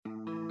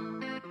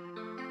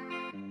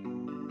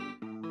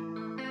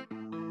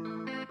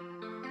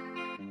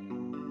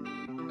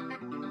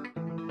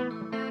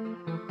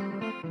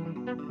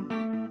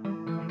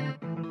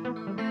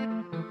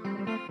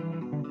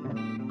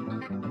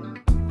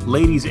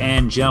Ladies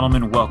and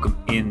gentlemen,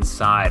 welcome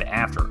inside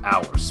After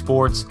Hours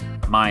Sports.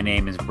 My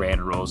name is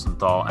Brandon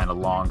Rosenthal, and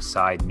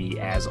alongside me,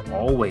 as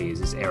always,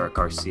 is Eric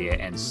Garcia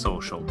and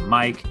Social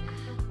Mike.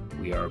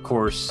 We are, of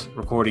course,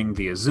 recording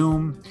via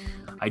Zoom.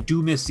 I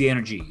do miss the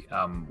energy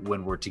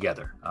when we're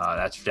together.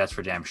 That's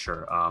for damn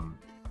sure.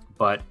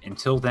 But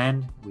until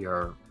then, we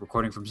are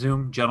recording from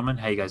Zoom. Gentlemen,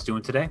 how you guys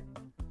doing today?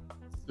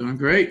 Doing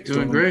great.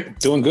 Doing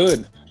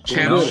good.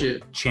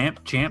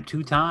 Champ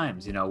 2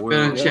 times. You know,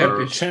 we're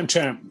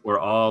champ. We're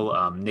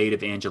all native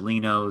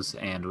Angelinos,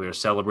 and we're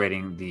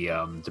celebrating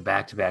the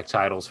back-to-back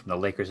titles from the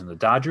Lakers and the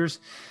Dodgers.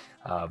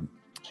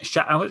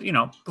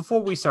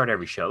 Before we start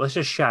every show, let's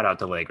just shout out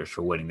the Lakers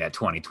for winning that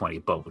 2020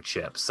 bubble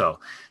chip.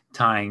 So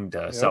tying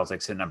the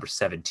Celtics at number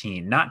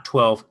 17, not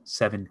 12,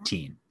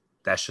 17.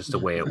 That's just the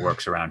way it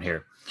works around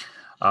here.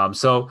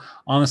 So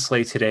on the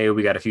slate today,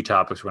 we got a few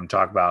topics. We're going to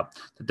talk about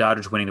the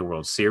Dodgers winning the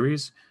World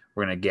Series.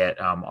 We're going to get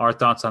our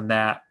thoughts on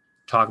that,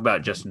 talk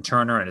about Justin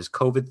Turner and his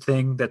COVID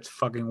thing. That's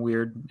fucking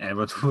weird. And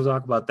we'll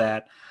talk about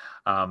that.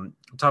 We'll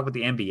talk about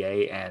the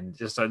NBA, and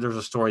just there's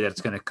a story that's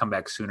going to come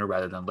back sooner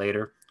rather than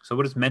later. So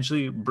we'll just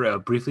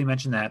briefly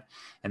mention that,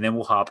 and then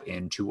we'll hop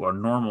into our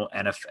normal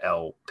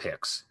NFL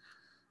picks.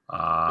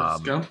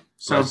 Let's go.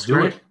 Sounds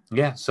great.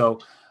 Yeah,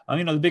 so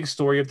the big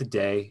story of the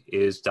day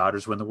is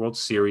Dodgers win the World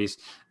Series.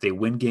 They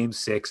win Game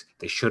 6.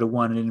 They should have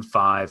won it in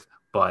 5,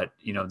 but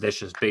that's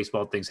just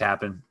baseball. Things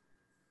happen.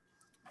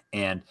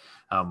 And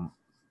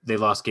they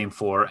lost Game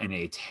 4 in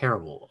a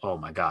terrible, oh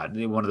my God,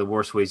 one of the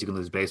worst ways you can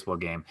lose a baseball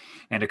game.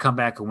 And to come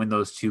back and win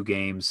those 2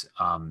 games,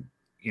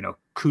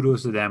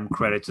 kudos to them,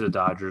 credit to the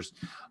Dodgers.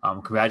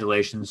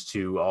 Congratulations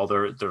to all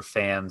their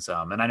fans.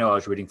 And I know I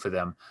was rooting for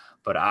them,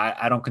 but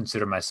I don't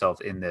consider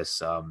myself in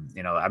this. I'm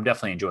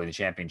definitely enjoying the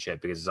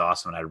championship because it's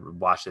awesome and I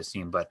watch this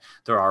team. But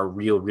there are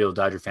real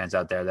Dodger fans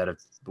out there that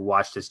have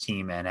watched this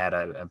team and had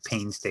a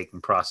painstaking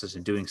process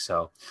in doing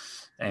so.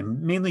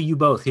 And mainly you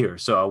both here.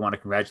 So I want to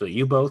congratulate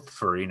you both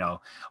for,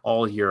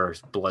 all your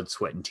blood,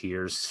 sweat, and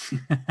tears.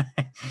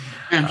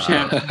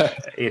 Champ.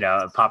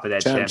 Popping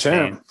that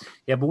champagne.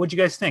 Yeah, but what'd you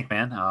guys think,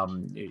 man?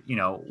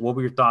 What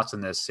were your thoughts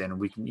on this? And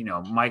we can,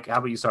 Mike, how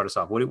about you start us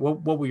off?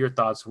 What were your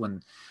thoughts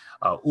when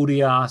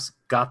Urias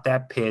got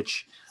that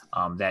pitch?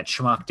 That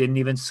schmuck didn't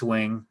even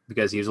swing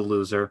because he was a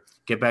loser.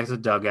 Get back to the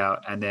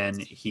dugout, and then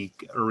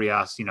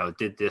Urias,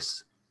 did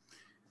this.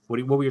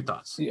 What were your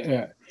thoughts?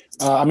 Yeah.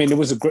 It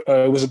was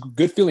a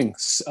good feeling.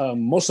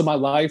 Most of my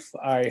life,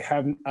 I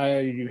haven't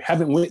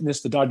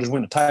witnessed the Dodgers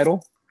win a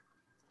title.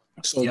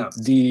 So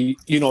the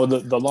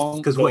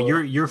long, because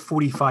you're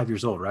 45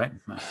 years old, right?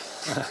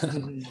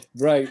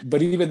 Right,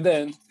 but even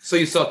then, so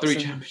you saw 3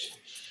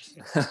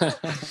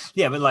 championships.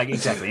 Yeah, but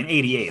exactly in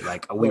 '88,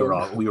 we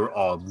were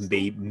all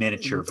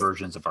miniature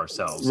versions of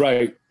ourselves,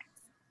 right?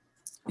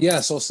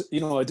 Yeah, so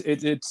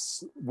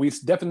it's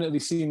we've definitely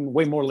seen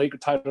way more Laker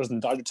titles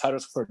than Dodger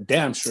titles for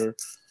damn sure.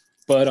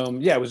 But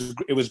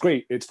it was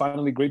great. It's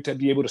finally great to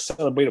be able to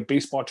celebrate a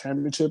baseball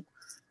championship.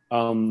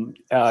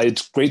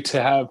 It's great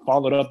to have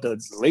followed up the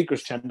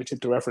Lakers championship,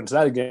 to reference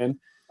that again,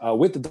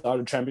 with the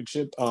Dodger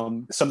championship,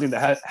 something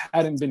that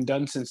hadn't been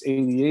done since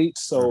 '88.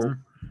 So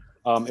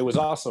it was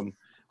awesome.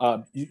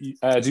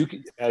 As you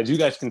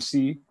guys can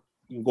see,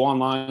 you can go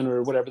online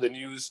or whatever the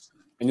news,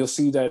 and you'll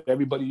see that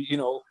everybody,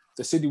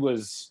 the city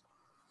was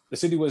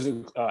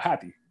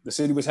happy. The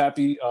city was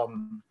happy.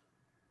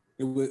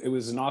 It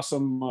was an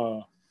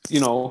awesome. City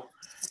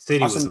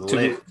was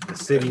lit. The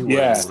city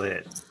was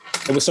lit.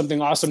 It was something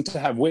awesome to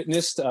have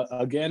witnessed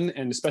again,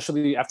 and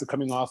especially after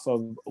coming off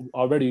of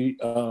already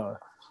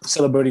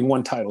celebrating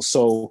 1 title.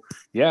 So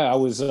I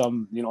was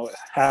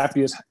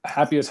happy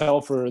as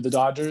hell for the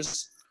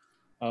Dodgers.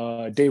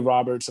 Dave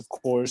Roberts, of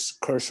course,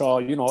 Kershaw,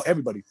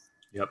 everybody.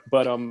 Yep.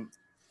 But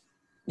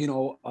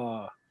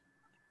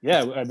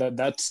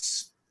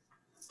that's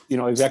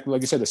exactly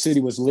like you said. The city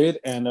was lit,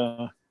 and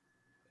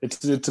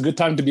it's a good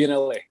time to be in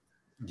LA.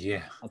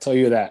 Yeah, I'll tell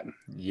you that.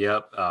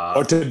 Yep.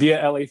 Or to be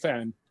an LA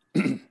fan.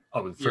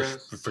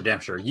 For damn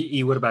sure.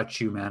 What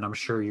about you, man? I'm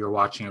sure you're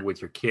watching it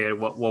with your kid.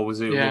 What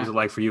was it? Yeah. What was it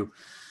like for you?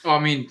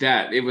 Oh,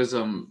 it was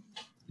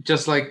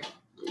just like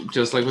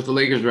with the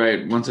Lakers,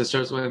 right? Once it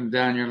starts winding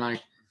down, you're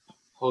like,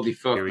 holy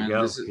fuck, man!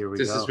 This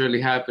is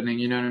really happening.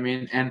 You know what I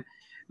mean? And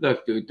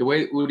look, dude, the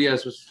way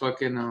Urias was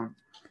fucking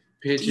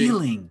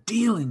pitching,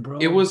 dealing, bro.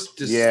 It was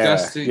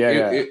disgusting.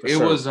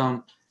 It was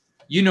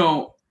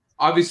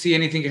obviously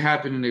anything can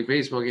happen in a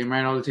baseball game,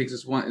 right? All it takes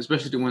is one,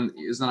 especially when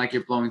it's not like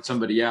you're blowing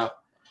somebody out.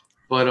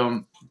 But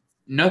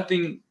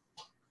nothing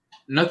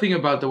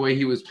about the way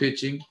he was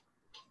pitching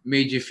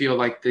made you feel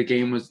like the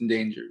game was in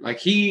danger. Like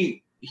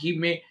he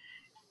made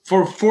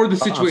for the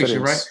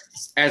situation, right?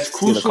 As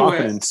crucial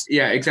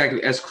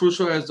exactly. As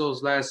crucial as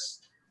those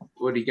last,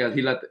 what he got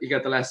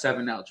the last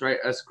 7 outs, right?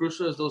 As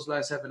crucial as those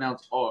last 7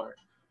 outs are,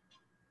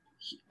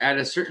 at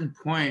a certain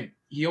point,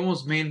 he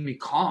almost made me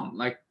calm.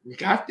 Like, we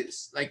got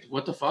this. Like,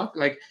 what the fuck?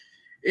 Like,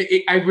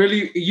 I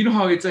really,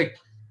 how it's like,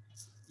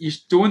 you're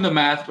doing the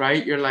math,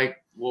 right? You're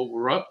like, well,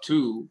 we're up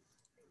 2.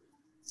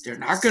 They're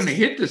not going to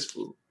hit this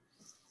fool.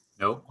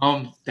 Nope.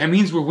 That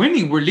means we're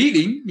winning. We're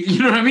leading. You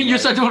know what I mean? You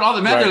start doing all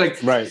the math. You're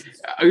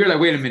like,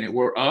 wait a minute.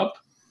 We're up.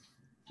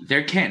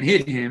 They can't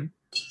hit him.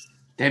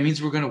 That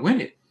means we're gonna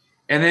win it.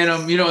 And then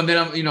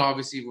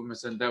obviously with my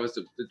son, that was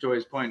the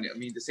joyous point. I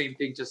mean, the same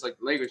thing, just like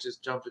the Lakers,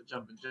 just jumping.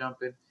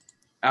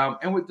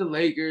 And with the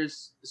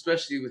Lakers,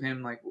 especially with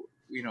him, like,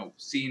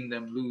 seeing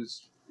them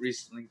lose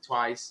recently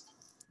twice,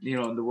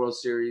 in the World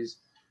Series,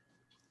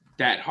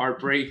 that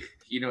heartbreak,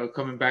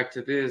 coming back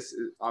to this,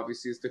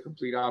 obviously it's the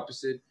complete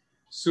opposite.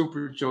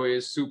 Super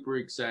joyous, super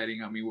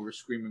exciting. I mean, we were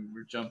screaming, we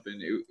were jumping.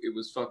 It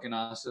was fucking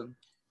awesome.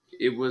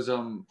 It was,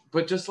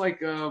 but just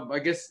like, I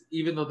guess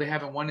even though they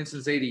haven't won it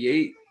since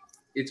 '88,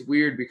 it's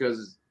weird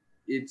because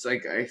it's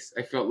like, I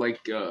felt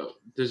like,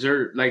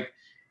 dessert, like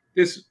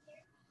this,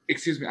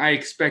 I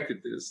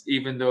expected this,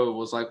 even though it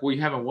was like, well,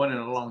 you haven't won in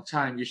a long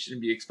time. You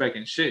shouldn't be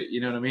expecting shit. You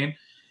know what I mean?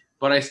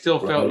 But I still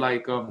felt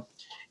like,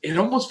 it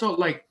almost felt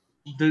like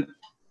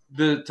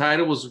the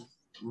title was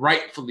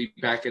rightfully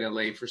back in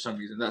LA for some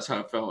reason. That's how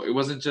it felt. It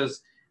wasn't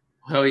just,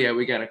 hell yeah,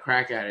 we got a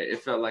crack at it.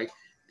 It felt like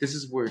this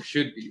is where it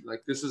should be.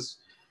 Like,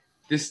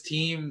 this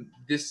team,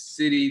 this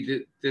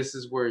city, this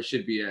is where it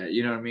should be at.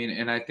 You know what I mean?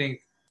 And I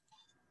think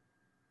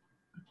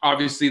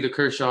obviously the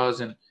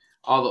Kershaws and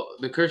all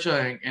the Kershaw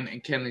and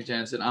Kenley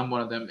Jansen, I'm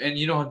one of them. And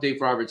Dave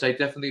Roberts, I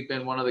definitely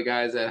been one of the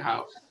guys that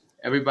how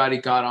everybody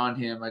got on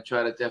him. I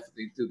try to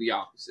definitely do the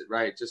opposite,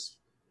 right? Just,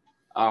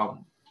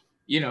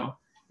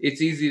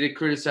 it's easy to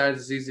criticize.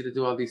 It's easy to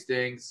do all these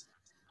things.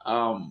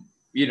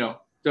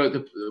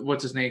 The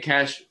what's his name?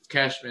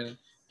 Cashman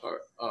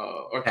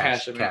or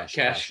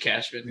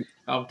Cashman.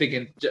 I'm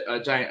thinking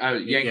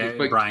Giant Yankees.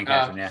 But, Brian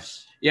Cashman,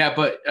 yes. Yeah,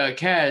 but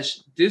Cash,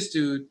 this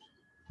dude,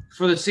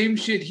 for the same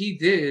shit he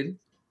did,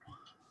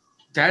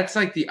 that's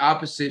like the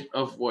opposite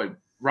of what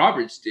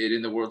Roberts did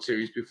in the World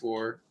Series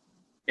before,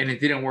 and it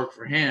didn't work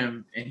for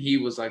him. And he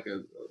was like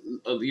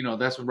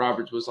that's when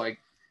Roberts was like,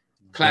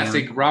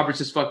 classic. Damn.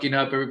 Roberts is fucking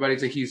up.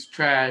 Everybody's like, he's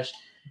trash.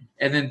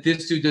 And then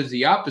this dude does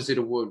the opposite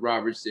of what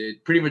Roberts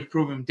did. Pretty much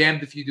prove him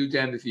damned if you do,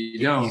 damned if you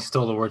don't. He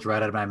stole the words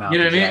right out of my mouth. You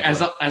know what I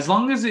mean? As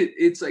long as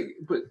it's like,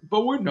 but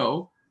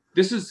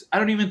this is, I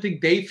don't even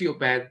think they feel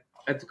bad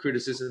at the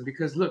criticism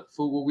because look,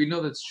 for what we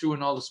know that's true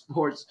in all the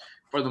sports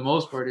for the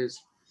most part is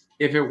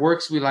if it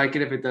works, we like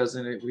it. If it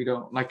doesn't, we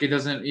don't. Like it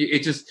doesn't,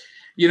 it just,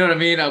 you know what I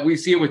mean? We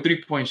see it with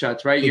 3-point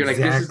shots, right? You're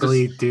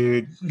exactly, like,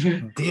 dude.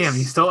 Damn,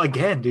 you stole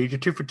again, dude. You're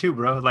 2 for 2,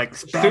 bro. Like,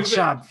 bad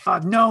shot.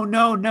 Fuck. No.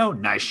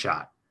 Nice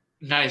shot.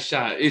 Nice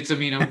shot. It's,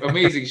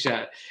 amazing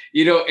shot.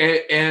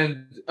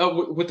 And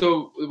with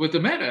the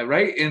meta,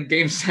 right? In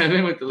Game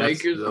 7 with the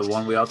Lakers. The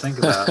one we all think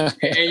about.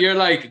 And you're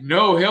like,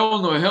 no, hell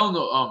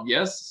no.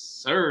 Yes,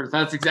 sir.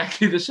 That's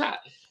exactly the shot.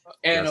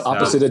 And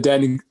opposite of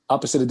Danny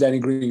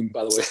Green,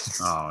 by the way.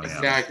 Oh, yeah.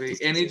 Exactly.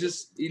 And it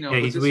just,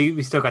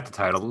 we still got the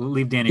title.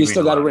 Leave Danny Green. He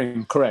still got a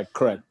ring. Correct.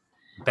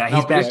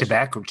 He's back to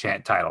back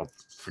title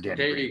for Danny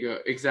Green. There you go.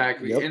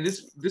 Exactly. Yep. And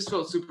this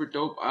felt super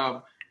dope.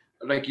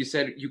 Like you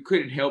said, you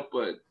couldn't help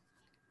but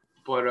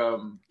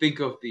think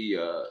of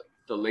the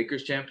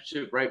Lakers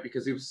championship, right?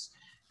 Because it was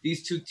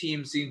these two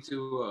teams seem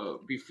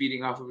to be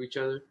feeding off of each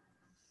other.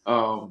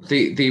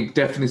 They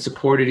definitely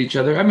supported each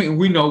other. I mean,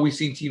 we've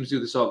seen teams do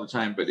this all the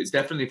time, but it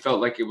definitely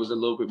felt like it was a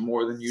little bit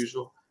more than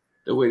usual.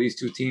 The way these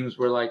two teams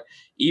were like,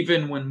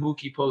 even when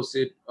Mookie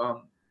posted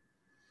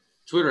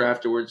Twitter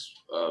afterwards,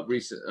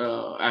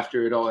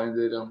 after it all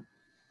ended,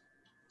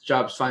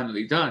 job's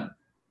finally done.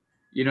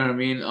 You know what I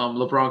mean?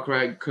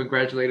 LeBron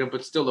congratulated him,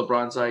 but still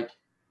LeBron's like,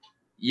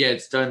 yeah,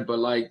 it's done, but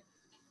like,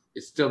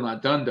 it's still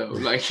not done though.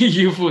 Like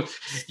you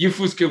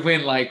fools could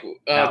win like 2,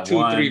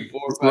 3,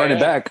 4, 5. Run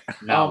it back.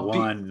 Not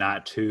one,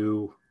 not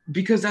two.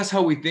 Because that's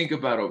how we think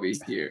about over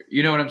here.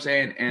 You know what I'm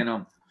saying?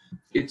 And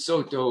it's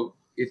so dope.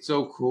 It's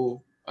so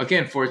cool.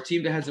 Again, for a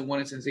team that hasn't won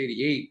it since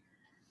 '88,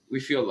 we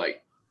feel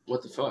like,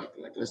 what the fuck?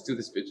 Like, let's do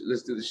this bitch.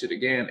 Let's do this shit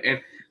again. And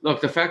look,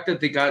 the fact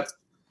that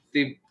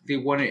they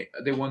won it.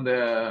 They won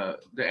the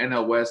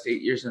NL West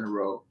 8 years in a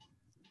row,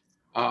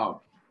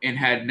 and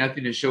had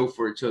nothing to show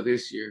for it till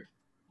this year.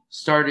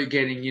 Started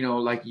getting,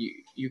 like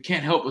you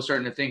can't help but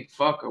starting to think,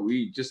 fuck, are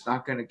we just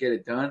not going to get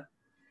it done?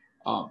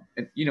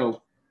 And,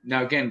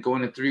 now again,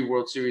 going to 3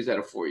 World Series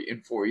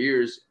in 4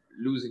 years,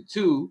 losing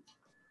 2,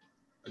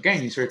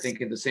 again, you start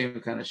thinking the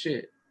same kind of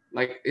shit.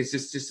 Like, it's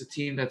just a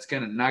team that's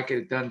going to not get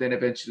it done. Then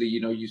eventually,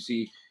 you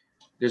see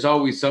there's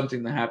always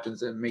something that happens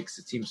that makes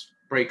the teams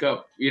break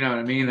up. You know what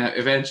I mean?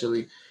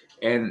 Eventually.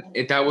 And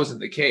that wasn't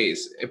the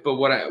case. But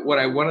what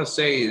I want to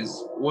say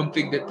is one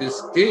thing that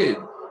this did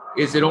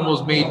is it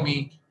almost made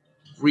me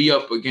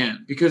re-up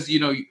again. Because,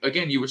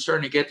 again, you were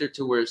starting to get there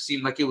to where it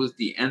seemed like it was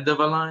the end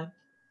of a line.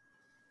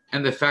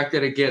 And the fact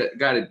that it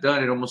got it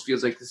done, it almost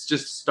feels like it's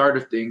just the start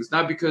of things.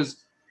 Not because,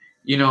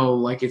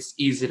 like it's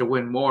easy to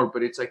win more,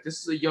 but it's like this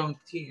is a young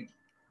team.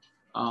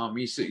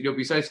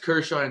 Besides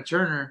Kershaw and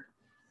Turner,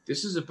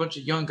 this is a bunch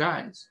of young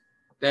guys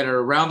that are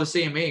around the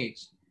same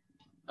age.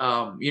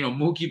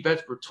 Mookie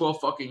Betts for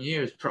 12 fucking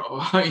years,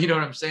 bro. You know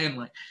what I'm saying?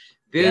 Like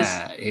this.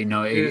 Yeah,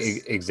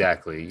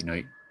 exactly.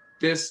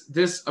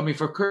 This. I mean,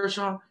 for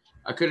Kershaw,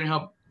 I couldn't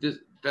help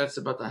that's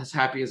about as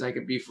happy as I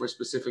could be for a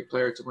specific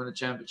player to win a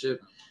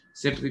championship,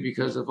 simply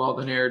because of all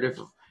the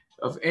narrative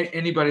of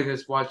anybody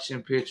that's watched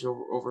him pitch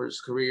over his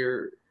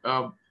career.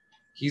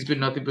 He's been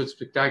nothing but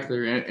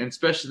spectacular, and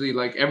especially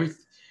like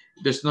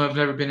there's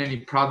never been any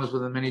problems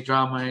with him, any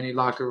drama, any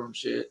locker room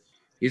shit.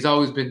 He's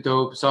always been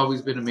dope. It's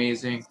always been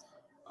amazing.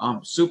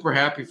 Super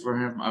happy for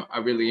him. I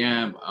really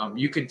am.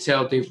 You can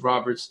tell Dave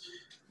Roberts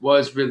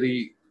was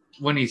really,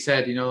 when he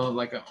said,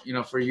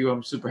 for you,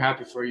 I'm super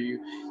happy for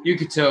you. You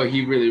could tell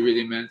he really,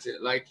 really meant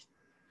it. Like,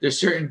 there's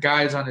certain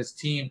guys on his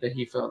team that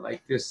he felt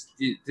like this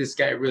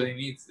guy really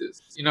needs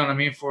this. You know what I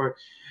mean?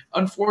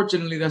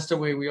 Unfortunately, that's the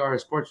way we are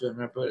as sports fans,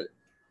 but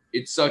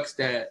it sucks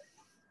that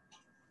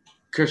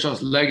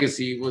Kershaw's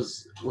legacy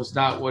was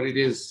not what it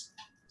is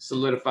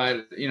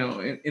solidified,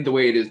 in the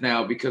way it is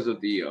now because of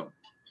the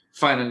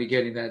finally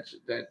getting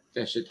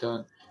that shit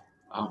done.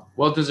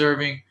 Well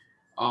deserving,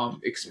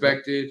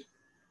 expected,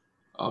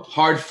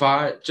 hard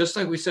fought. Just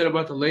like we said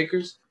about the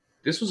Lakers,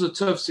 this was a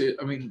tough.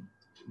 I mean,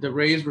 the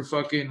Rays were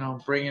fucking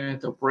bringing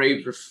it. The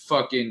Braves were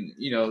fucking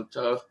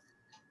tough.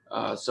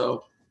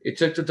 So it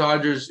took the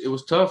Dodgers. It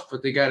was tough,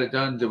 but they got it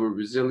done. They were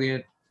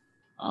resilient.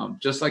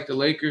 Just like the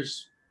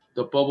Lakers,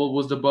 the bubble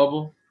was the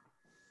bubble.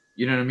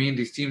 You know what I mean?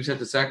 These teams had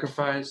to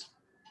sacrifice,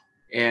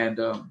 and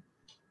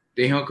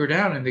they hunkered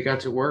down and they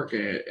got to work.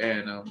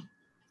 And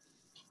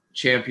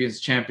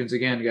champions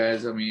again,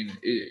 guys. I mean,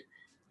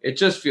 it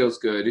just feels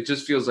good. It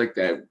just feels like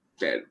that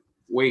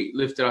weight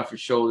lifted off your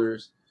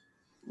shoulders.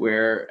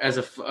 Where as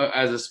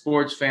a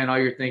sports fan, all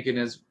you're thinking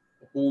is,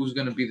 who's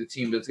going to be the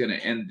team that's going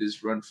to end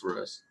this run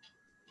for us?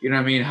 You know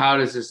what I mean? How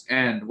does this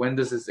end? When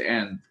does this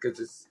end?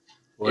 Because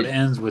it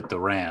ends with the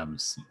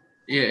Rams.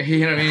 Yeah,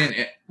 you know what I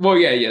mean? Well,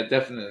 yeah,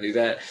 definitely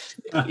that.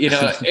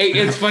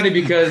 It's funny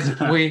because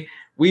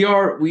we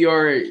are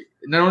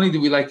not only do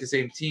we like the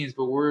same teams,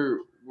 but we're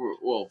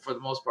well, for the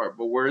most part,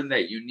 but we're in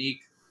that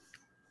unique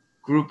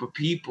group of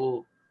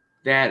people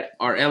that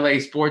are LA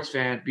sports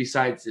fan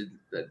besides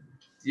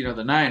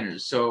the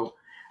Niners. So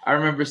I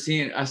remember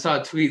I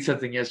saw a tweet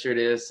something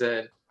yesterday that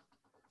said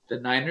the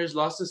Niners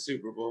lost the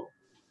Super Bowl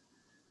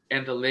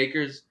and the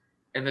Lakers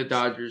and the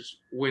Dodgers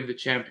win the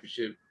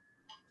championship.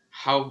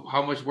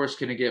 How much worse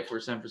can it get for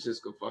San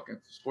Francisco fucking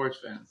sports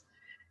fans?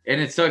 And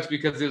it sucks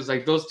because it was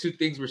like those two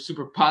things were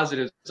super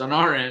positives on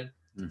our end.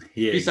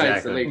 Yeah,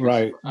 besides exactly. the Lakers.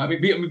 Right. I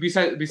mean,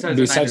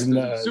 besides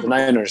the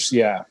Niners,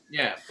 yeah.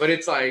 Yeah, but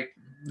it's like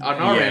on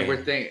our end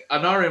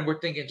we're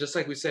thinking just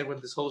like we said when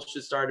this whole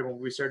shit started, when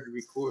we started to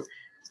record,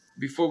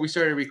 before we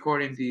started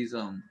recording these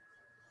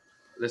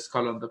let's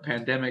call them the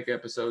pandemic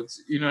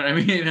episodes. You know what I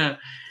mean?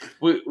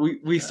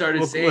 We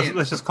started saying,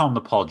 let's just call them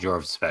the Paul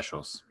George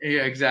specials.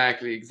 Yeah,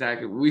 exactly.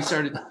 We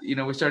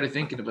started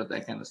thinking about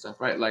that kind of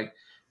stuff, right? Like,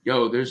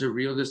 there's a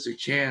realistic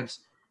chance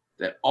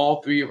that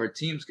all three of our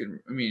teams can.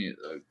 I mean,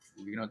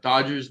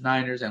 Dodgers,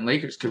 Niners, and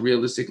Lakers could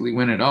realistically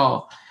win it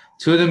all.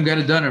 Two of them got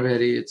it done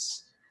already.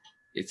 It's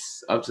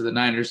up to the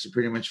Niners to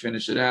pretty much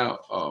finish it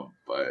out.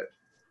 But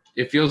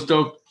it feels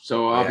dope.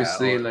 So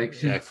obviously,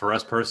 for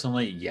us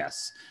personally,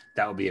 yes.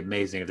 That would be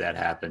amazing if that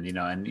happened,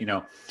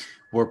 and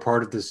we're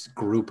part of this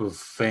group of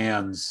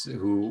fans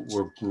who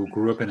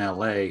grew up in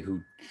LA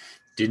who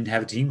didn't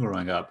have a team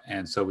growing up.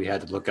 And so we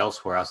had to look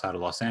elsewhere outside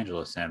of Los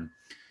Angeles. And,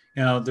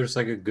 there's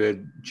like a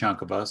good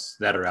chunk of us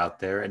that are out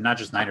there, and not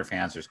just Niner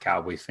fans, there's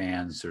Cowboy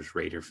fans, there's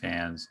Raider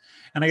fans.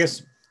 And I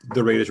guess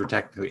the Raiders were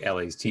technically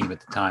LA's team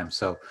at the time.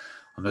 So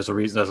there's a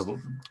reason,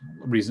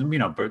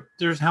 but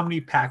there's how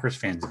many Packers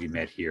fans have you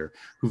met here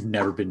who've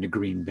never been to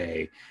Green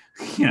Bay?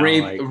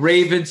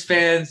 Ravens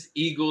fans,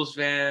 Eagles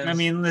fans. I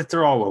mean,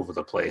 they're all over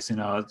the place.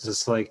 It's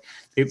just like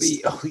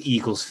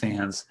Eagles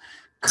fans.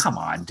 Come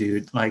on,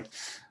 dude. Like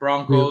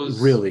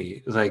Broncos.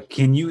 Really? Like,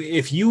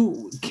 if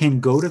you can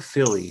go to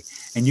Philly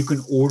and you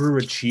can order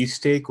a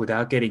cheesesteak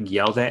without getting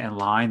yelled at in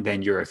line,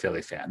 then you're a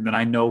Philly fan. Then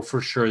I know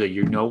for sure that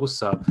you know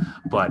what's up.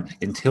 But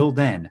until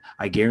then,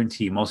 I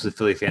guarantee most of the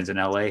Philly fans in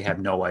LA have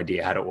no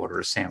idea how to order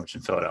a sandwich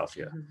in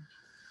Philadelphia.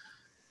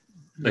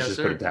 Let's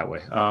just put it that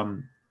way.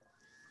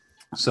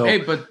 So hey,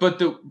 but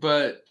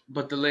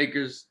the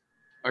Lakers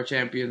are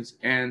champions,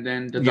 and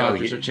then the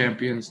Dodgers are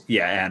champions.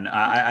 Yeah, and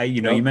I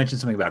you mentioned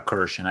something about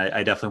Kersh, and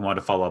I definitely wanted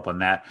to follow up on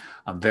that.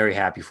 I'm very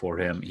happy for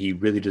him. He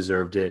really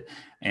deserved it.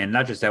 And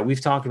not just that,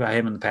 we've talked about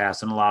him in the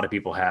past, and a lot of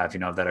people have,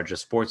 that are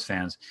just sports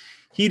fans.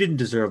 He didn't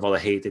deserve all the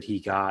hate that he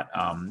got.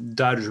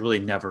 Dodgers really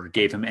never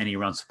gave him any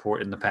run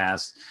support in the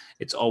past.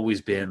 It's always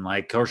been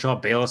like, Kershaw,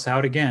 bail us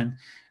out again.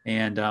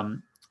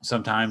 And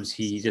sometimes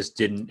he just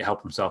didn't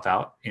help himself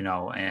out,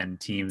 and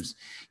teams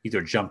either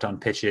jumped on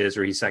pitches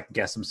or he second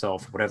guessed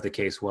himself, whatever the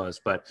case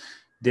was. But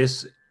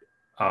this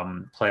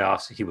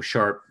playoffs, he was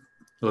sharp,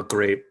 looked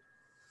great.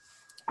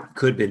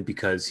 Could have been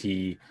because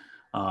they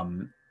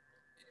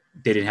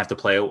didn't have to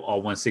play all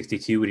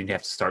 162. We didn't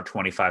have to start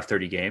 25,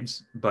 30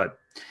 games. But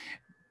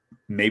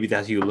maybe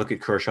that's how you look at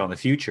Kershaw in the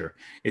future,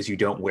 is you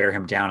don't wear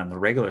him down in the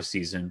regular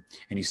season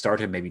and you start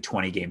him maybe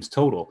 20 games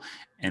total.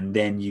 And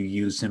then you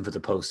use him for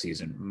the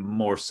postseason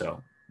more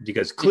so,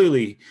 because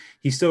clearly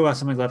he's still got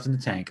something left in the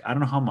tank. I don't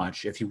know how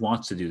much, if he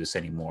wants to do this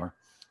anymore,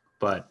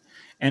 but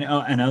And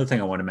another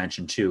thing I want to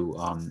mention too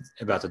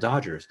about the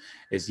Dodgers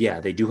is,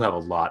 they do have a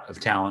lot of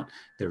talent.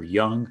 They're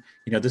young.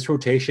 This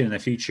rotation in the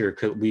future,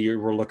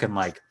 we're looking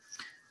like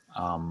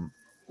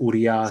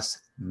Urias,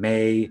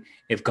 May,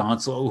 if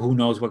Gonsolin, who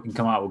knows what can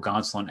come out with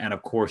Gonsolin, and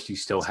of course you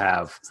still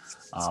have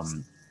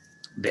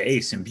the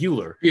ace in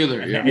Buehler.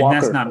 And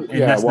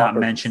that's not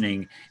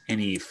mentioning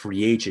any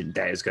free agent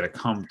that is going to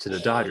come to the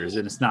Dodgers,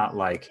 and it's not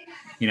like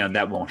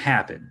that won't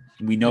happen.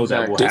 We know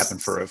that will happen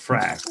for a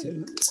fact.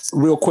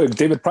 Real quick,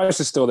 David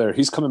Price is still there.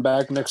 He's coming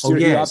back next year.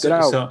 He opted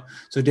out.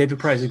 So David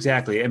Price,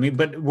 exactly. I mean,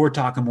 but we're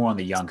talking more on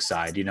the young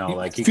side,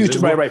 like future,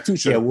 right,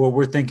 future. Yeah,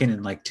 we're thinking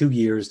in like 2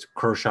 years,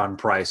 Kershaw and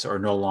Price are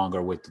no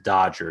longer with the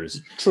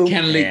Dodgers. True.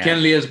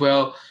 Kenley as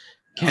well.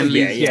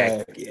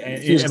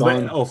 He's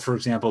gone. But, for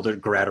example, the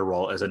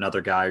Gratterall is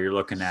another guy you're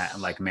looking at,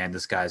 and like, man,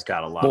 this guy's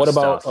got a lot. But of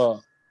what stuff.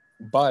 about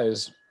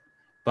Baez?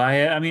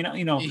 I mean,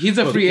 he's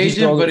a free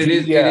agent, but it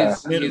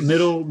is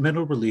middle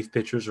relief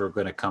pitchers are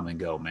going to come and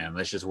go, man.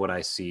 That's just what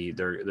I see.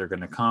 They're going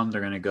to come,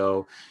 they're going to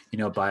go.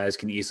 Baez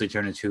can easily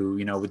turn into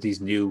with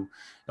these new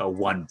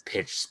one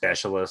pitch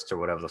specialists or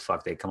whatever the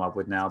fuck they come up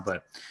with now.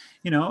 But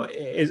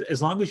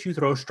as long as you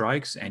throw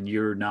strikes and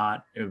you're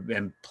not,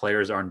 and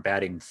players aren't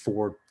batting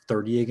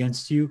 .430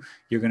 against you,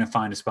 you're going to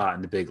find a spot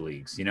in the big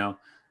leagues. A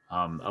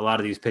lot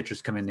of these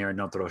pitchers come in there and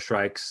don't throw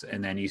strikes,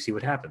 and then you see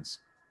what happens.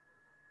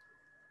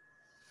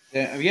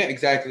 Yeah,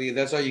 exactly.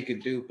 That's all you can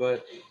do.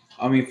 But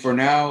I mean, for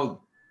now,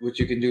 what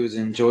you can do is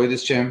enjoy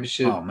this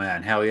championship. Oh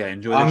man, hell yeah,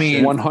 enjoy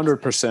this.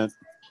 100%.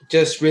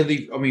 Just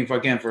really,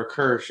 for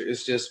Kirsch,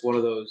 it's just one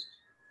of those.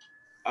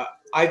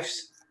 I've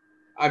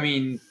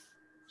gotten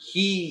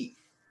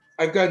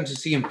to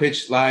see him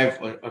pitch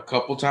live a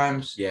couple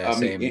times. Yeah,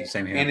 same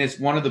here. And it's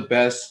one of the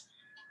best.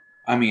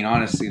 I mean,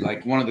 honestly,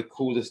 like one of the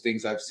coolest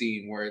things I've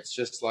seen. Where it's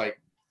just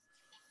like,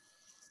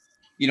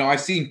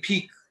 I've seen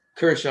peak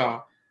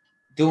Kershaw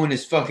doing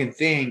his fucking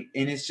thing,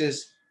 and it's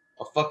just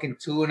a fucking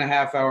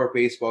 2.5 hour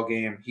baseball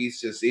game. He's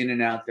just in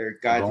and out there,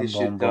 got his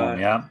shit done.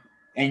 Yeah.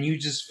 And you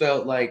just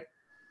felt like,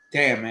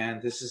 damn,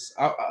 man, this is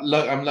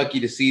I'm lucky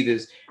to see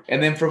this.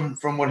 And then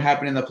from what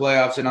happened in the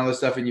playoffs and all this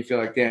stuff, and you feel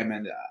like, damn,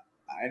 man,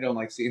 I don't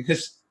like seeing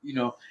this,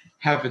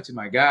 happen to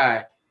my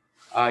guy.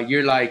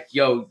 You're like,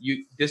 yo,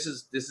 this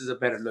is a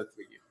better look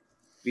for you,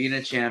 being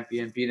a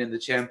champion, being in the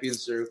champion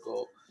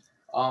circle.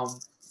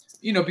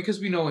 Because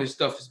we know his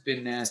stuff has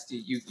been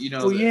nasty.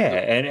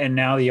 And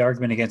now the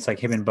argument against like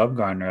him and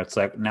Bumgarner, it's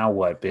like, now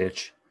what,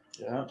 bitch?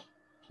 Yeah.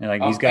 And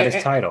like he's got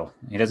his title.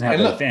 He doesn't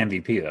have the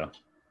MVP though.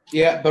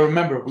 Yeah, but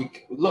remember,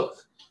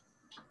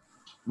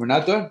 we're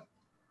not done.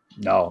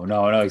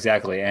 No,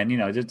 exactly. And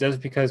just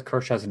because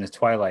Kershaw's in his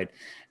twilight,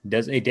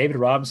 David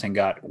Robinson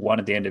got one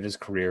at the end of his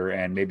career,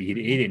 and maybe he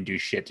didn't do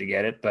shit to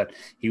get it, but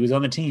he was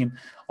on the team.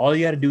 All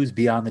you got to do is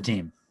be on the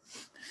team.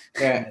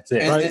 Yeah, that's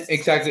it. And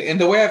exactly.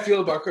 And the way I feel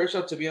about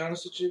Kershaw, to be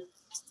honest with you,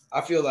 I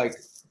feel like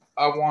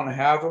I want to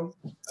have him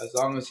as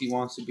long as he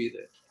wants to be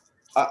there.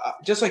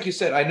 Just like you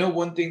said, I know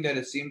one thing that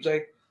it seems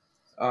like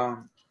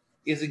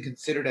isn't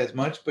considered as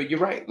much, but you're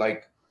right.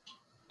 Like,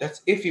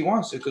 that's if he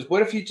wants to. Because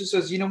what if he just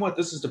says, you know what,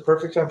 this is the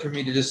perfect time for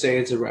me to just say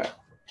it's a wrap.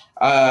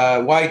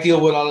 Why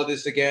deal with all of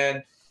this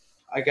again?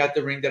 I got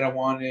the ring that I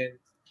wanted.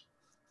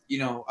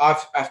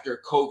 After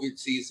a COVID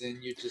season,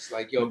 you're just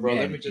like, yo, bro,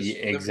 let me just.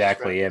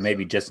 Exactly.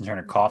 Maybe Justin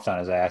Turner coughed on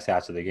his ass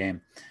after the game.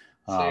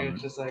 So you're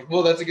just like,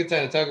 well, that's a good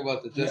time to talk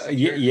about the Justin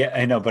Turner. Yeah,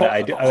 I know,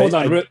 but hold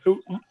on,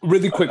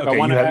 really quick. Okay, I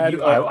want to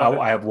add.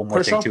 I have one more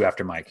Kershaw? thing too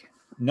after Mike.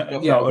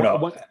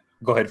 No.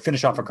 Go ahead,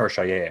 finish off on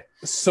Kershaw. Yeah.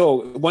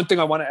 So one thing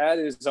I want to add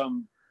is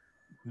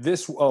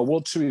this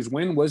World Series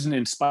win wasn't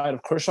in spite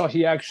of Kershaw.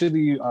 He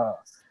actually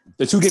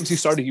the 2 games he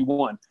started, he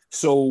won.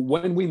 So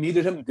when we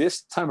needed him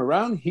this time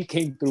around, he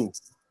came through.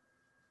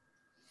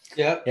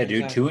 Yeah,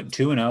 dude, exactly.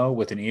 2-0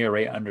 with an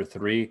ERA under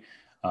 3.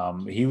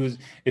 He was.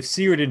 If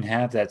Seager didn't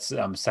have that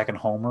second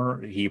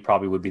homer, he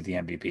probably would be the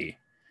MVP.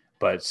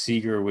 But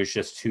Seager was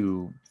just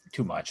too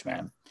much,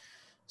 man.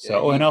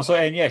 So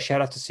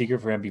shout out to Seager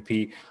for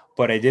MVP.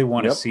 But I did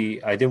want to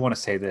see. I did want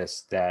to say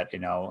this, that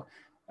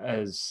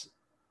as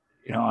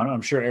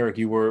I'm sure Eric,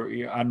 you were.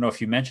 I don't know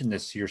if you mentioned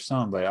this to your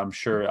son, but I'm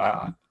sure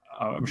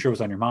it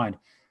was on your mind.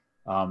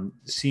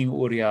 Seeing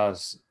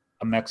Urias,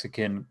 a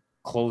Mexican,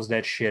 close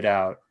that shit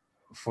out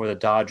for the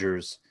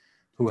Dodgers,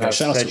 who have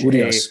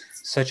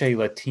such a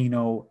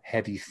Latino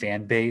heavy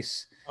fan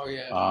base. Oh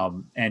yeah.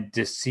 And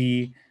to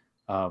see,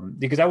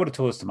 because I would have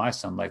told this to my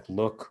son, like,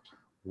 look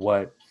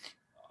what,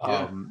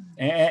 and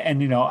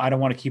I don't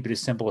want to keep it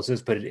as simple as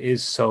this, but it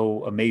is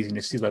so amazing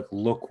to see, like,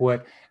 look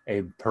what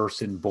a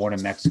person born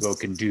in Mexico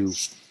can do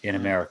in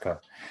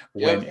America.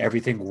 When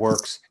everything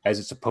works as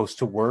it's supposed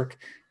to work,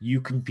 you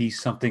can be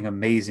something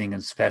amazing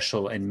and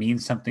special and mean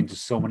something to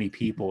so many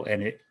people.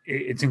 And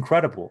it's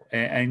incredible.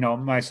 And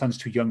my son's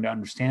too young to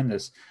understand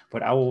this,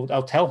 but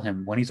I'll tell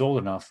him when he's old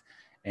enough.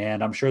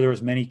 And I'm sure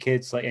there's many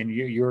kids, like, and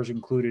yours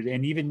included,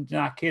 and even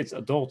not kids,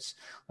 adults,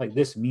 like,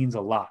 this means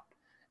a lot.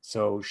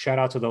 So shout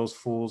out to those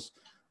fools.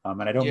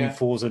 And I don't mean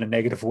fools in a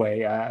negative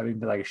way. I mean,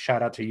 like,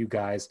 shout out to you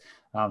guys,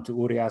 to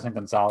Urias and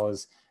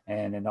Gonzalez.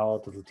 and all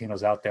the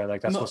Latinos out there.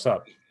 Like, that's what's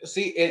up.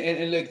 See,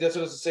 and like that's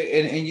what I was to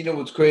say. And you know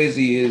what's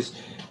crazy is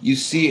you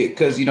see it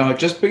because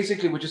just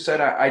basically what you said.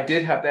 I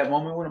did have that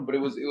moment with him, but it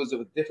was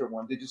a different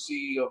one. Did you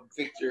see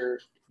Victor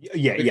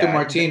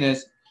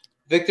Martinez?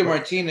 Victor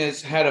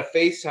Martinez had a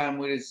FaceTime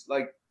with his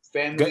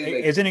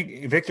family. Isn't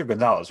it Victor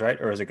Gonzalez, right,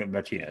 or is it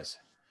Martinez?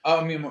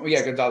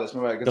 Gonzalez.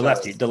 Right,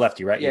 the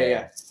lefty, right?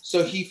 Yeah.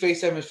 So he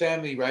FaceTime his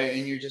family, right,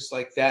 and you're just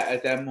like that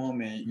at that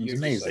moment. It's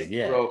amazing,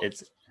 like, bro,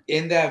 it's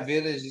in that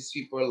village. These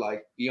people are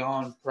like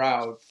beyond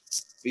proud,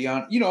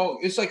 beyond.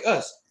 It's like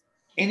us.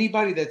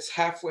 Anybody that's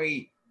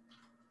halfway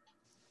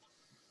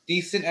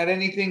decent at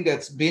anything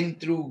that's been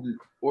through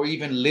or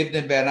even lived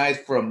in Van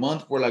Nuys for a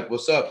month, we're like,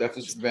 "What's up? That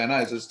was from Van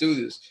Nuys. Let's do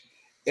this."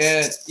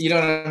 And you know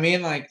what I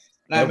mean? Like,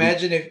 now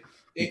imagine if.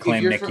 You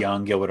claim Nick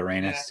Young, Gilbert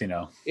Arenas,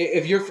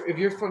 If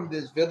you're from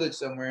this village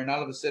somewhere and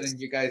all of a sudden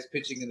you guys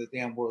pitching in the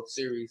damn World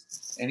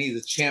Series and he's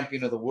a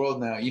champion of the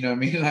world now, you know what I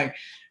mean? Like,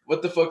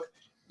 what the fuck?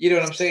 You know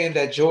what I'm saying?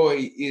 That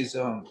joy is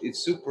it's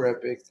super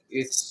epic.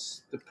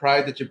 It's the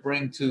pride that you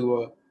bring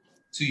to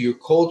your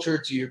culture,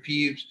 to your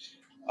peeps.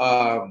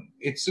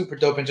 It's super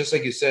dope. And just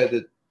like you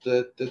said,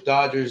 the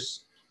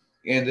Dodgers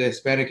and the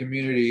Hispanic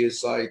community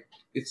is like,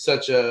 it's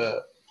such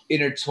a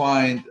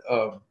intertwined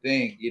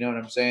thing, you know what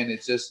I'm saying?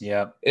 It's just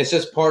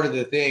part of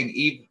the thing.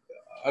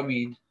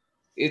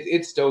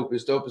 It's dope.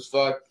 It's dope as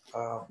fuck.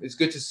 It's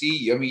good to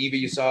see. I mean, even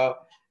you saw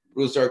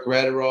Rusar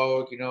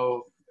Guerrero,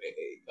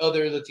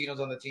 other Latinos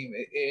on the team.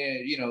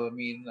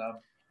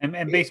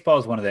 And baseball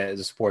is one of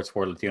the sports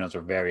where Latinos are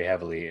very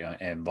heavily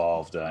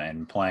involved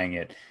in playing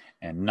it,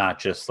 and not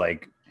just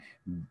like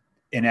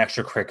in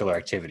extracurricular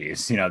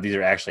activities. These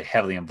are actually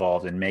heavily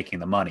involved in making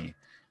the money.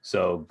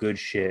 So good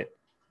shit.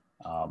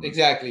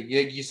 Exactly.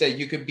 You said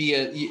you could be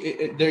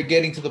they're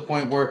getting to the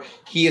point where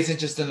he isn't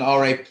just an all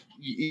right.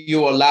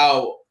 You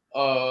allow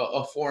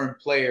a foreign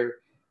player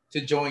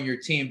to join your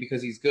team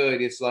because he's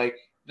good. It's like,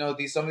 no,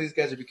 some of these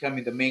guys are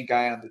becoming the main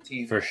guy on the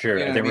team. For sure.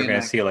 I think we're going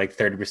to see like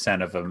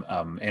 30%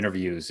 of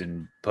interviews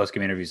and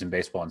post-game interviews in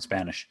baseball in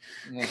Spanish.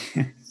 Yeah.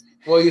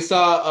 Well, you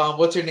saw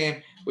what's her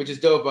name, which is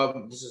dope.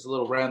 This is a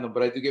little random,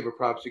 but I do give her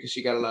props because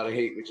she got a lot of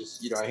hate, which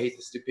is, I hate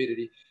the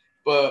stupidity.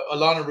 But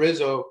Alana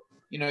Rizzo,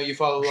 you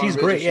follow Alana She's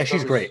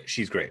Rizzo. great.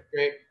 She's great.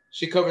 Great.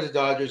 She covers the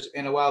Dodgers,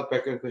 and a while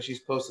back because she's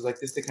posted like,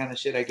 this is the kind of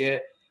shit I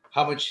get.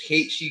 How much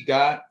hate she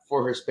got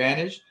for her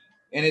Spanish.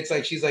 And it's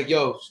like, she's like,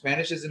 yo,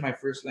 Spanish isn't my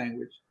first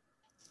language.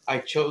 I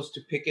chose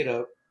to pick it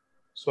up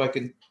so I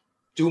can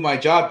do my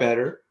job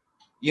better.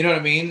 You know what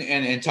I mean?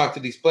 And talk to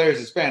these players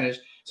in Spanish.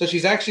 So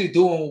she's actually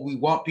doing what we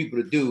want people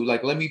to do.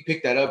 Like, let me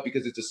pick that up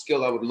because it's a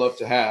skill I would love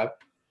to have.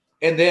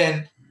 And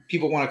then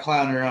people want to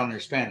clown her on their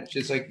Spanish.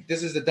 It's like,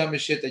 this is the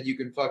dumbest shit that you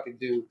can fucking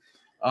do.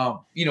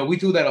 We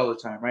do that all the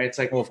time, right? It's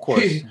like, well, of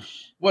course,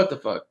 what the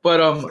fuck? But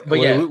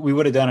yeah, we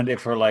would have done it if,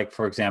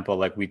 for example,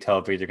 like we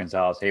tell Victor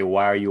Gonzalez, hey,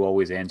 why are you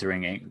always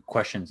answering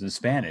questions in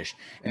Spanish?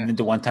 And then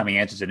the one time he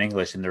answers in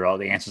English, and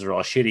the answers are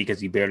all shitty because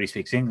he barely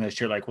speaks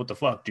English. You're like, what the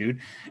fuck, dude?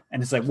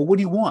 And it's like, well, what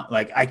do you want?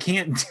 Like, I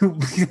can't do.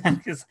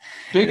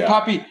 Big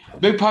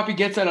Papi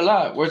gets that a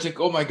lot. Where it's like,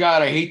 oh my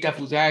god, I hate that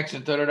fool's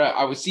accent. Da, da, da.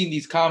 I was seeing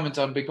these comments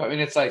on Big Papi,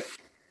 and it's like,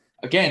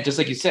 again, just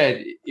like you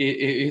said,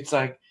 it's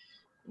like,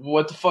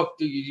 what the fuck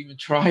do you even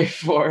try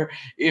for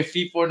if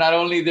people are not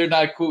only they're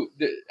not cool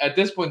at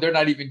this point, they're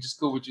not even just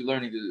cool with you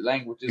learning the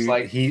language. It's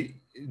like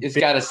it's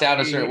got to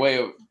sound a certain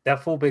way.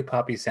 That full Big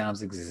Papi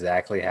sounds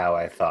exactly how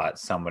I thought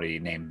somebody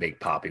named Big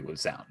Papi would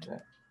sound.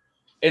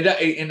 And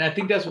I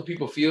think that's what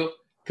people feel,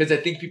 because I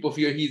think people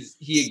feel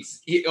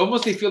he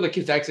almost they feel like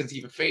his accent's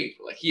even fake,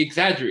 like he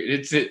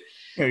exaggerated it.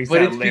 He's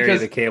but it's Larry because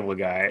the Cable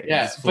Guy.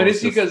 Yeah, but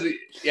it's because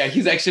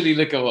he's actually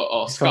like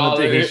a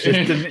scholar.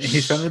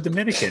 He's from the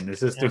Dominican.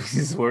 This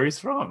is where he's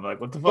from.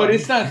 Like, what the fuck? But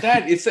it's not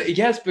that. It's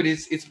but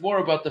it's more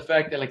about the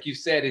fact that, like you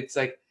said, it's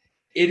like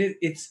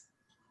it's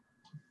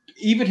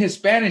even his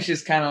Spanish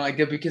is kind of like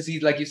that because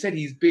he's, like you said,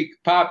 he's Big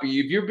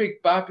Papi. If you're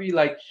Big Papi,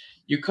 like,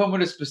 you come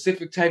with a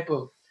specific type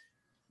of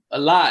a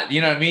lot. You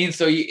know what I mean?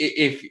 So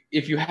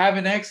if you have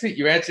an accent,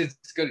 your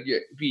accent's gonna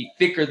be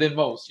thicker than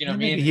most. You know what I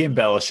mean? He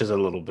embellishes a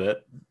little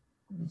bit.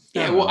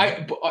 Yeah, well,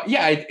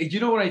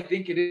 you know what I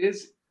think it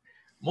is?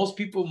 Most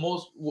people,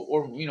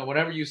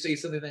 whenever you say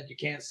something that you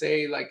can't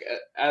say like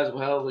as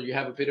well, or you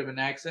have a bit of an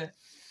accent,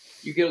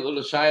 you get a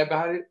little shy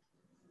about it.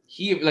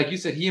 He, like you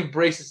said, he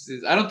embraces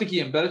it. I don't think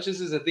he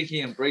embellishes it. I think he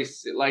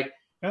embraces it. Like,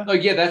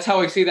 that's how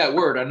I say that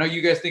word. I know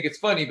you guys think it's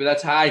funny, but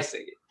that's how I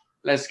say it.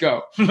 Let's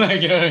go.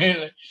 Like, you know what I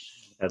mean? Like,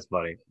 that's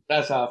funny.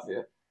 That's how I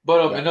feel.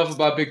 But enough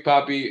about Big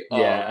Papi.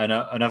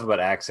 Enough about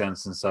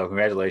accents. And so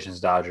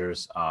congratulations,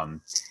 Dodgers.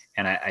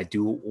 And I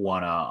do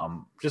want to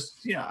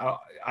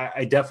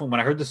I definitely, when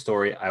I heard the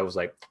story, I was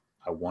like,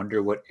 I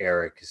wonder what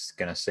Eric is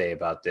going to say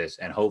about this.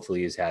 And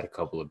hopefully he's had a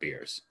couple of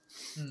beers.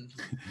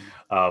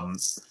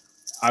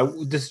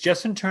 This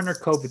Justin Turner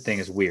COVID thing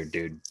is weird,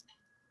 dude.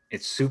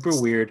 It's super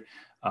weird.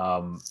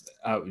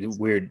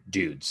 Weird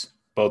dudes,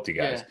 both you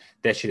guys. Yeah.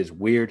 That shit is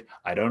weird.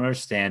 I don't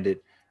understand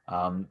it.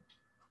 I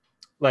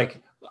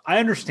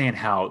understand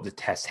how the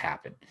test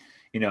happened.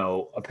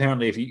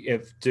 apparently,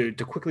 if to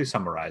quickly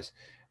summarize,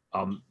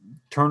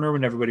 Turner,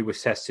 when everybody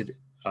was tested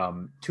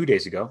 2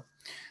 days ago,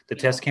 the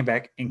test came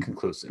back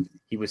inconclusive.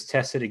 He was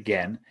tested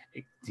again.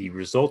 The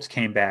results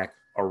came back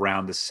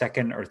around the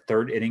second or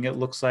third inning, it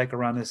looks like,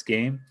 around this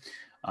game.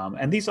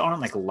 And these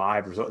aren't like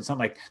live results. It's not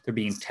like they're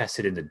being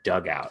tested in the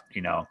dugout.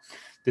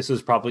 This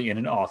was probably in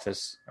an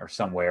office or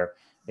somewhere.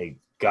 They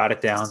got it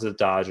down to the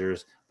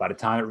Dodgers. By the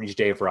time it reached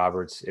Dave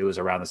Roberts, it was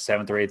around the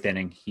seventh or eighth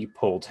inning. He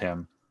pulled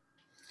him.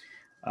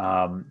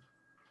 And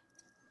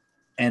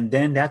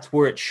then that's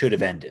where it should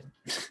have ended,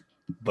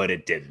 but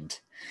it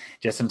didn't.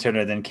 Justin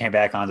Turner then came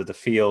back onto the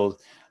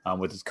field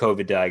with his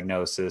COVID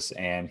diagnosis,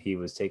 and he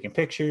was taking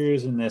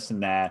pictures and this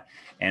and that.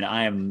 And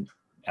I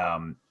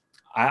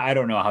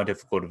don't know how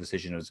difficult a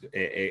decision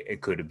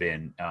it could have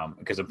been,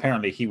 because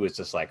apparently he was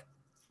just like,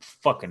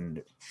 fuck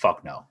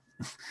no.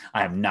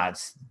 I am not,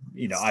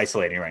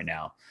 isolating right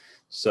now.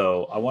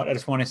 So I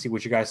just want to see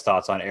what your guys'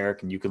 thoughts on,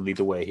 Eric, and you can lead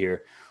the way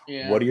here.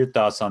 Yeah. What are your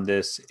thoughts on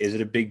this? Is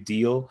it a big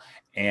deal?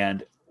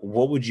 And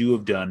what would you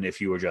have done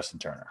if you were Justin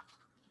Turner?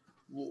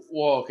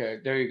 Well, okay,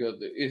 there you go.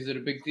 Is it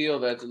a big deal?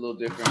 That's a little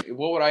different.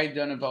 What would I have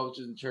done if I was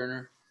Justin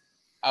Turner?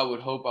 I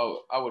would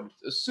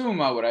assume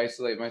I would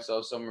isolate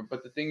myself somewhere.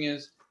 But the thing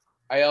is,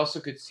 I also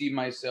could see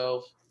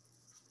myself,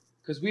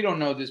 because we don't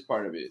know this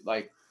part of it.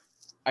 Like,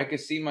 I could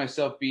see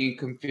myself being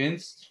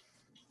convinced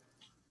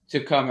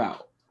to come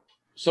out.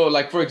 So,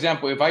 like, for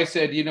example, if I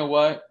said, you know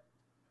what?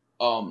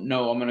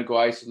 No, I'm going to go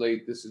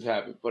isolate. This has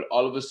happened. But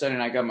all of a sudden,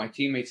 I got my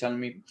teammates telling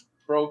me,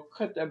 bro,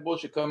 cut that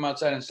bullshit. Come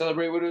outside and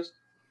celebrate with us.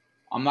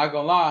 I'm not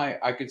going to lie.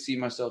 I could see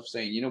myself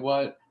saying, you know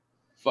what?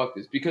 Fuck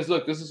this. Because,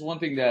 look, this is one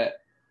thing that,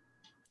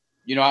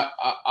 I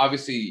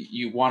obviously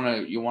you want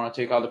to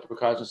take all the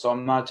precautions. So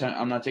I'm not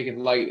taking it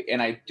light.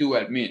 And I do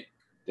admit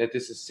that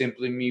this is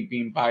simply me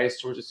being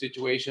biased towards the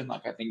situation.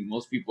 Like I think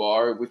most people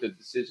are with the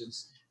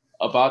decisions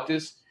about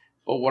this.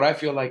 But what I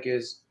feel like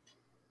is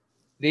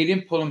they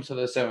didn't pull him to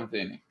the seventh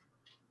inning.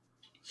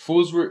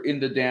 Fools were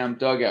in the damn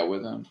dugout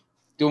with him,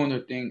 doing their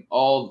thing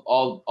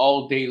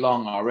all day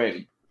long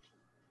already.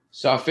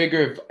 So I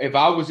figure if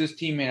I was his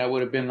teammate, I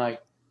would have been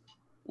like,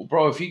 well,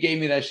 bro, if he gave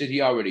me that shit,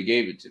 he already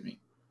gave it to me.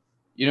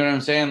 You know what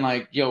I'm saying?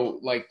 Like, yo,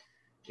 like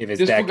if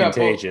it's that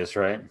contagious,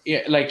 right?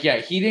 Yeah, like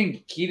he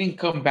didn't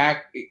come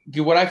back.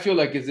 What I feel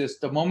like is this: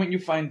 the moment you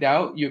find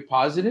out you're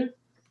positive,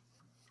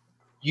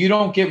 you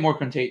don't get more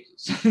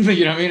contagious.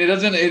 You know what I mean?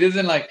 It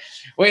isn't like,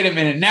 wait a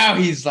minute, now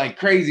he's like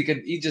crazy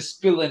because he's just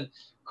spilling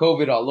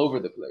COVID all over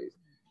the place.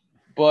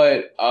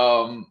 But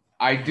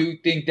I do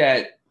think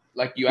that,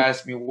 like you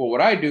asked me, what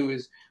would I do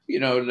is,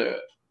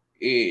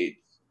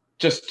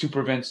 just to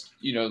prevent,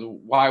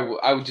 why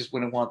I just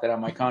wouldn't want that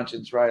on my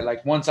conscience, right?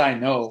 Like once I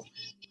know.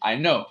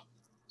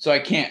 So I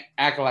can't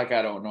act like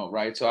I don't know,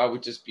 right? So I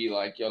would just be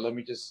like, yo, let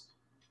me just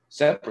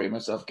separate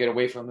myself, get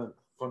away from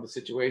the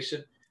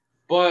situation.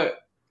 But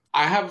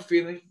I have a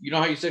feeling, you know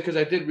how you said, because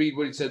I did read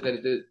what he said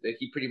that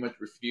he pretty much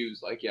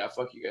refused, like, yeah,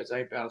 fuck you guys, I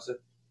ain't bouncing.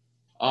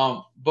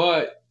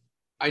 But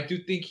I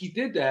do think he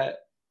did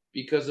that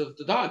because of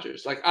the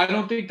Dodgers. Like, I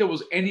don't think there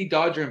was any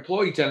Dodger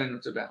employee telling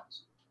him to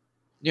bounce.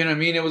 You know what I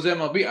mean? It was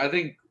MLB. I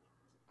think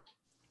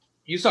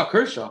you saw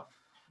Kershaw.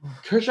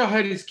 Kershaw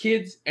had his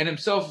kids and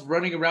himself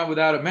running around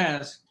without a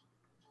mask,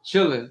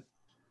 chilling.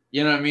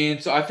 You know what I mean?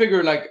 So I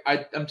figure, like,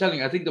 I'm telling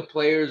you, I think the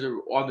players are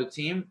on the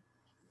team.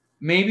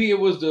 Maybe it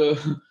was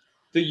the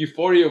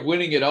euphoria of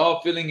winning it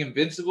all, feeling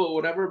invincible or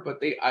whatever.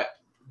 But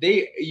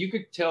you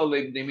could tell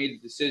they made the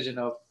decision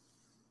of,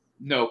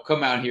 no,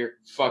 come out here,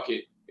 fuck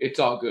it, it's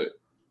all good.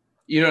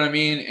 You know what I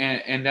mean?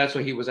 And that's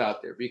why he was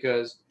out there,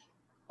 because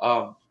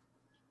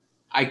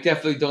I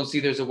definitely don't see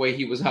there's a way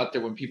he was out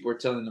there when people were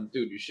telling him,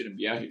 dude, you shouldn't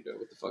be out here, though.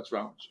 What the fuck's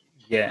wrong with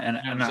you? Yeah, and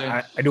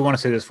I do want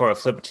to say this before I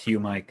flip it to you,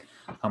 Mike.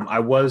 I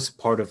was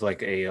part of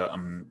like I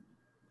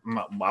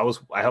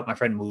helped my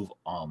friend move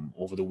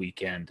over the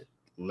weekend,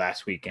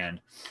 last weekend,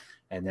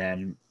 and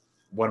then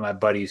one of my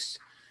buddies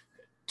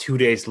 2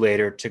 days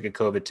later took a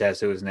COVID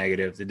test. It was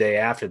negative. The day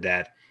after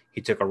that,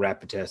 he took a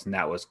rapid test, and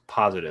that was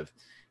positive.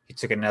 He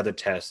took another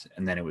test,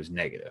 and then it was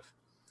negative.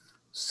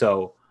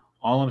 So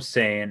all I'm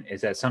saying is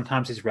that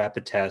sometimes these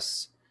rapid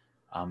tests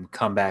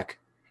come back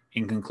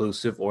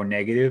inconclusive or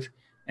negative,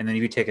 and then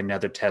if you take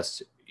another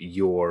test,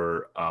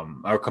 or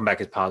come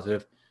back as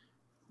positive,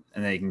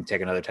 and then you can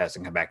take another test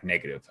and come back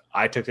negative.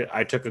 I took a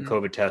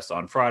COVID test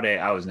on Friday.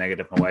 I was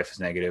negative. My wife was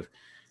negative.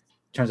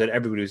 Turns out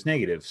everybody was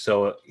negative.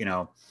 So we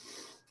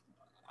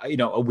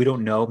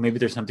don't know. Maybe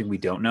there's something we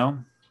don't know,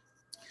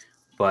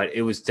 but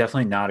it was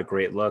definitely not a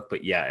great look.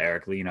 But yeah,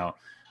 Eric,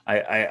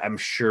 I'm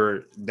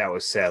sure that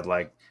was said,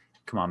 like,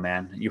 come on,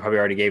 man, you probably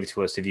already gave it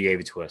to us if you gave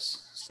it to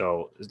us.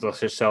 So let's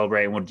just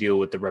celebrate, and we'll deal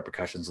with the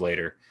repercussions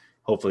later.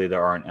 Hopefully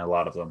there aren't a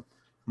lot of them.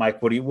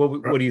 Mike, what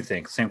do you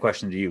think? Same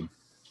question to you.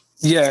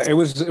 Yeah, it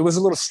was a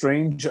little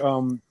strange.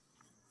 I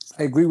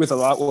agree with a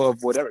lot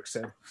of what Eric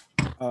said.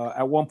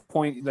 At one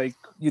point, like,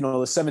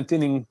 the seventh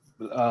inning,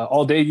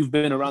 all day you've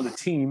been around the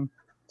team.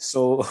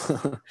 So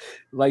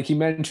like he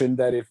mentioned,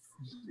 that if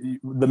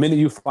the minute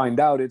you find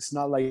out, it's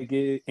not like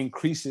it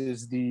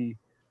increases the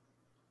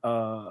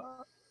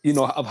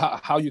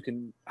of how you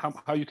can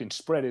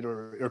spread it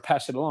or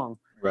pass it along.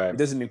 Right. It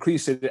doesn't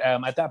increase it.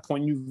 At that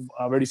point, you've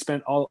already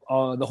spent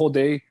all the whole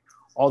day.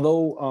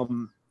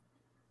 Although,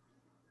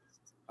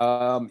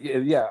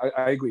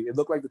 I agree. It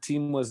looked like the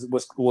team was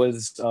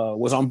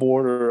on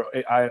board. Or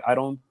I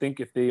don't think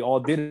if they all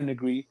didn't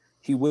agree,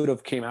 he would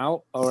have came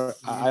out. Or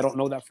I don't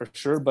know that for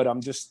sure. But I'm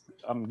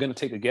gonna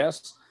take a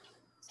guess.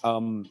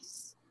 But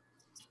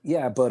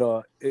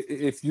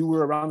if you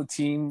were around the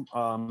team,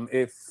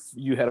 if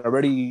you had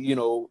already,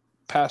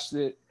 passed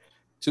it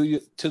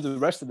to the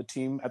rest of the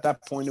team, at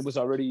that point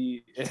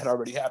it had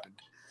already happened.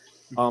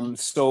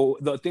 So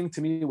the thing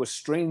to me was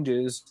strange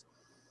is,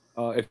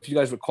 if you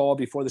guys recall,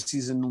 before the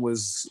season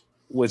was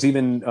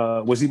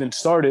even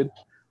started,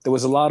 there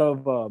was a lot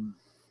of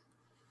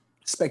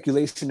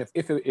speculation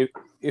if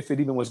it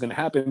even was going to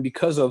happen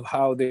because of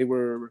how they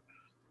were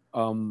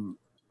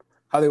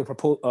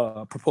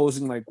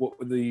proposing, like what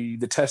the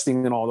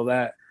testing and all of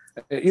that.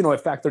 It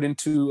factored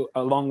into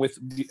along with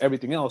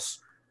everything else.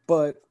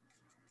 But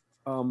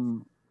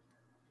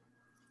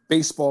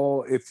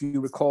baseball, if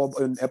you recall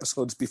in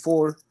episodes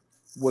before,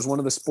 was one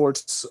of the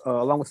sports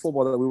along with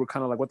football that we were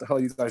kind of like, what the hell are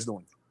you guys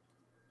doing?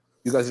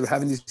 You guys are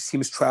having these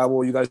teams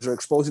travel. You guys are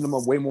exposing them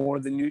way more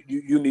than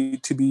you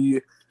need to be,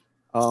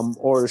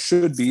 or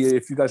should be.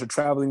 If you guys are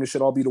traveling, it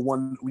should all be to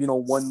one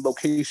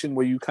location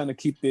where you kind of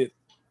keep it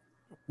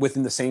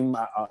within the same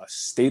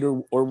state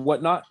or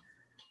whatnot.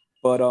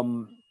 But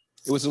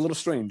it was a little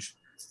strange,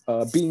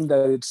 being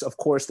that it's, of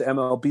course, the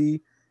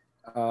MLB,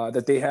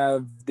 that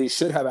they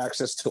should have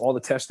access to all the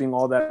testing,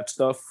 all that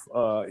stuff,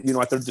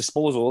 at their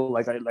disposal.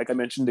 Like I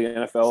mentioned, the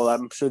NFL,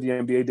 I'm sure the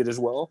NBA did as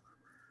well.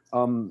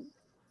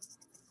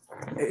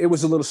 It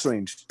was a little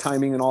strange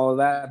timing and all of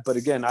that. But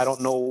again, I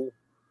don't know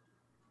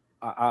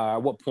at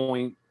what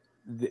point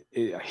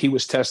he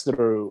was tested,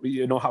 or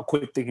how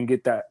quick they can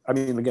get that. I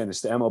mean, again,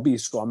 it's the MLB,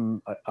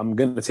 so I'm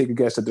going to take a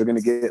guess that they're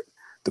going to get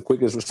the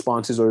quickest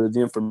responses or the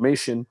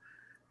information.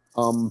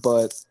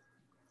 But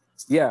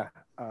yeah,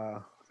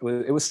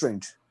 it was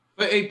strange.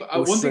 But hey,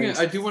 one thing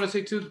I do want to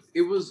say too,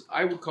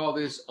 I would call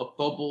this a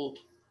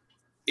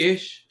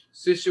bubble-ish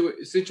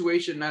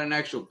situation, not an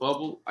actual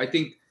bubble. I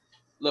think,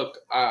 look,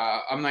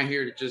 I'm not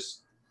here to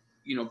just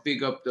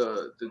big up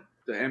the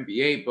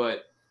NBA,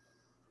 but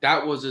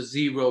that was a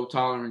zero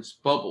tolerance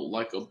bubble,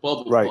 like a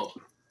bubble bubble,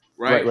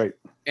 right? Right.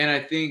 And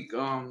I think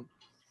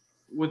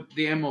with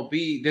the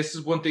MLB, this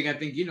is one thing I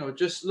think,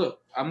 just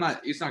look,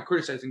 it's not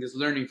criticizing, it's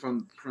learning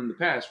from the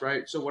past,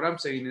 right? So what I'm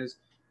saying is,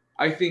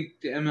 I think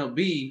the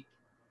MLB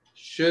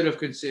should have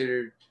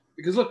considered,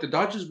 because look, the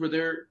Dodgers were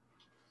there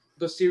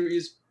the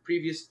series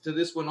previous to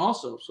this one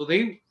also. So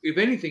they, if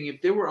anything,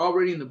 if they were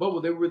already in the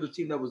bubble, they were the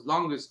team that was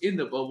longest in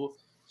the bubble.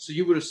 So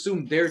you would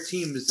assume their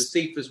team is the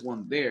safest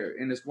one there,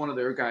 and it's one of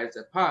their guys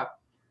that pop.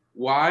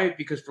 Why?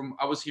 Because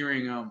I was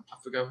hearing, I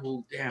forgot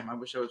who. Damn, I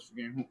wish I was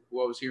forgetting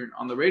who I was hearing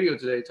on the radio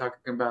today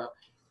talking about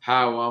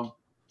how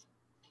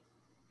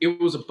it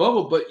was a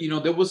bubble, but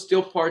there was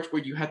still parts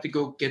where you had to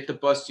go get the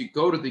bus to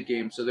go to the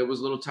game. So there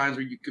was little times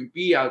where you can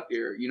be out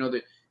there.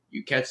 That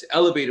you catch the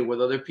elevator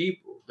with other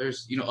people.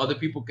 There's other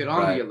people get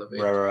on the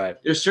elevator. Right.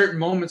 There's certain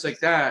moments like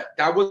that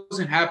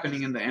wasn't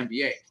happening in the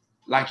NBA.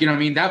 Like,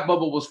 that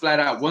bubble was flat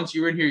out. Once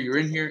you're in here, you're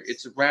in here.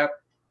 It's a wrap.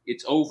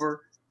 It's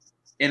over.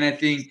 And I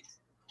think,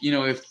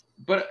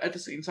 but at the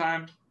same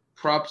time,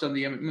 props on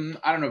the,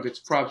 I don't know if it's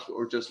props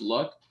or just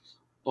luck,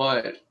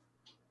 but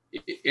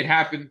it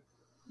happened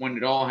when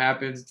it all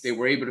happened. They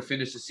were able to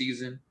finish the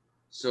season.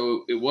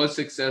 So it was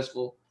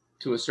successful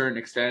to a certain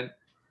extent.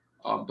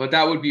 But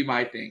that would be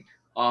my thing.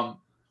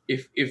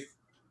 If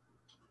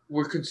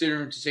we're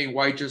considering to saying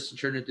why Justin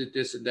Turner did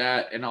this and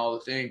that and all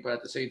the thing, but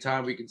at the same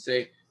time, we can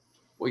say,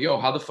 well, yo,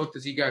 how the fuck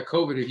does he got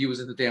COVID if he was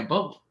in the damn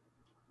bubble?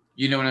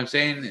 You know what I'm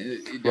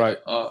saying? Right.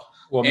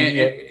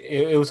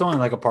 It was only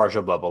like a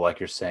partial bubble, like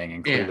you're saying,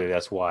 and clearly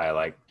that's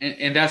why.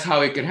 And that's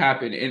how it could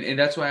happen, and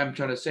that's why I'm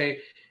trying to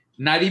say,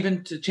 not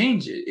even to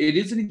change it. It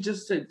isn't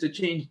just to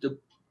change the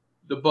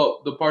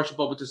partial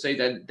bubble to say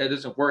that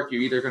doesn't work.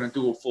 You're either going to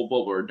do a full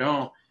bubble or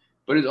don't.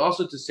 But it's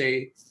also to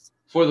say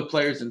for the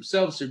players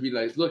themselves to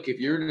realize, look,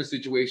 if you're in a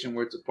situation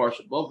where it's a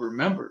partial bubble,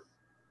 remember,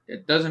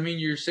 it doesn't mean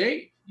you're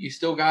safe. You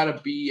still got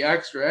to be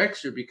extra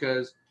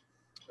because,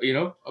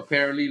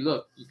 apparently,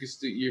 look,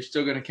 you're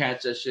still going to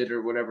catch that shit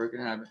or whatever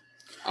can happen.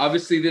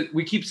 Obviously,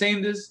 we keep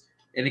saying this,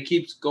 and it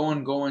keeps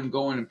going,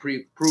 and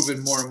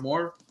proving more and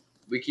more.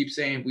 We keep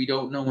saying we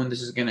don't know when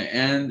this is going to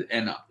end,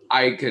 and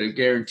I could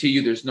guarantee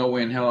you there's no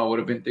way in hell I would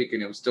have been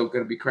thinking it was still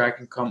going to be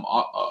cracking come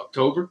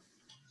October.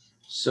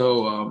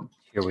 So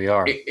here we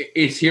are.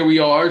 It's here we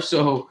are.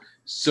 So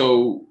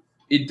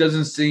it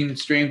doesn't seem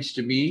strange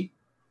to me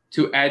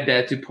to add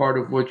that to part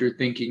of what you're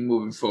thinking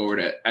moving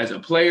forward as a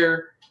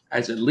player,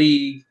 as a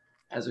league,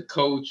 as a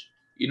coach.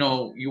 You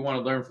want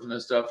to learn from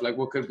this stuff. Like,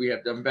 what could we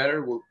have done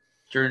better? Well,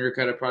 Turner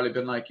could have probably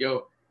been like,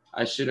 yo,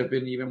 I should have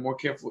been even more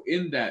careful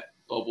in that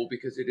bubble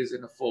because it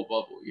isn't a full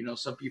bubble.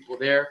 Some people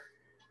there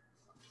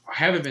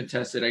haven't been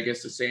tested, I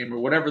guess, the same or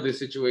whatever the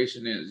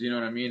situation is. You know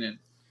what I mean? And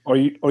or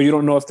you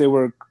don't know if they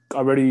were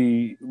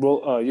already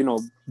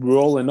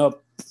rolling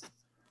up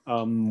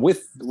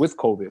with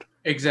COVID.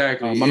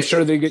 Exactly. I'm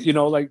sure they get,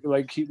 like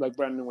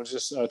Brandon was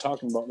just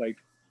talking about, like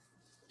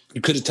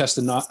you could have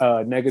tested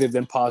negative,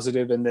 then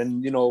positive, and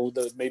then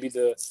maybe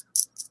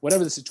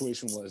whatever the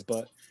situation was.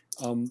 But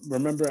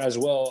remember as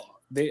well,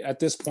 at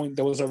this point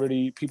there was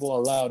already people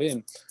allowed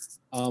in.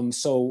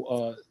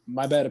 So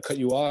my bad to cut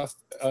you off,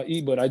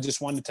 E, but I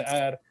just wanted to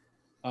add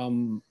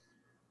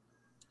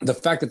the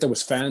fact that there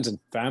was fans and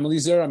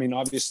families there. I mean,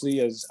 obviously,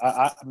 as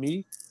I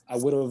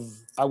would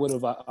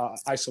have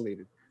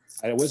isolated.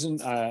 I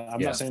wasn't.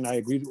 I'm not saying I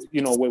agreed.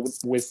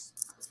 With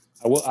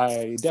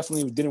I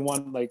definitely didn't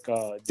want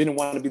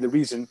to be the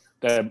reason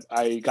that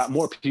I got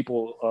more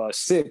people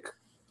sick.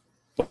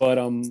 But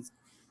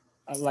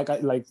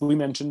like we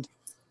mentioned,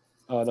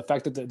 the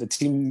fact that the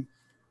team,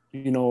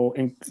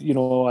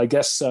 I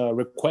guess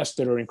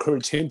requested or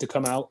encouraged him to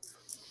come out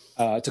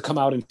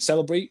and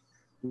celebrate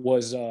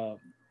was the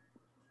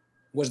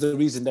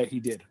reason that he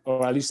did,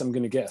 or at least I'm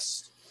going to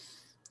guess.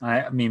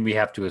 I mean, we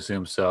have to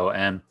assume so.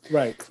 And,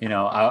 right.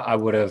 I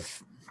would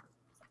have,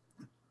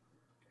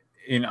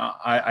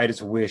 I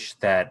just wish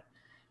that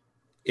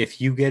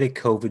if you get a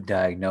COVID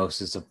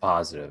diagnosis of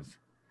positive,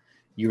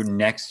 your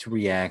next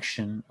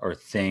reaction or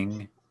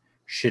thing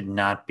should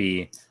not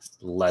be,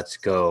 let's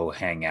go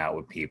hang out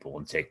with people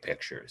and take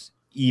pictures,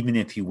 even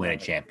if you win a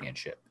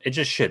championship. It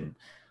just shouldn't.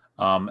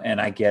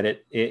 And I get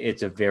it.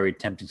 It's a very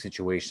tempting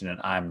situation.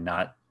 And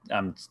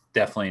I'm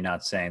definitely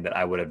not saying that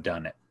I would have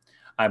done it.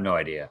 I have no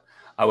idea.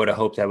 I would have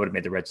hoped I would have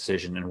made the right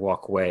decision and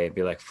walk away and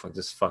be like, fuck,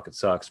 this fucking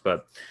sucks.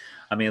 But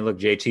I mean, look,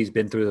 JT's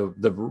been through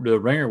the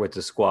ringer with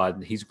the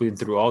squad. He's been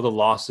through all the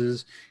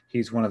losses.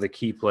 He's one of the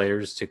key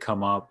players to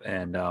come up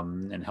and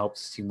help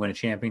the team win a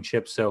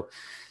championship. So,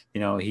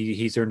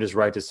 he's earned his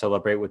right to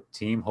celebrate with the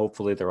team.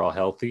 Hopefully they're all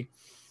healthy.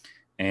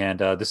 And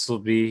this will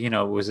be,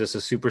 was this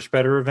a super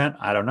spreader event?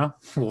 I don't know.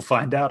 We'll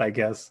find out, I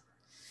guess.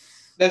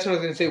 That's what I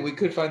was going to say. We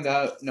could find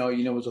out. No,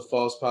 it was a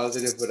false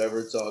positive, whatever.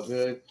 It's all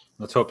good.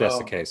 Let's hope that's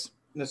the case.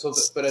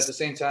 But at the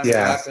same time, it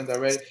happened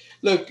already.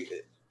 Look,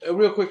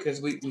 real quick,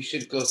 because we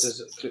should close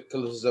this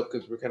up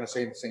because we're kind of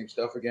saying the same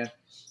stuff again.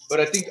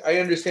 But I think I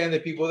understand the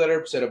people that are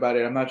upset about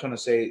it. I'm not trying to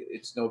say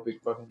it's no big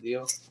fucking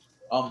deal.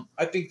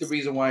 I think the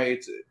reason why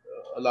it's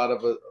a lot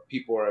of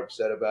people are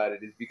upset about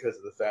it is because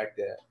of the fact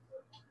that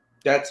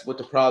that's what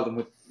the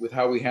problem with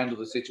how we handle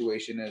the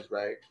situation is,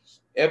 right?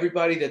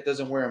 Everybody that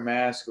doesn't wear a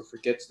mask or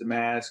forgets the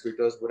mask or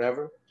does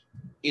whatever,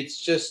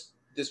 it's just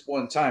this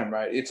one time,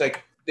 right? It's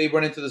like they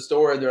run into the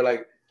store and they're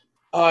like,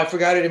 oh, I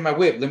forgot it in my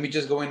whip. Let me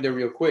just go in there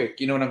real quick.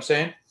 You know what I'm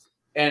saying?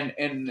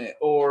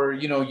 Or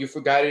you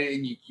forgot it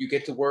and you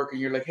get to work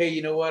and you're like, hey,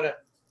 you know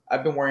what?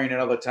 I've been wearing it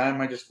all the time.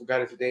 I just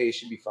forgot it today. It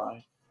should be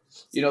fine.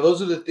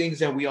 Those are the things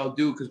that we all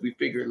do because we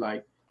figure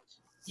like,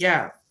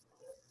 yeah,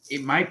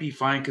 it might be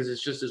fine because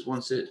it's just this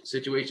one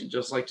situation,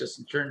 just like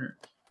Justin Turner.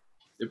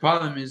 The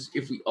problem is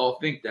if we all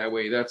think that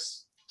way,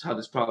 that's how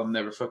this problem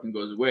never fucking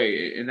goes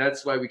away. And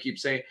that's why we keep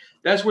saying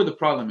that's where the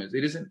problem is.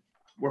 It isn't.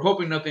 We're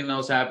hoping nothing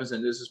else happens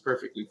and this is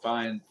perfectly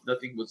fine.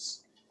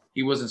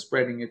 He wasn't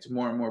spreading it to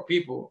more and more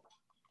people.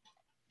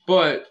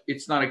 But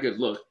it's not a good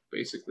look,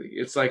 basically.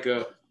 It's like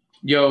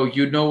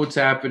what's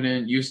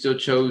happening. You still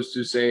chose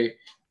to say,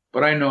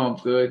 but I know I'm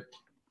good.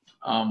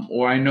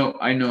 Or I know,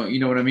 you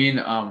know what I mean?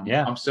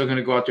 I'm still going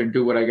to go out there and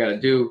do what I got to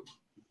do.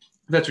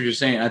 That's what you're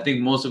saying. I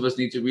think most of us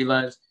need to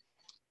realize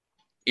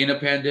in a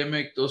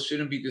pandemic, those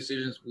shouldn't be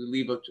decisions we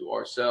leave up to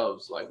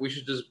ourselves. Like we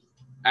should just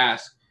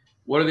ask,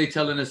 what are they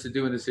telling us to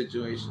do in this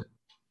situation?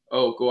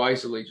 Oh, go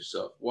isolate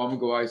yourself. Well, I'm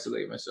gonna go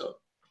isolate myself.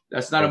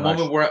 That's not a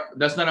moment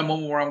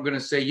where I'm gonna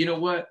say, you know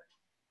what?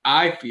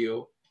 I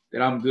feel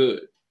that I'm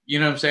good. You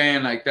know what I'm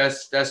saying? Like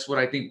that's what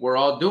I think we're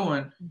all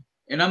doing.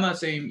 And I'm not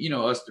saying,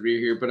 us three are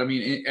here, but I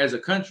mean, as a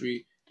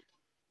country,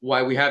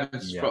 why we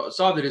haven't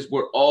solved it is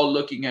we're all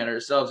looking at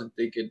ourselves and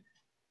thinking,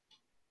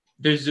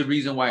 there's a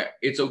reason why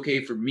it's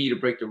okay for me to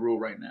break the rule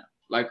right now.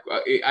 Like,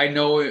 I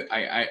know,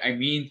 I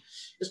mean,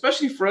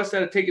 especially for us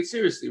that take it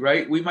seriously,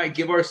 right? We might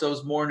give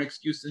ourselves more an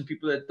excuse than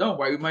people that don't,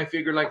 right? We might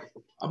figure like,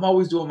 I'm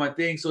always doing my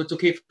thing, so it's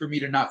okay for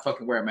me to not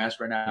fucking wear a mask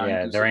right now.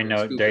 Yeah, there ain't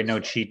no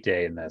cheat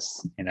day in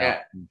this,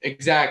 Yeah,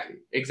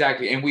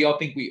 exactly. And we all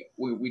think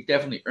we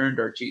definitely earned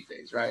our cheat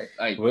days, right?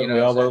 Like we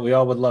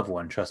all would love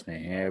one, trust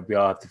me. Yeah, we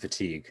all have the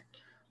fatigue.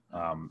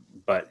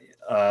 But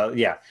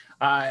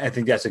I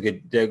think that's a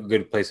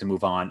good place to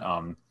move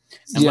on.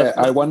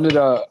 I wanted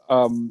to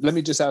let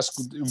me just ask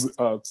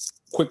a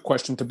quick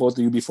question to both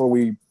of you before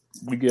we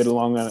get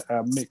along.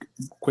 Make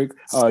quick.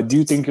 Do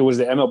you think it was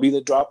the MLB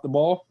that dropped the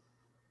ball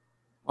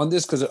on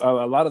this? Because a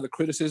lot of the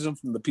criticism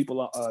from the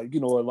people, a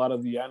lot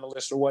of the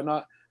analysts or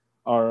whatnot,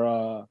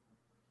 are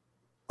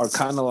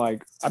kind of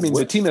like, I mean,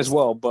 the team as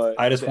well. But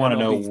I just want to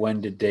know,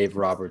 when did Dave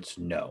Roberts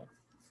know?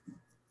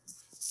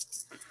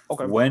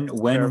 Okay.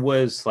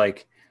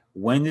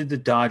 When did the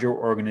Dodger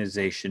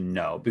organization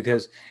know?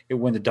 Because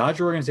when the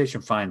Dodger organization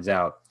finds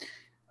out,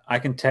 I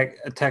can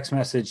a text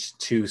message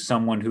to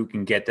someone who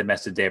can get the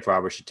message Dave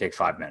Roberts should take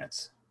 5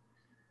 minutes.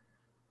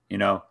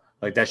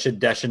 Like that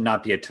should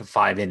not be a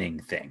 5-inning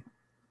thing.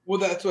 Well,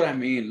 that's what I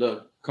mean.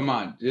 Look, come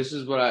on. This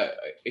is what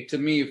to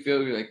me, it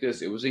feels like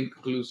this. It was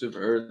inconclusive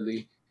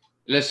early.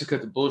 Let's just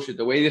cut the bullshit.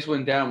 The way this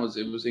went down was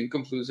it was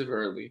inconclusive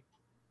early.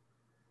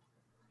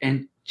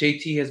 And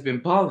JT has been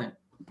balling.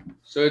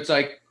 So it's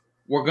like,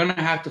 we're going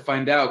to have to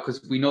find out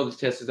because we know the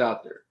test is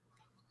out there.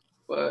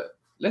 But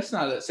let's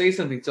not say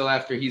something till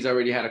after he's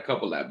already had a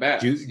couple at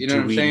bats. You know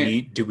what I'm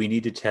saying? Do we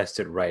need to test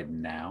it right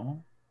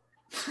now?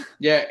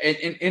 Yeah.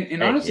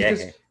 And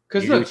honestly,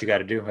 because do what you got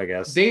to do, I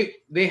guess.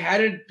 They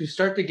had it to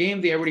start the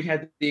game. They already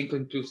had the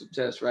inconclusive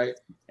test, right?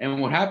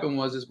 And what happened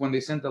is when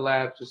they sent the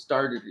lab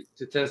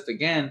to test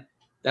again,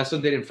 that's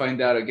when they didn't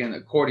find out again,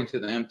 according to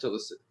them, till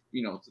to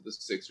the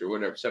 6th or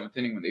whatever 7th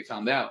inning when they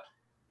found out.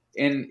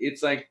 And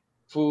it's like,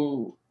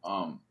 no,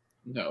 you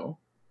know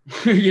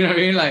what I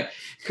mean? Like,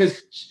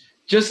 because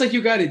just like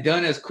you got it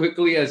done as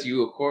quickly as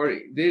you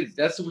did,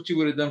 that's what you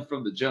would have done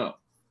from the jump.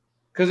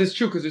 Because it's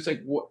true. Because it's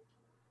like,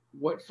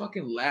 what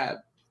fucking lab?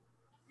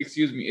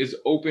 Is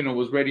open or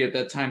was ready at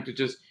that time to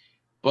just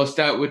bust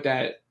out with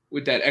that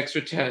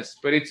extra test.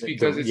 But it's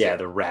because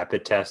the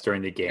rapid test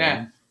during the game.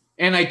 Yeah.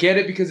 And I get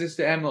it because it's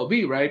the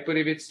MLB, right? But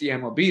if it's the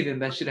MLB, then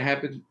that should have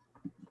happened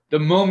the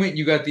moment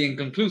you got the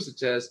inconclusive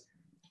test.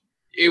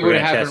 It would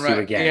have happened right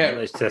again. Yeah.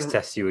 Let's just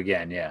test you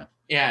again. Yeah.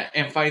 Yeah,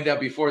 and find out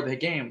before the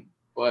game.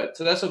 But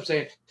so that's what I'm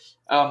saying.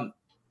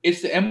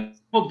 It's the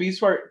MLB's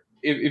part.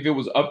 If it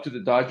was up to the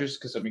Dodgers,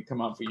 because I mean,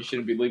 come on, you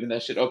shouldn't be leaving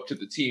that shit up to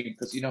the team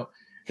because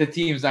the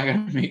team's not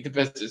going to make the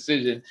best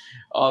decision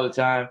all the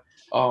time,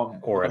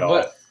 or at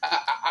all. But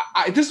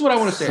this is what I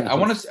want to say. I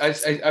want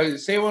to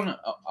say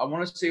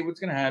what's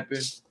going to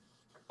happen.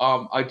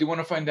 I do want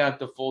to find out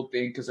the full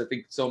thing because I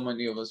think so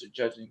many of us are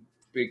judging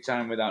big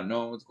time without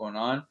knowing what's going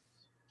on.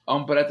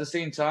 But at the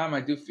same time, I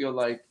do feel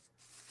like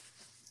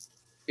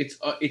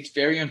it's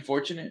very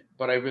unfortunate,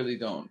 but I really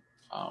don't.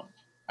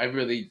 I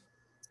really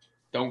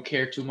don't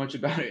care too much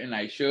about it, and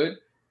I should.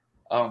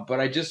 But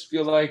I just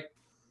feel like.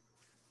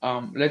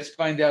 Let's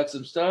find out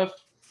some stuff,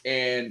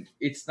 and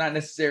it's not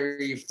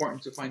necessarily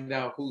important to find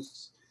out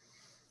who's,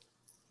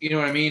 you know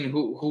what I mean,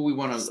 who we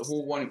want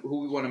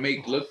to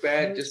make look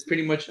bad. Just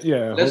pretty much,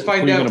 let's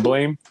find out. Who gonna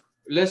blame?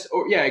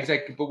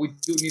 Exactly. But we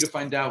do need to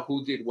find out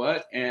who did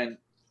what, and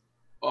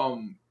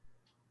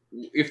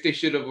if they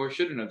should have or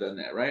shouldn't have done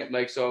that, right?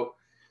 Like so.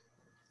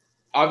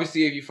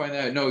 Obviously, if you find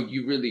out, no,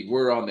 you really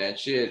were on that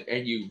shit,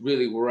 and you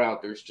really were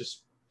out there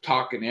just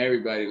talking to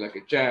everybody like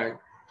a jag,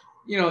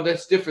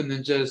 that's different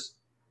than just.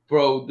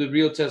 Bro, the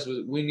real test was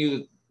we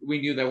knew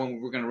that when we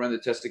were going to run the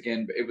test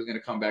again, it was going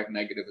to come back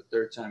negative a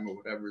third time or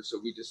whatever. So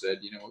we just said,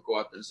 we'll go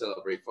out there and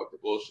celebrate. Fuck the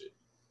bullshit.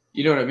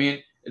 You know what I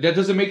mean? That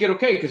doesn't make it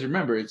okay because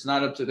remember, it's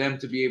not up to them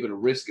to be able to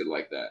risk it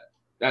like that.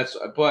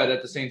 But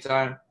at the same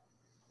time,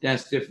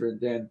 that's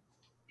different than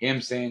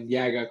him saying,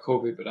 "Yeah, I got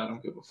COVID, but I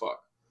don't give a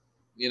fuck."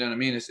 You know what I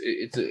mean?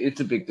 It's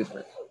a big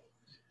difference.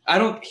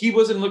 He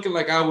wasn't looking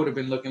like I would have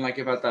been looking like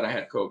if I thought I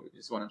had COVID.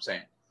 Is what I'm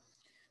saying.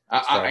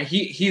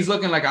 He's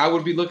looking like I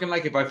would be looking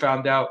like if I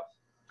found out.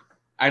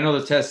 I know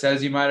the test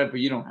says you might have,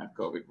 but you don't have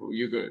COVID. Well,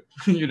 you're good.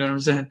 You know what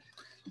I'm saying?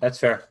 That's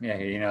fair.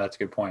 Yeah, that's a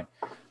good point.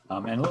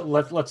 And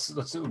let's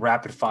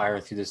rapid fire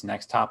through this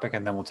next topic,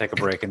 and then we'll take a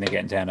break and then get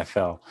into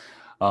NFL.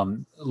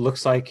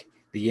 Looks like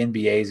the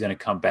NBA is going to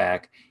come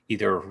back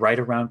either right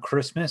around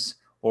Christmas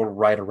or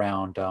right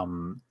around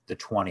the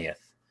 20th,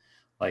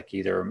 like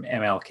either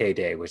MLK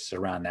Day, which is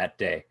around that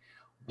day.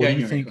 What do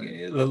you think?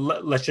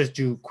 Let's just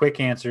do quick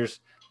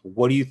answers.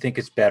 What do you think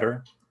is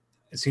better?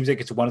 It seems like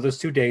it's one of those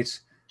two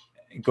dates.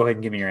 Go ahead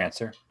and give me your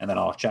answer, and then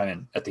I'll chime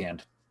in at the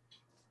end.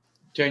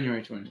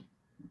 January 20th.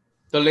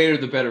 The later,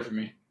 the better for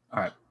me.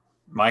 All right.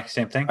 Mike,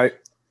 same thing?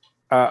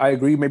 I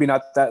agree. Maybe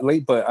not that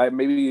late, but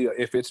maybe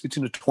if it's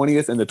between the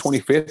 20th and the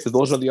 25th, if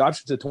those are the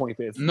options, the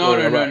 25th.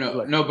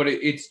 No, but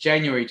it's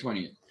January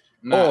 20th.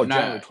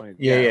 January 20th.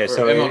 Yeah.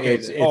 So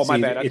my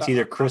bad. It's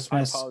either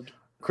Christmas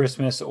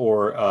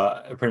or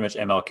pretty much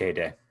MLK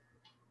Day.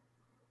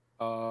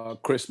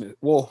 Christmas.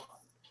 Well,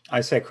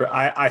 I say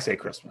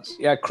Christmas.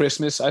 Yeah,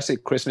 Christmas. I say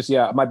Christmas.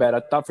 Yeah, my bad.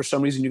 I thought for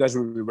some reason you guys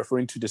were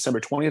referring to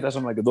December 20th. That's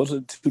I'm like, if those are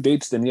the two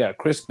dates, then yeah,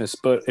 Christmas.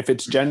 But if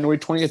it's January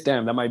 20th,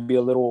 damn, that might be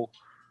a little.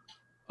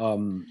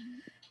 Well,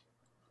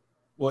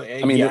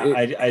 I mean,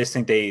 I just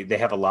think they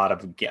have a lot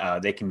of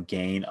they can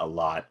gain a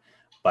lot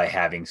by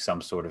having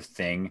some sort of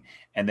thing,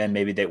 and then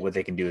maybe what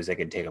they can do is they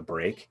can take a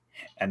break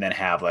and then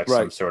have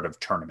some sort of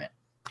tournament,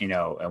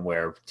 and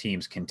where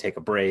teams can take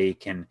a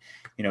break and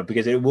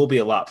because it will be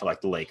a lot for like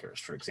the Lakers,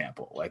 for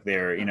example, like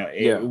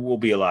it will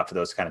be a lot for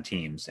those kind of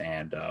teams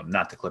and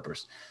not the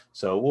Clippers.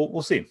 So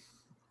we'll see.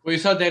 Well, you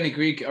saw Danny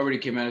Greek already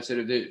came out and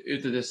said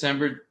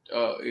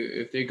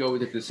if they go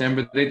with the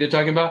December they're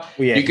talking about,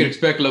 you could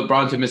expect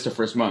LeBron to miss the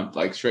first month,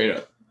 like straight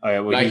up. Oh yeah,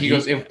 well, he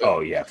goes.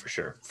 Yeah, for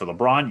sure. For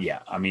LeBron, yeah.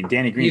 I mean,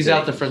 Danny Green. He's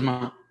out the first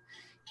month.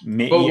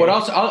 But what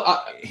else?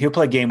 He'll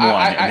play game 1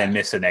 and then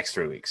miss the next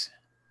 3 weeks.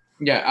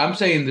 Yeah, I'm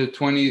saying the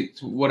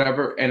 20th,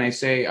 whatever, and I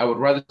say I would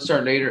rather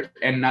start later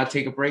and not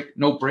take a break,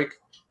 no break,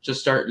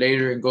 just start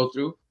later and go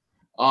through.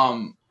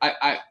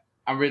 I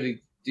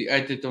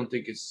just don't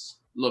think it's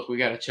look, we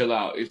gotta chill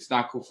out. It's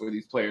not cool for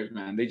these players,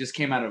 man. They just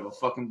came out of a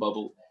fucking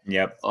bubble.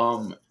 Yep.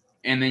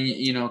 And then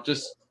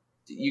just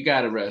you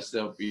gotta rest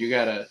up. You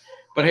gotta.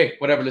 But hey,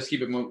 whatever. Let's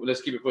keep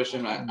it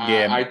pushing.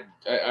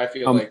 I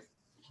feel like.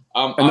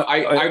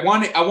 I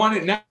want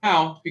it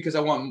now because I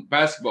want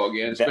basketball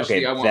again.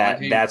 Especially I want my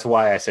team. That's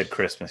why I said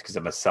Christmas, because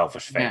I'm a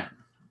selfish fan.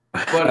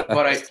 Yeah.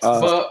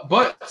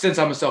 But since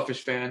I'm a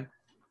selfish fan,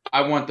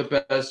 I want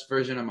the best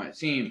version of my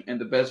team, and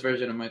the best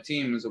version of my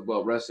team is a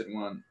well-rested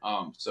one.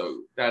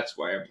 So that's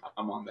why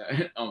I'm on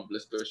that.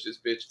 Let's push this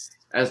bitch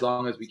as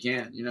long as we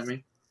can. You know what I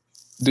mean?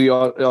 Do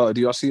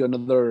y'all see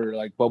another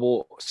like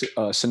bubble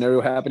scenario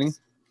happening?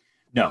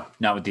 No,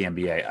 not with the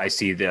NBA. I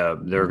see they're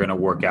going to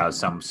work out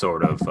some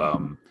sort of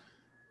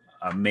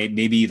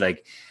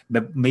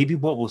maybe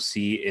what we'll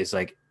see is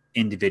like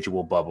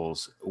individual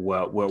bubbles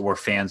where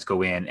fans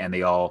go in and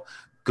they all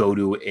go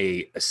to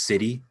a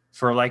city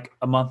for like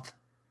a month,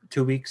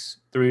 2 weeks,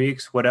 3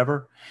 weeks,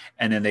 whatever,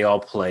 and then they all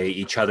play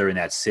each other in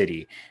that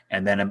city,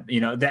 and then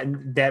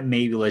that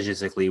may be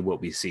logistically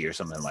what we see or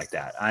something like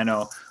that. I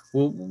know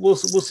we'll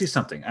see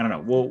something. I don't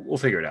know. We'll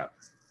figure it out.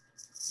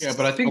 Yeah,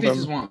 but I think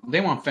they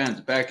want fans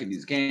back in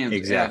these games.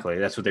 Exactly,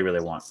 that's what they really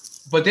want.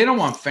 But they don't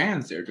want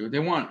fans there, dude. They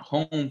want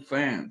home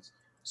fans.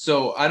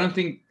 So I don't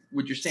think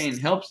what you're saying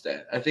helps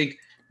that. I think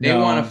they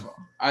want to.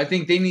 I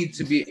think they need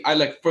to be.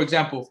 For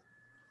example,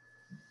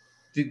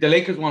 the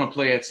Lakers want to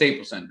play at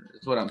Staples Center.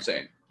 That's what I'm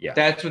saying. Yeah,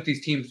 that's what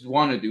these teams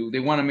want to do. They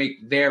want to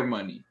make their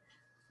money,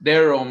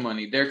 their own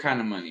money, their kind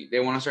of money. They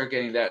want to start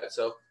getting that.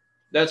 So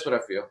that's what I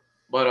feel.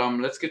 But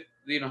let's get.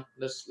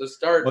 Let's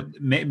start. Well,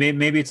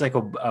 maybe it's like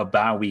a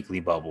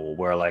bi-weekly bubble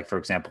where, like, for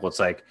example, it's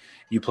like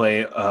you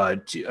play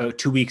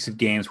 2 weeks of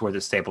games worth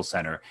at Staples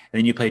Center, and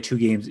then you play 2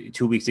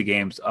 weeks of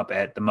games up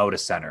at the Moda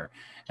Center,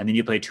 and then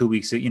you play 2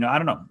 weeks. I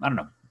don't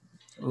know.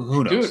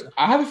 Who knows? Dude,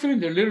 I have a feeling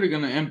they're literally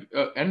going to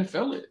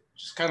NFL it.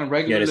 Just kind of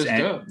regular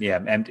stuff.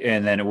 Yeah, and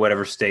then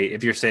whatever state,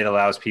 if your state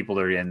allows people,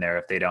 they're in there.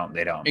 If they don't,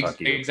 they don't.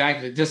 Fuck you.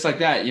 Exactly, just like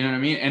that. You know what I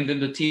mean? And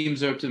then the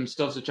teams are up to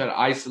themselves to try to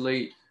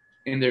isolate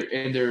in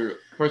their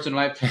personal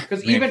life,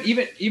 because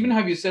even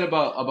have you said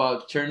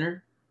about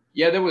Turner,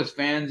 yeah, there was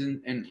fans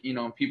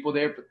and people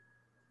there, but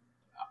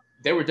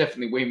they were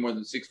definitely way more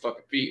than 6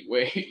 fucking feet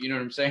away. You know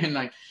what I'm saying?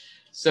 Like,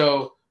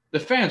 so the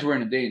fans were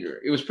in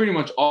danger. It was pretty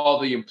much all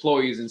the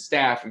employees and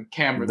staff and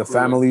camera, the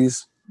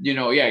families.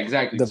 Yeah,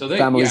 exactly. The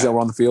families that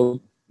were on the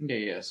field.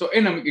 Yeah. So,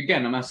 and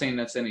again, I'm not saying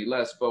that's any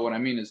less, but what I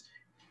mean is,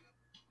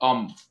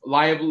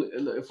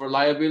 for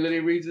liability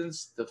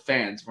reasons, the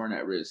fans weren't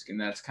at risk, and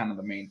that's kind of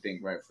the main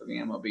thing, right, for the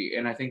MLB.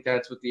 And I think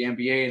that's what the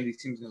NBA and these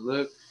teams gonna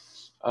look.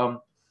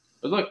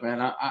 But look, man,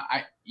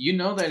 I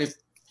that if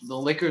the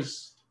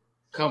Lakers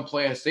come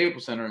play at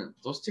Staples Center,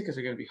 those tickets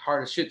are gonna be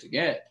hard as shit to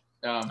get.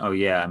 I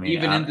mean,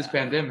 even in this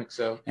pandemic.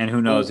 So, and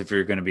who knows if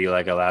you're going to be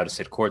like allowed to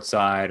sit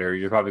courtside, or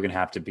you're probably going to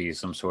have to be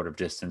some sort of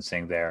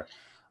distancing there.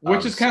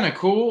 Which is kind of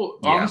cool,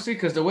 honestly,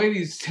 because the way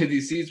these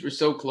seats were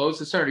so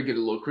close, it started to get a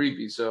little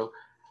creepy. So,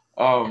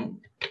 that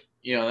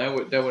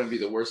wouldn't be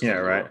the worst. Yeah,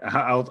 right.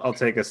 I'll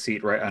take a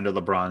seat right under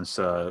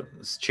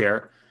LeBron's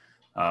chair.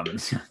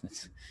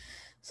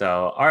 So,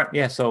 all right,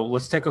 yeah. So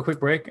let's take a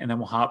quick break, and then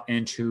we'll hop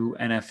into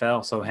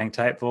NFL. So hang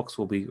tight, folks.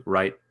 We'll be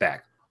right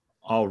back.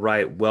 All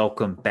right,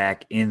 welcome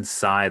back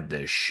inside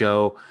the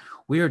show.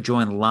 We are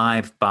joined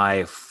live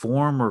by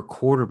former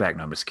quarterback.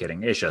 No, I'm just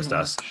kidding. It's just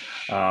us.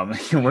 We're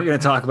going to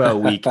talk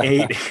about Week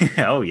 8.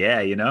 Oh,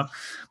 yeah,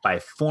 by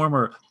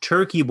former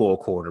Turkey Bowl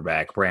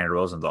quarterback Brandon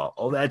Rosenthal.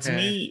 Oh, that's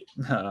me.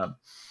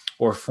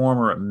 Or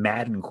former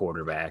Madden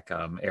quarterback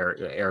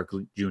Eric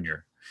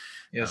Jr.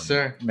 Yes,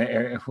 sir.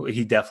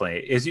 He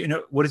definitely is.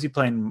 What is he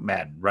playing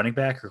Madden? Running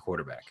back or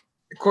quarterback?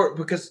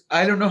 Because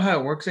I don't know how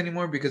it works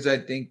anymore, because I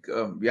think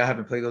I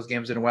haven't played those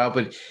games in a while,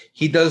 but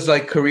he does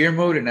like career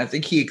mode, and I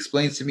think he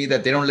explains to me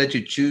that they don't let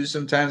you choose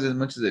sometimes as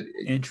much as it.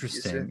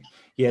 Interesting.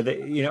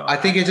 Yeah, I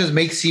think it just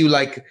makes you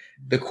like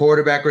the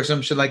quarterback or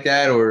some shit like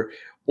that, or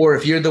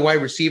if you're the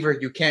wide receiver,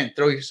 you can't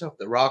throw yourself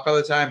the rock all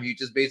the time. You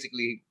just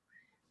basically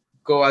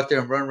go out there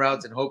and run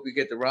routes and hope you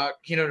get the rock.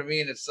 You know what I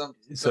mean? It's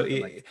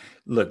something like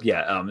look,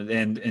 yeah.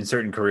 And in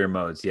certain career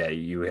modes, yeah,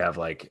 you have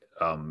like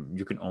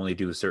you can only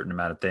do a certain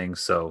amount of things.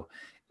 So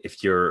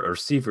if you're a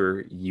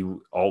receiver,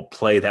 you all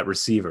play that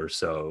receiver.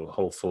 So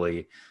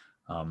hopefully,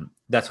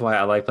 that's why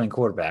I like playing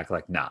quarterback.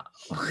 Like, nah,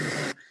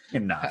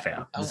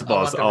 fam. This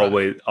ball's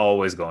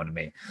always going to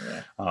me.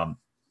 Yeah.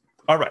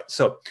 All right,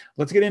 so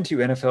let's get into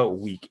NFL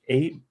Week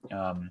 8.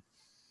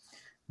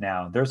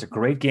 Now, there's a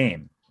great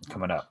game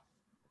coming up,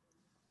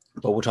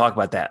 but we'll talk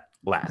about that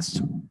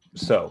last.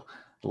 So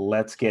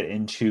let's get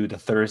into the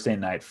Thursday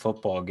night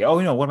football game.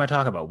 Oh, what am I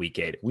talking about? Week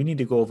 8. We need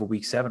to go over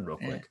Week 7 real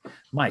quick.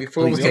 Mike,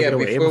 before we even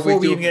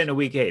get into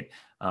Week 8,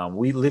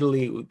 we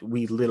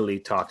literally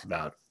talked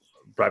about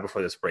right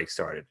before this break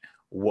started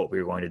what we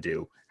were going to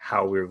do,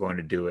 how we were going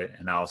to do it,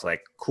 and I was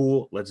like,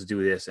 "Cool, let's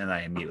do this," and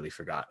I immediately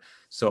forgot.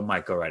 So,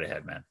 Mike, go right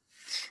ahead, man.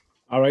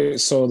 All right,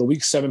 so the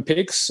Week 7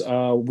 picks.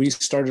 We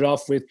started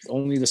off with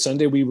only the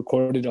Sunday. We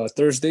recorded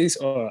Thursdays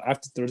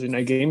after Thursday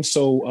night games.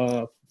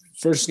 So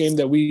first game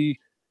that we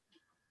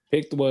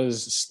picked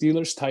was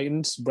Steelers,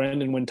 Titans.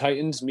 Brandon went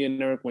Titans. Me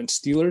and Eric went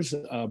Steelers.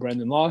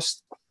 Brandon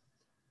lost.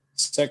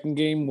 Second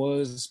game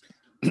was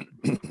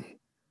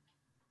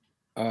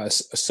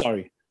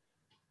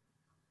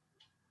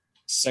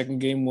Second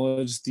game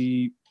was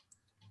the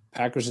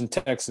Packers and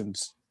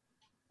Texans.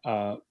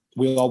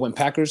 We all went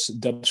Packers.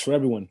 Dubs for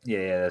everyone.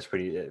 Yeah, that's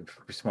pretty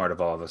smart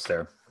of all of us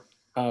there.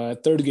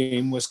 Third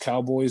game was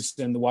Cowboys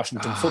and the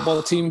Washington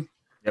football team.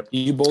 Yep.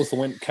 You both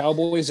went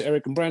Cowboys,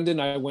 Eric and Brandon.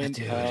 I went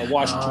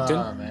Washington.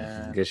 Oh,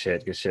 man. Good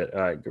shit.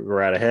 All right, we're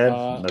right ahead.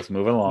 Let's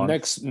move along.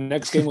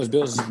 Next game was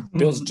Bills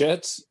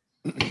Jets.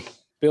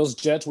 Bills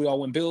Jets. We all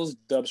went Bills.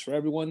 Dubs for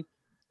everyone.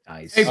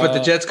 Nice. Hey, but the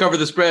Jets cover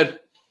the spread.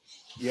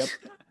 Yep.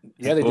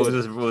 Yeah, they what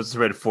did. was the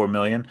spread? 4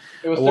 million.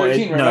 It was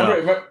 13.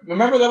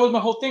 Remember that was my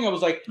whole thing. I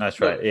was like, That's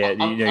right. Yeah,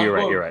 you're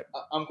right. You're right.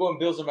 I'm going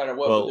Bills no matter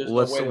what. Well,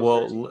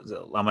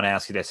 I'm going to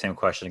ask you that same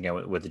question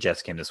again with the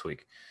Jets game this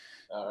week.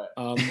 All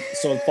right.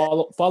 So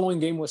following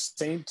game was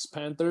Saints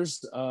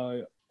Panthers.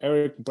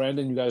 Eric,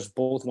 Brandon, you guys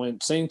both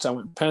went Saints. I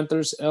went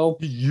Panthers.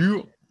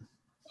 Following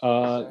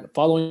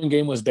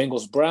game was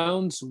Bengals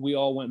Browns. We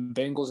all went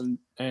Bengals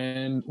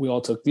and we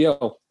all took the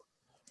L.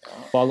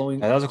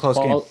 That was a close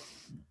game.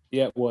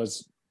 Yeah, it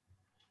was.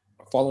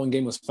 Following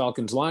game was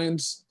Falcons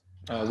Lions.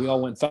 We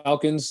all went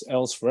Falcons.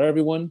 L's for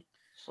everyone.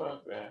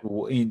 Fuck, man.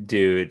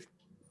 Dude.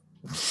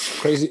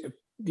 Crazy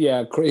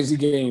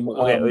game.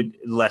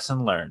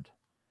 Lesson learned.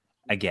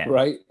 Again,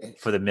 right?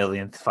 For the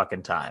millionth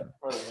fucking time.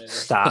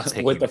 Stop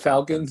picking with the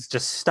Falcons.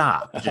 Just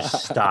stop.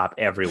 Just stop.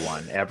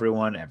 Everyone.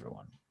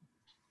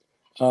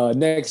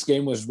 Next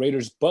game was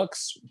Raiders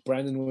Bucks.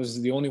 Brandon was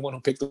the only one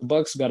who picked the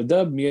Bucks. Got a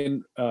dub. Me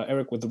and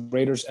Eric with the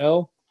Raiders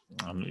L.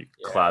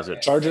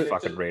 Closet Charger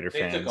fucking Raider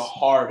fans. They took a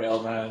hard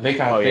L, man.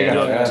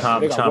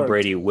 Tom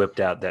Brady whipped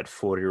out that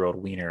 40-year-old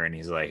wiener, and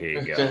he's like,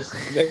 "Here you go."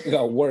 They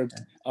got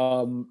worked.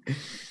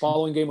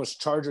 Following game was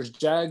Chargers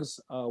Jags.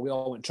 We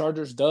all went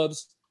Chargers.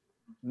 Dubs.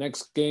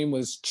 Next game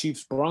was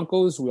Chiefs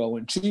Broncos. We all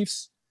went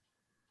Chiefs.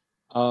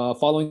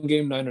 Following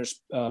game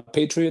Niners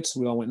Patriots.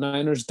 We all went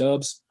Niners.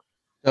 Dubs.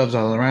 Dubs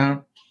all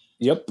around.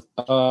 Yep.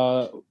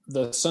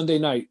 The Sunday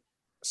night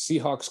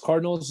Seahawks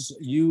Cardinals.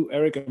 You,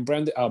 Eric, and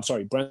Brandon.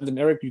 Brandon,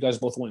 Eric. You guys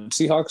both went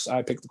Seahawks.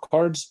 I picked the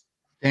Cards.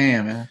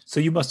 Damn, man. So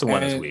you must have won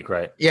this week,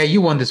 right? Yeah,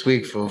 you won this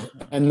week, fool.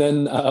 And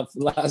then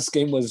last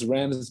game was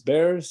Rams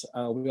Bears.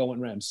 We all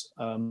went Rams.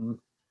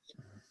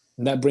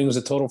 And that brings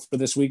the total for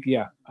this week.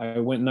 Yeah, I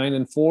went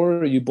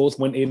 9-4. You both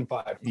went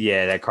 8-5.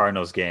 Yeah, that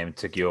Cardinals game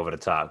took you over the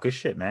top. Good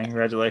shit, man.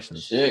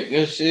 Congratulations.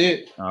 Good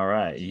shit. All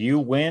right, you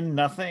win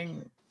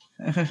nothing.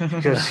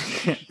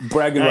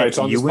 Bragging rights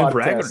on this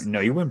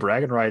podcast. You win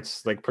bragging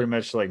rights, like pretty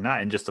much like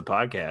not in just the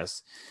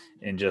podcast,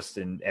 and just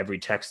in every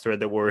text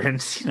thread that we're in.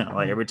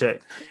 Like every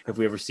if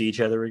we ever see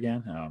each other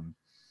again,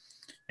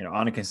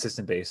 on a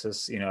consistent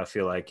basis. I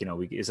feel like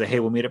we say, hey,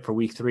 we'll meet up for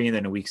week 3 and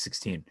then in week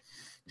 16.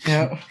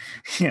 Yeah.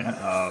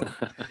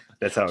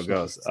 That's how it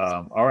goes.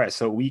 All right,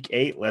 so week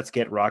 8, let's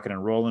get rocking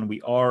and rolling. We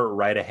are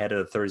right ahead of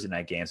the Thursday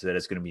night game, so that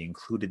is going to be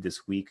included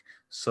this week.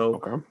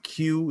 So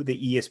cue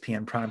the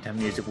ESPN primetime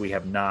music we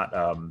have not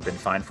been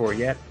fined for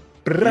yet.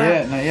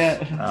 Yeah, not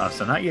yet.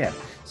 So not yet.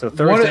 So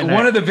Thursday night,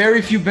 one of the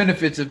very few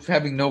benefits of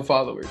having no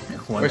followers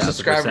or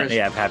subscribers.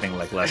 Yeah, of having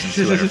like less than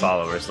 200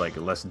 followers, like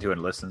less than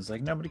 200 listens,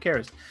 like nobody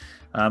cares.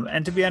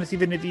 And to be honest,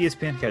 even if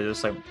ESPN cares,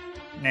 it's like,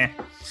 nah.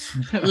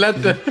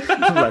 Let them.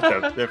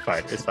 They're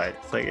fine. It's fine.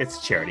 It's like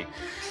it's charity.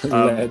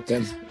 Let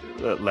them.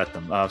 Let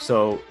them.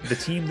 So the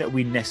team that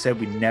we said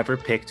we never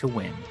picked to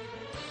win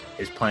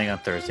is playing on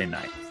Thursday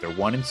night. They're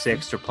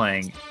 1-6. They're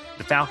playing.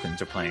 The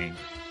Falcons are playing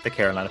the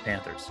Carolina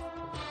Panthers.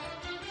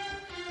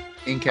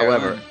 In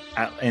Carolina.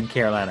 However, in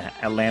Carolina,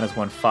 Atlanta's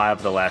won 5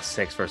 of the last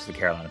 6 versus the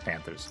Carolina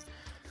Panthers.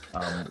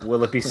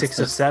 Will it be 6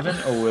 of 7,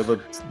 or will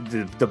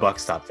the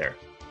Bucks stop there?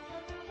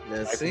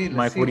 Let's see.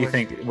 Mike, what do you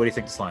think? What do you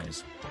think this line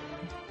is?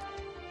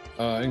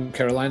 In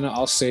Carolina,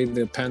 I'll say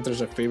the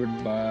Panthers are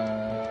favored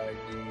by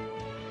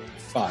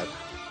 5.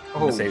 I'm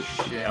gonna say.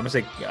 I'm gonna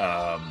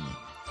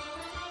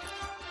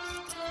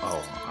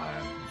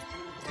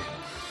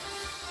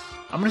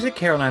say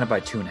Carolina by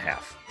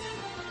 2.5.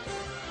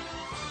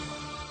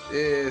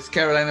 It's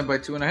Carolina by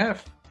 2.5.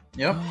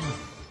 Yep.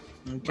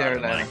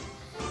 Carolina.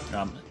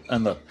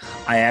 And look,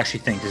 I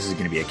actually think this is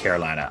going to be a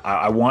Carolina.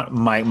 I want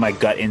my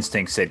gut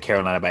instinct said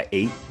Carolina by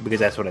 8 because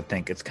that's what I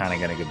think it's kind of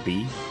going to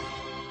be.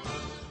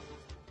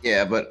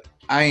 Yeah, but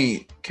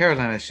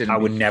Carolina shouldn't. I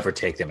would never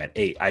take them at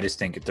 8. I just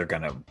think they're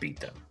going to beat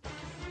them.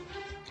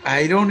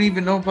 I don't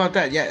even know about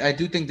that. Yeah, I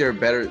do think they're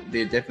better.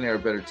 They definitely are a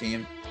better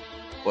team,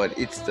 but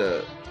it's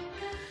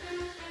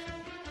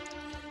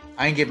I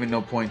ain't giving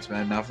no points,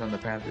 man. Not from the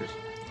Panthers.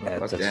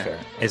 That's fair.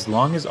 As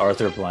long as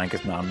Arthur Blank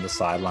is not on the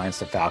sidelines,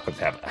 the Falcons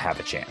have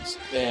a chance.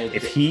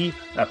 If he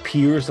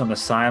appears on the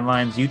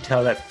sidelines, you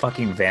tell that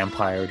fucking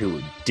vampire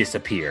to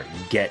disappear,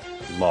 get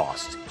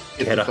lost,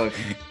 get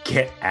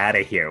out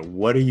of here.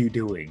 What are you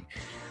doing?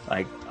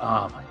 Like,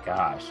 oh my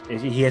gosh,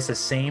 he has the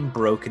same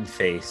broken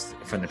face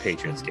from the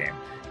Patriots game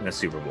in the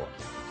Super Bowl.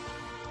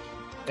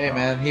 Hey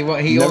man, he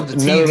owns the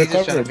team. He's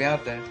just trying to be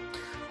out there.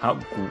 How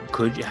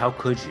could you?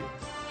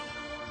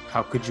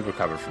 How could you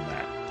recover from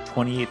that?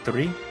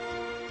 28-3?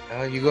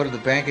 You go to the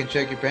bank and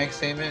check your bank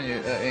statement,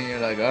 and you're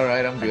like, all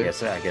right, I'm good.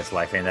 I guess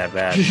life ain't that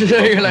bad.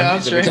 You're like,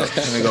 I'm straight.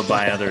 Let me go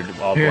buy another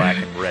all black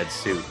and red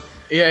suit.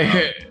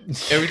 Yeah,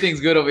 everything's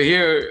good over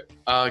here.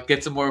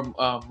 Get some more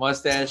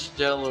mustache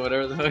gel or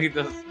whatever the hell he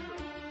does.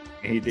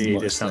 He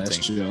did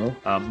something.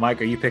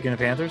 Mike, are you picking the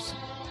Panthers?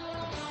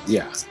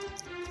 Yeah.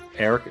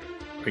 Eric,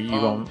 are you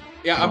going?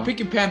 Yeah, I'm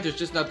picking Panthers,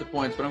 just not the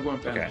points, but I'm going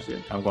Panthers. Okay.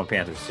 Yeah. I'm going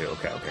Panthers too.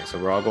 Okay. So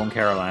we're all going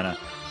Carolina.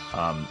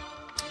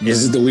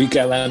 This is the week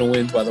Atlanta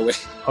wins, by the way.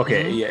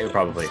 Okay, yeah,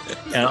 probably.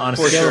 And on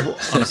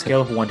a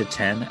scale of 1 to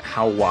 10,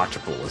 how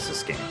watchable is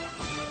this game?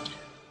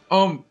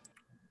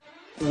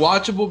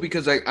 Watchable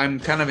because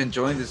I'm kind of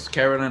enjoying this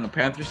Carolina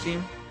Panthers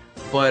team,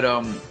 but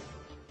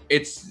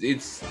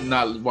it's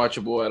not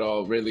watchable at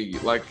all, really.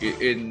 Like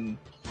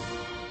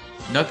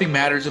nothing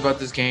matters about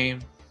this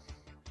game.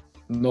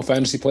 No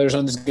fantasy players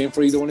on this game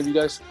for either one of you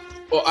guys?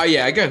 Well,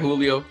 yeah, I got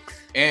Julio.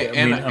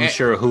 I'm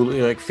sure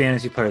Julio, like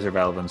fantasy players are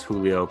relevant.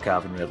 Julio,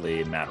 Calvin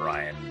Ridley, Matt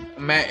Ryan,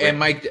 and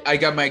Mike. I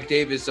got Mike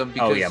Davis.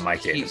 Because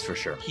Mike Davis for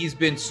sure. He's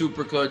been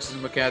super clutch since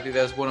McCaffrey.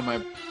 That's one of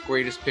my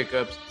greatest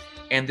pickups,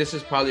 and this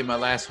is probably my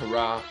last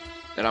hurrah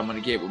that I'm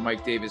gonna get with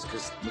Mike Davis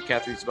because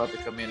McCaffrey's about to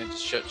come in and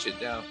just shut shit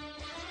down.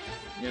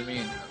 You know what I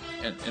mean?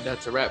 And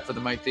that's a wrap for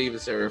the Mike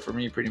Davis era for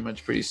me,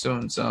 pretty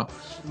soon. So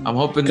I'm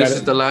hoping this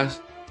is the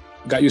last.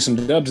 Got you some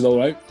dubs though,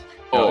 right?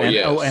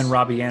 And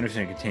Robbie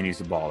Anderson continues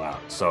to ball out,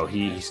 so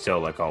he's still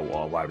like a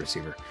wide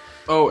receiver.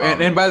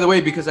 And by the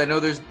way, because I know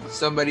there's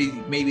somebody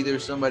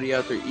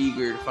out there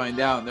eager to find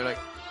out, and they're like,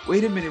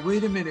 wait a minute,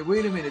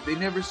 they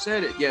never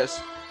said it.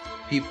 Yes,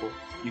 people,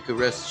 you can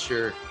rest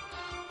assured,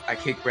 I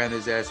kick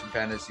Brandon's ass in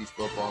fantasy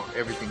football.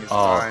 Everything is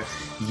fine.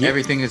 Yeah.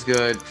 Everything is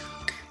good.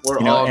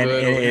 We're all good.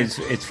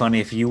 It's funny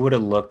if you would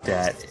have looked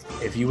at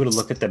the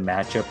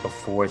matchup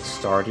before it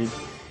started.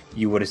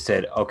 You would have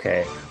said,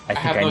 "Okay, I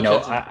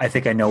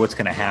think I know what's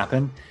going to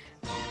happen,"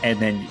 and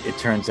then it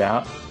turns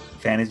out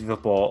fantasy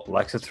football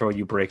likes to throw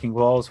you breaking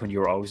balls when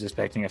you were always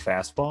expecting a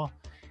fastball,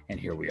 and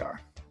here we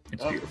are.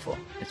 It's beautiful.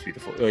 It's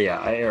beautiful. Oh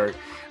yeah,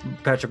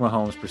 Patrick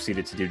Mahomes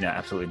proceeded to do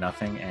absolutely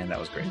nothing, and that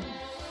was great.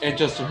 And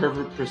Justin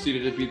Herbert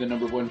proceeded to be the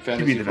number one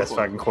fantasy. To be the best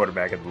fucking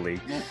quarterback in the league.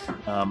 Yeah.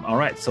 All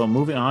right, so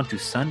moving on to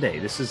Sunday.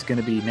 This is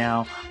going to be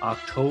now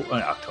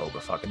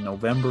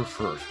November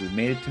 1st. We've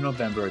made it to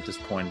November at this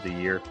point of the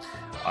year.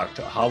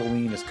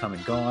 Halloween is come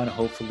and gone.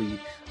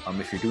 Hopefully,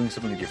 if you're doing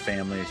something with your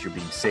families, you're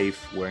being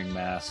safe, wearing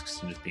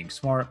masks, and just being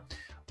smart.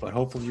 But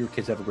hopefully your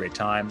kids have a great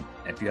time.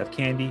 And if you have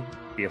candy,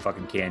 be a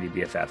fucking candy,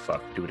 be a fat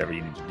fuck. Do whatever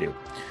you need to do.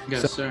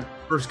 Yes, sir.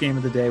 First game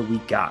of the day, we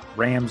got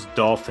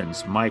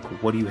Rams-Dolphins. Mike,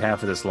 what do you have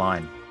for this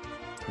line?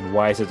 And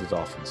why is it the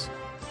Dolphins?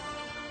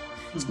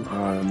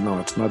 No,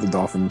 it's not the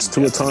Dolphins.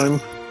 Two at a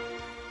time.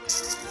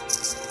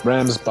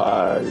 Rams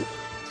by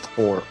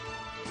 4. I'm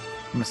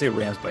going to say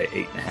Rams by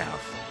 8.5.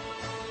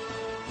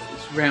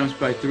 It's Rams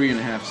by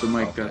 3.5, so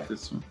Mike got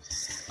this one.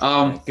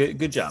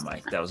 Good job,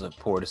 Mike. That was a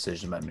poor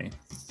decision by me.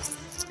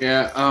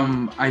 Yeah,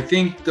 I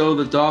think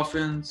the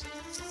Dolphins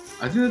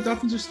are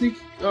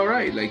sneaky all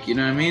right. Like, you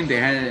know what I mean?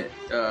 They had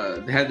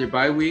their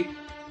bye week.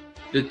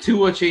 The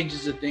Tua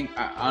changes the thing.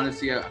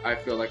 Honestly, I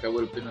feel like I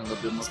would have been a little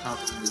bit more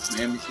confident in this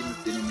Miami team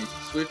if they didn't make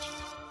the switch.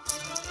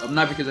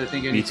 Not because I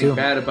think anything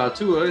bad about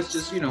Tua. It's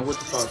just, what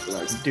the fuck,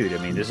 like. Dude, I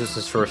mean, this is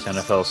his first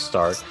NFL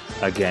start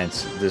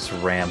against this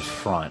Rams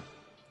front.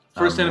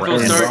 First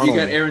NFL start, you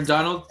got Aaron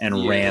Donald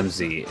and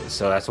Ramsey.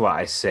 So that's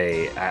why I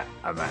say I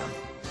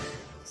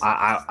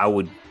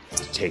would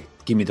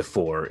give me the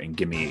 4 and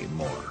give me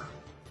more.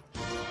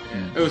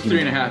 It was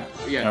 3.5.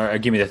 Yeah. Or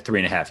give me the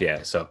 3.5.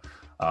 Yeah. So.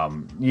 Where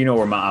I'm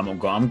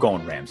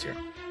going Rams here.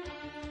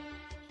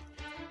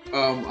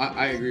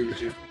 I agree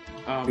with you.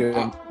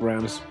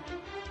 Rams.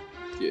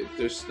 Yeah,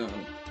 there's no.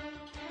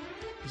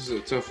 This is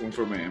a tough one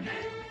for Miami.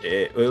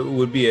 It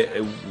would be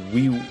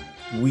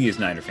we as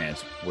Niner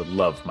fans would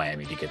love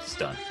Miami to get this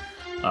done.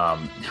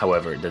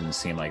 However, it doesn't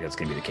seem like that's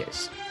going to be the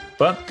case.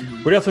 But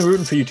we're definitely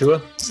rooting for you,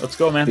 Tua. Let's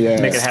go, man.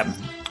 Yeah. Make it happen.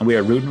 We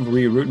are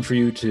rooting for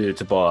you to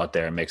ball out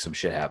there and make some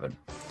shit happen.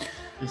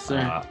 Yes,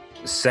 sir.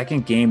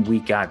 Second game we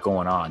got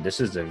going on. This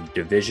is a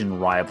division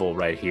rival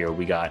right here.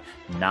 We got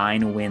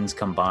 9 wins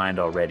combined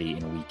already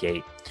in week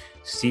 8.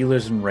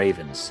 Steelers and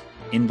Ravens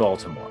in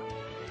Baltimore.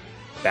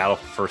 Battle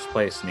for first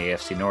place in the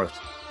AFC North.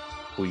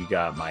 Who you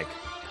got, Mike?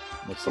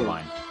 What's the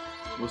line?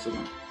 What's the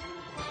line?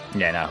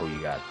 Yeah, not who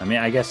you got. I mean,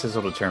 I guess this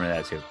will determine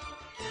that too.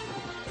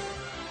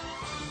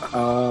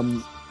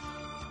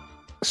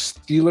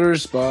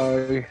 Steelers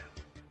by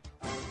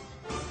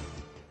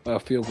a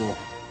field goal.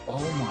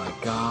 Oh my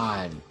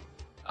God.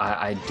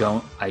 I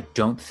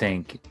don't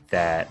think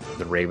that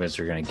the Ravens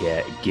are going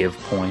to give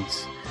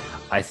points.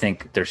 I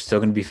think they're still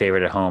going to be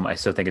favored at home. I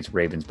still think it's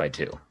Ravens by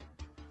 2.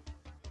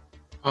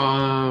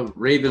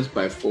 Ravens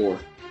by 4.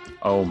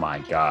 Oh my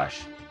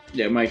gosh.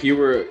 Yeah, Mike, you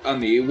were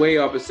on the way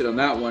opposite on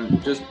that one.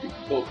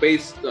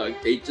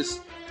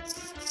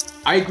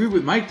 I agree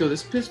with Mike though.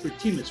 This Pittsburgh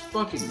team is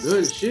fucking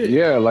good as shit.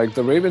 Yeah, like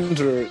the Ravens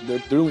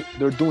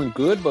they're doing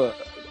good, but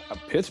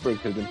Pittsburgh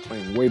has been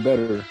playing way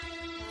better.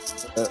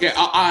 Yeah,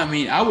 I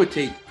mean, I would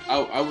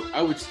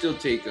still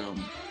take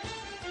Baltimore?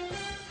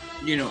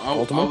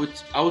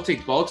 I would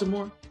take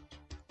Baltimore.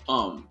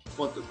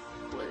 What the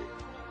wait?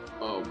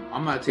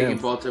 I'm not taking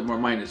Damn. Baltimore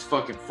minus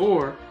fucking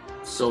 4.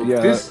 So Yeah,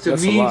 this to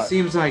that's a me lot.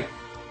 seems like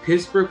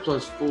Pittsburgh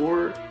plus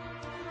 4,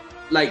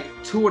 like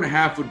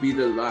 2.5 would be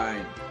the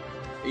line.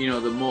 You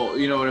know, the more,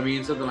 you know what I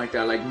mean, something like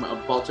that. Like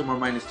Baltimore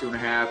minus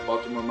 2.5,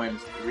 Baltimore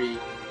minus 3.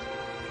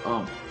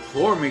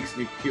 4 makes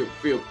me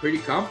feel pretty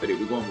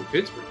confident we're going with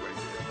Pittsburgh right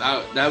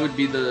there. That would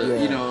be the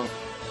Yeah. you know,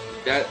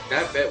 that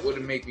bet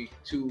wouldn't make me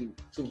too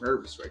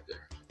nervous right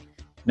there.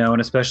 No,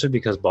 and especially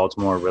because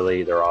Baltimore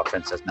really their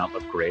offense has not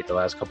looked great the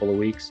last couple of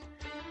weeks,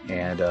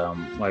 and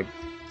and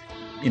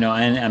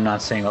I'm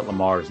not saying that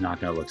Lamar is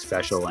not going to look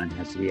special and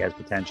he has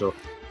potential.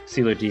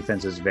 Steelers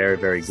defense is very,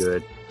 very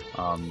good.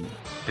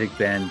 Big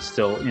Ben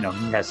still, he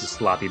has his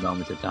sloppy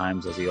moments at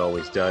times, as he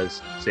always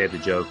does. Save the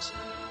jokes,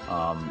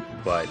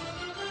 but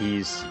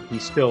he's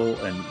still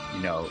an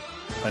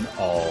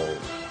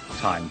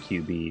all-time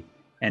QB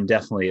and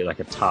definitely like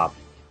a top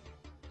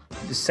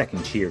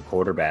second-tier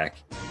quarterback.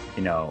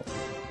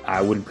 I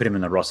wouldn't put him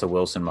in the Russell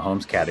Wilson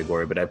Mahomes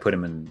category, but I put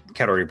him in the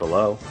category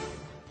below,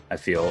 I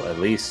feel, at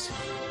least.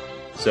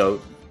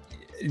 So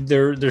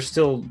they're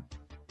still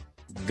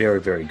very,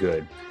 very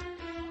good.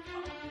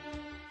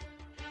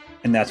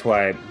 And that's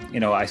why,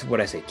 I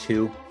say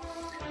 2,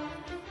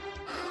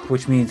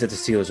 which means that the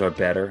Steelers are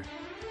better.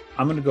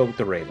 I'm going to go with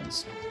the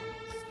Ravens.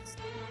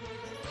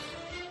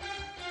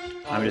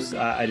 I just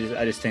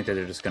think that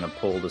they're just going to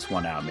pull this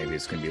one out. Maybe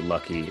it's going to be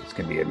lucky. It's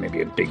going to be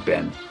maybe a Big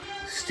Ben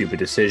stupid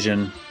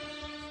decision.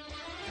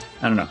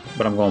 I don't know,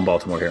 but I'm going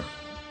Baltimore here.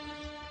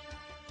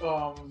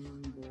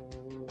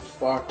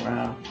 Fuck,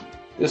 man.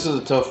 This is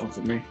a tough one for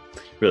me.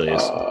 Really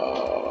is.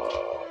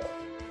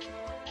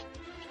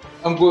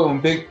 I'm going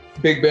Big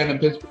Ben in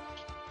Pittsburgh.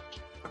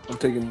 I'm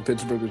taking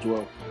Pittsburgh as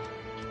well.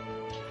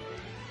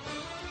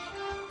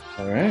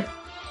 All right.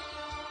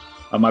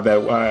 Oh, my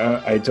bad.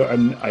 I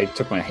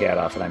took my hat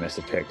off and I missed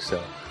a pick.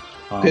 So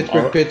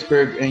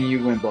Pittsburgh, and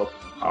you win Baltimore.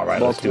 All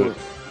right, let's do it.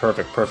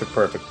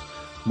 Perfect.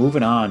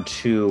 Moving on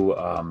to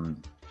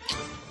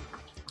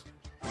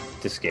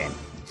this game.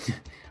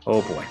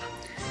 Oh boy,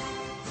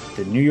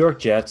 the New York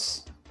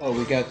Jets. Oh,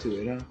 we got to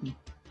it, huh?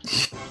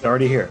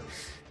 Already here,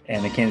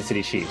 and the Kansas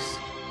City Chiefs.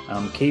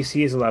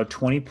 KC has allowed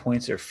 20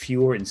 points or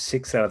fewer in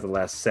 6 out of the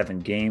last 7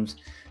 games.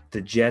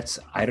 The Jets,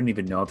 I don't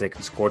even know if they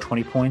can score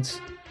 20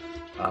 points.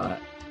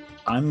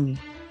 I'm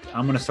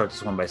going to start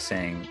this one by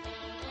saying,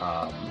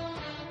 I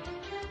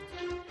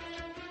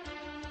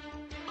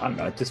don't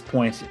know. At this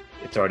point,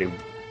 it's already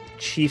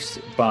Chiefs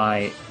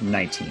by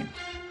 19.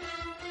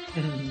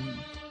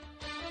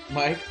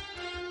 Mike?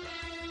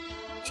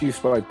 Chiefs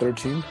by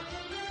 13.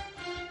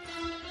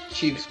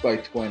 Chiefs by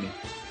 20.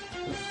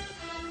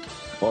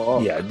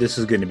 Oh. Yeah, this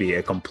is going to be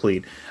a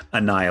complete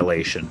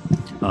annihilation.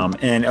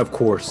 And of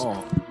course,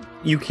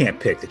 you can't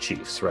pick the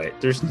Chiefs, right?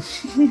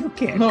 You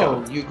can't.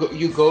 No,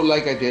 you go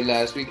like I did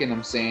last week, and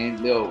I'm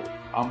saying, no,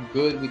 I'm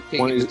good with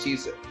taking the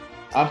Chiefs.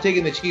 I'm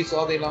taking the Chiefs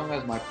all day long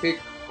as my pick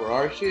for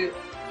our shit,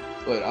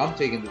 but I'm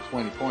taking the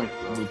 20 points,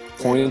 bro.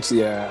 Points,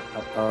 yeah,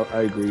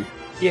 I agree.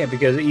 Yeah,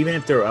 because even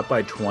if they're up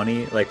by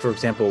 20, like for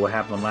example, what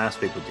happened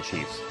last week with the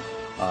Chiefs,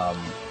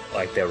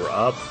 like they were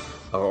up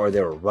or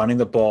they were running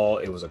the ball.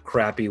 It was a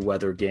crappy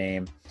weather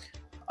game.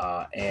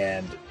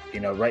 And,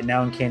 right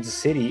now in Kansas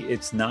City,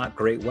 it's not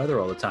great weather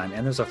all the time.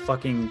 And there's a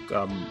fucking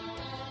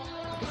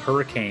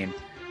hurricane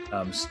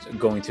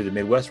going through the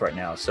Midwest right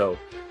now. So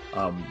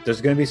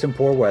there's going to be some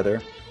poor weather.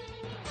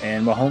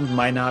 And Mahomes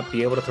might not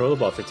be able to throw the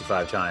ball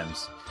 55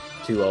 times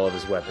to all of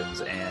his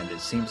weapons. And it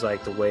seems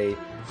like what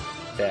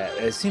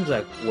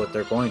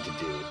they're going to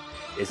do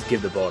is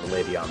give the ball to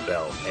Le'Veon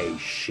Bell a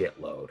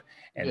shitload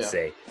and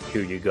say,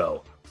 here you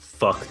go.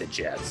 Fuck the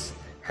Jets.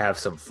 Have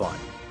some fun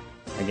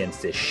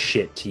against this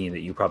shit team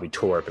that you probably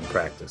tore up in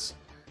practice.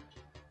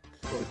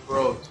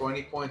 Bro,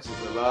 20 points is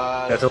a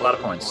lot. That's a lot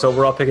of points. So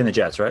we're all picking the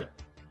Jets, right?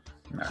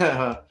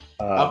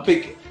 I'm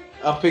picking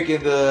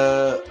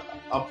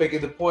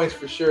the points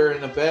for sure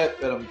in the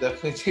bet, but I'm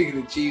definitely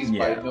taking the Chiefs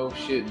by no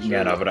shit.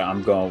 Yeah, no, but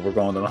we're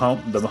going the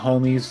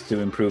Mahomies to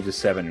improve to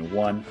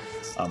 7-1.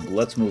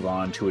 Let's move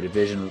on to a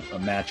division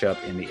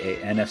matchup in the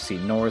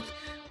NFC North.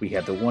 We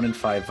have the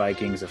 1-5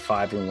 Vikings, the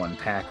 5-1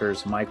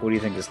 Packers. Mike, what do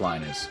you think this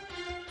line is?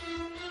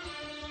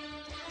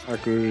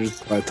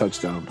 Packers by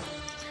touchdown.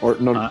 Or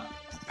no,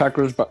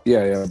 Packers by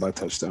by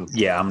touchdown.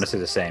 Yeah, I'm going to say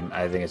the same.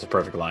 I think it's a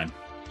perfect line.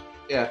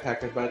 Yeah,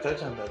 Packers by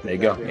touchdown. There you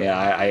go. Yeah,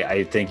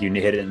 I think you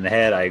hit it in the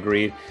head. I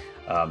agreed.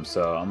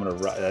 So I'm going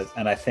to –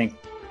 and I think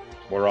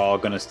we're all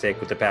going to stick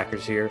with the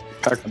Packers here.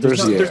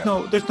 There's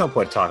no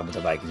point talking about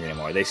the Vikings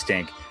anymore. They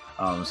stink.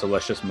 So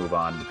let's just move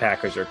on. The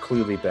Packers are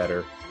clearly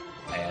better.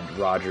 And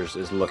Rodgers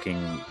is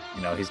looking,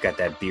 he's got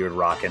that beard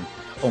rocking.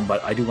 Oh,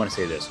 but I do want to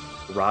say this.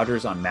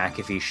 Rodgers on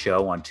McAfee's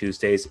show on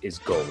Tuesdays is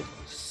gold.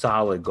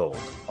 Solid gold.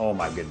 Oh,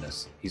 my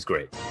goodness. He's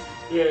great.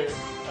 Yeah,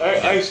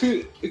 I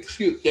see.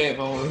 Excuse. Damn,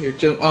 I'm over here.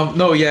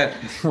 No, yeah.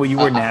 Well, you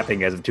were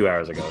napping as of 2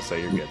 hours ago, so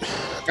you're good.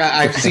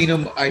 I've seen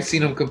him. I've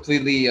seen him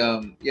completely.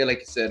 Yeah, like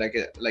you said, I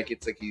get like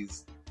it's like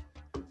he's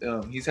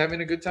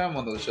having a good time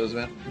on those shows,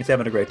 man. He's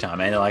having a great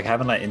time, and like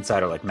having that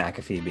insider like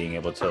McAfee being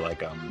able to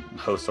like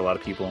host a lot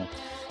of people,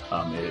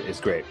 is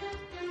great.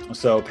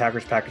 So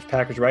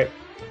Packers, right?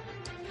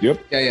 Yep.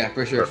 Yeah,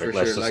 for sure, Perfect.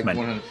 for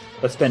sure.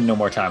 Let's spend no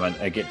more time on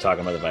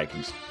talking about the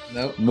Vikings.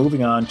 Nope.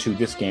 Moving on to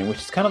this game, which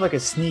is kind of like a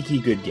sneaky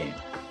good game.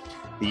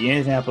 The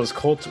Indianapolis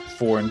Colts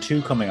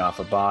 4-2 coming off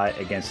a bye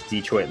against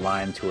Detroit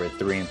Lions, who are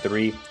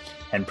 3-3,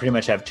 and pretty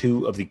much have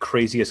two of the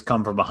craziest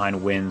come from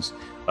behind wins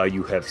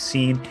you have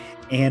seen.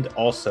 And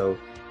also,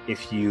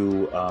 if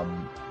you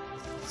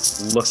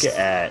look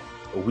at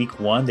week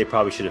one, they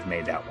probably should have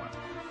made that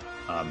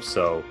one.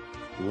 So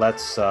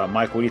let's,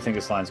 Mike, what do you think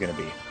this line's going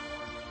to be?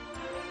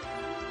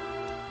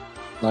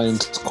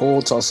 Lions,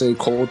 Colts. I'll say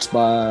Colts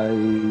by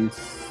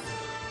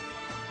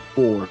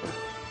 4.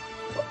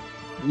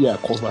 Yeah,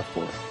 Colts by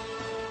 4. All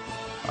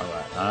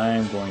right,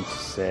 I'm going to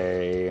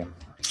say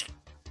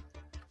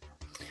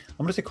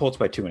Colts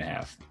by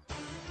 2.5.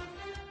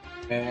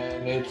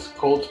 And it's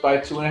Colts by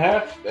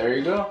 2.5. There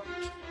you go.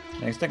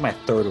 It's like my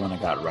third one I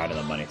got right on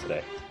the money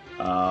today.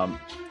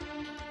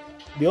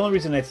 The only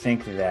reason I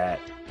think that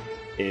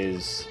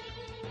is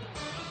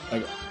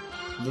like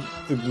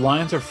the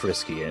Lions are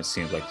frisky, and it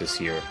seems like this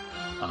year.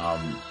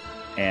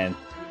 And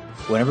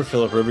whenever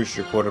Phillip Rivers is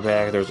your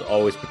quarterback, there's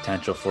always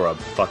potential for a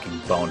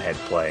fucking bonehead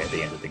play at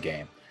the end of the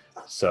game.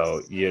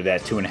 So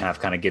that 2.5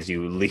 kind of gives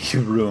you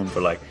room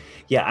for like,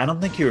 yeah, I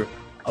don't think you're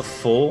a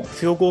full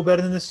field goal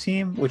better than this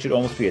team, which would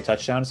almost be a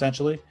touchdown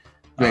essentially.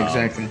 Yeah,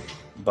 exactly.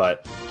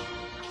 But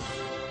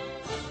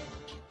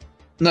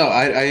no,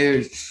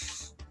 I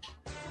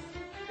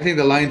think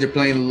the Lions are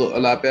playing a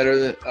lot better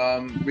than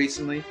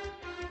recently.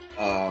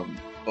 But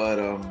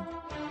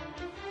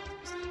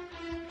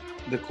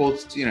the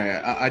Colts,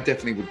 I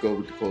definitely would go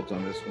with the Colts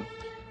on this one.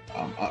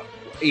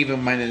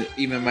 Even minus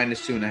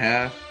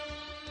 2.5.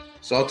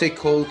 So I'll take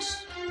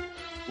Colts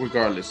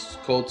regardless.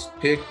 Colts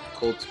pick,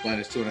 Colts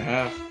minus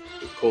 2.5.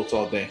 Colts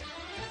all day.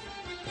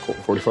 Colt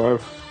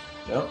 45.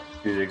 Yep.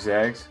 You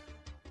zigzags.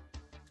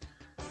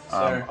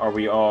 Are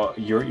we all?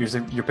 You're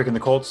picking the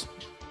Colts.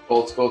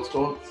 Colts.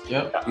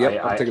 Yep.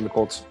 I'm taking the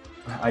Colts.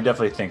 I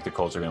definitely think the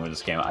Colts are going to win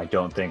this game. I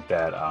don't think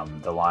that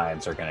the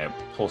Lions are going to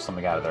pull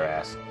something out of their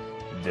ass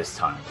this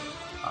time.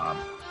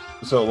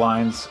 So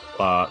Lions.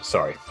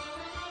 Sorry.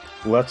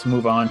 Let's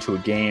move on to a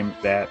game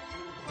that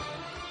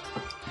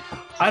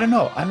I don't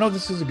know. I know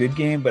this is a good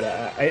game, but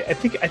I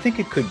think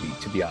it could be.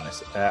 To be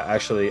honest,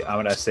 actually, I'm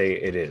going to say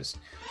it is.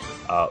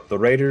 The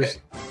Raiders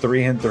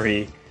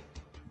 3-3.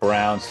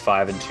 Browns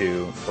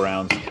 5-2.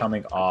 Browns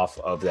coming off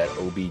of that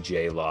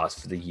OBJ loss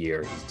for the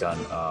year. He's done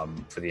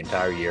for the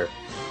entire year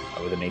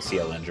with an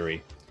ACL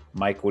injury.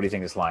 Mike, what do you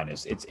think this line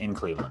is? It's in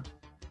Cleveland.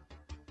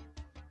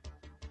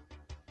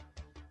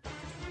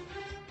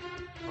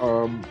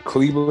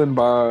 Cleveland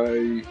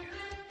by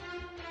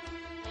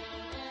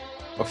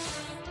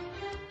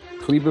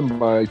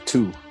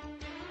 2.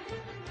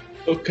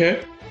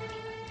 Okay.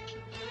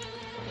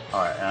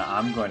 All right,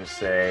 I'm going to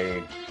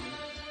say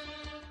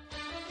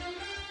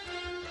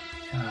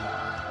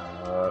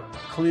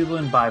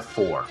Cleveland by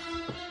 4.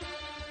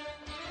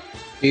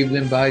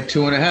 Cleveland by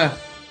 2.5.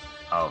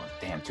 Oh,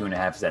 damn,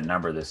 2.5 is that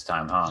number this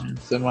time, huh?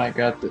 Somebody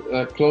got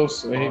the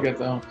close. He got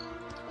the.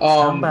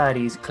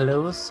 Somebody's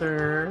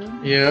closer.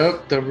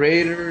 Yep, the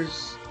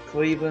Raiders,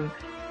 Cleveland.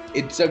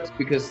 It sucks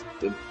because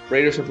the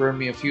Raiders have burned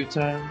me a few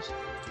times,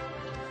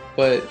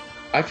 but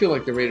I feel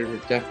like the Raiders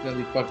are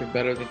definitely fucking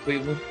better than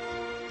Cleveland.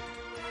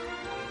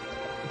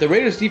 The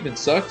Raiders defense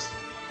sucks,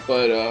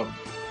 but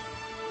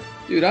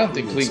dude, I don't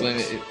think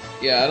Cleveland.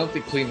 I don't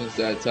think Cleveland's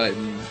that tight.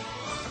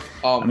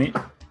 I'm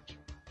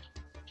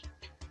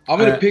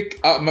gonna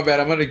pick. My bad.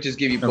 I'm gonna just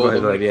give you both.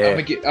 I'm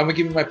gonna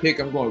give you my pick.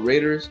 I'm going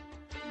Raiders,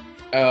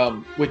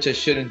 which I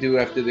shouldn't do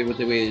after the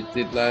way they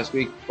did last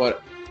week.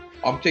 But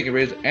I'm taking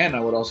Raiders, and I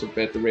would also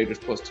bet the Raiders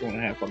plus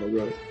 2.5 on the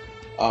road.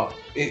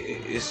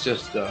 It's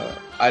just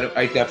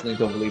I definitely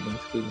don't believe in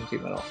this Cleveland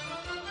team at all.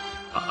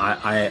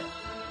 I'm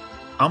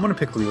gonna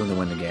pick Cleveland to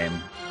win the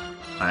game,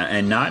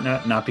 and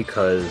not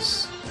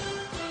because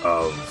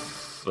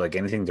of like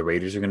anything the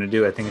Raiders are gonna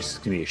do. I think it's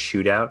just gonna be a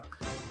shootout.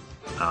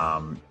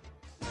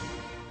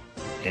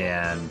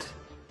 And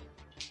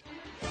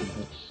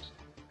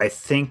I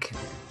think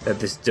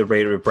that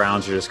the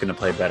Browns are just going to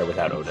play better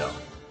without Odell.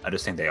 I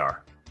just think they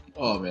are.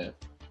 Oh, man.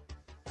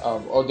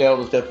 Odell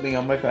was definitely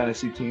on my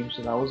fantasy team,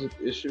 so that was an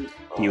issue.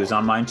 He was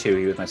on mine, too.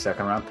 He was my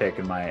second-round pick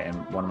in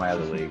one of my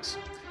other leagues.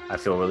 I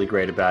feel really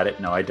great about it.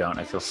 No, I don't.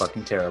 I feel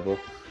fucking terrible.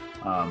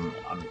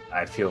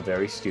 I feel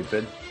very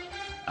stupid.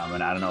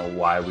 And I don't know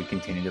why we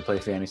continue to play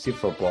fantasy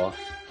football.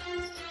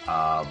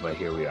 But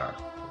here we are.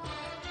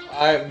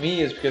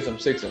 Me is because I'm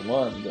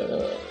 6-1, but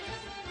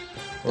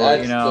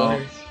well,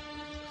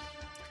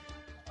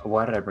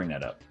 why did I bring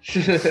that up?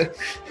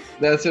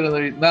 That's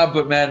another.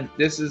 But man,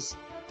 it's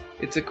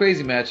a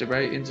crazy matchup,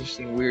 right?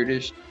 Interesting,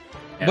 weirdish.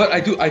 But I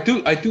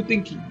do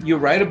think you're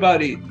right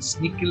about it.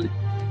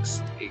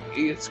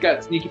 It's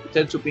got sneaky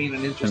potential being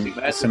an interesting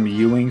match. Some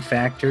Ewing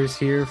factors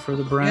here for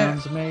the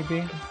Browns,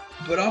 maybe.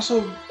 But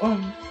also,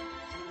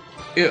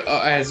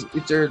 as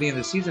it's early in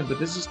the season, but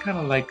this is kind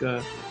of like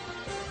a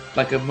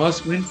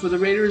must win for the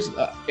Raiders,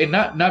 and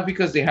not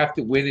because they have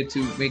to win it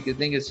to make the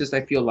thing. It's just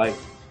I feel like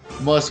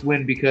must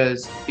win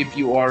because if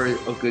you are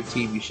a good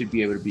team, you should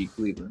be able to beat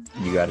Cleveland.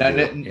 You got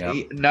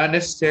to not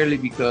necessarily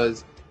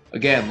because,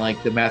 again,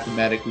 like the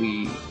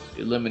mathematically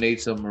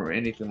eliminates them or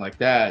anything like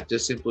that.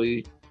 Just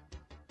simply,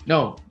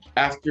 no.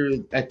 At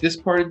this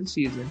part of the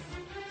season,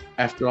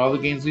 after all the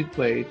games we've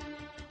played,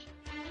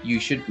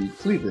 you should beat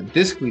Cleveland,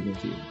 this Cleveland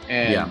team.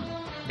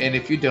 And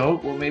if you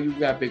don't, well, maybe we've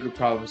got bigger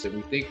problems than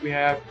we think we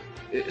have.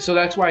 So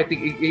that's why I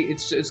think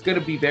it's going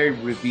to be very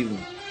revealing.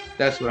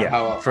 That's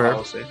how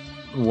I'll say.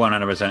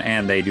 100%,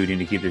 and they do need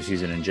to keep their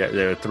season in.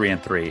 They're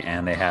 3-3,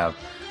 and they have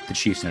the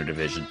Chiefs in their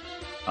division.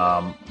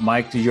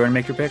 Mike, did you already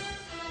make your pick?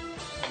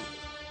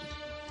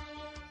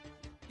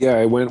 Yeah,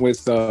 I went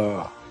with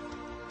the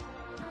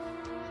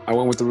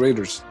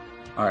Raiders.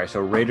 All right, so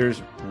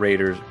Raiders,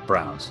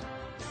 Browns.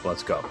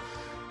 Let's go.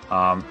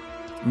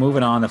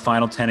 Moving on, the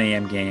final 10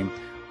 a.m. game,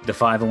 the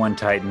 5-1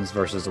 Titans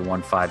versus the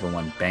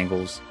 5-1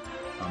 Bengals.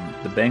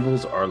 The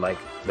Bengals are like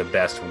the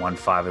best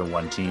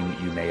 5-1 team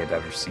you may have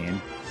ever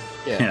seen.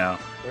 Yeah,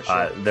 for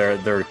sure.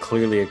 They're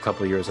clearly a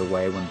couple of years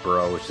away when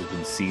Burrow has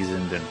been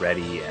seasoned and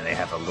ready, and they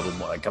have a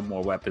couple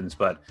more weapons.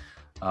 But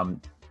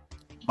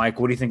Mike,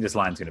 what do you think this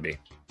line's going to be?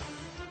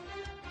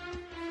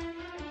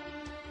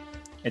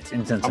 It's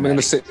in Cincinnati. I'm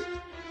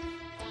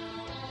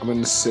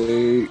going to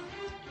say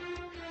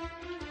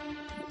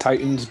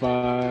Titans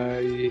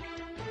by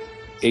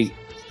 8.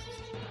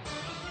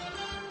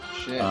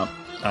 Shit.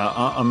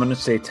 I'm going to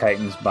say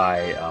Titans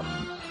by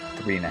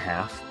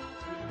 3.5.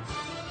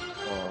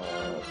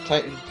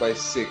 Titans by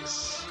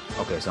 6.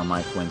 Okay, so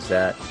Mike wins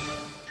that.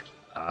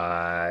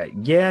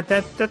 Yeah,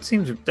 that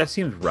seems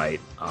right.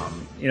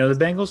 The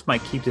Bengals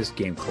might keep this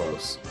game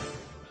close.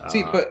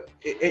 But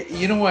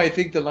you know why I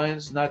think the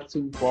line's not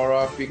too far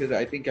off, because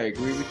I think I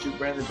agree with you,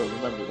 Brandon. But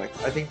remember, like,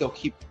 I think they'll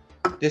keep.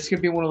 This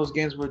could be one of those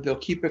games where they'll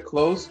keep it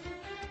close,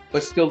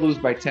 but still lose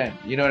by 10.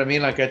 You know what I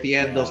mean? Like at the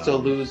end, they'll still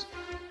lose.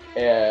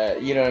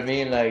 You know what I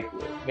mean? Like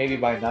maybe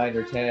by 9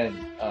 or 10,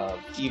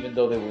 even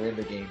though they were in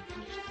the game.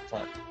 You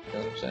know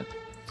what I'm saying?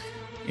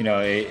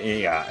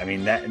 I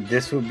mean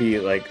this would be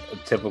like a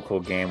typical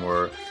game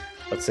where,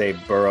 let's say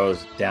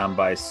Burrow's down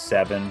by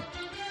 7,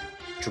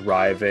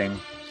 driving,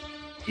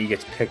 he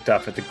gets picked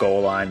up at the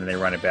goal line, and they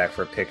run it back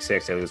for a pick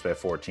 6. They lose by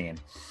 14.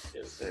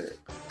 Yes, sir.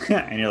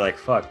 And you're like,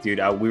 "Fuck,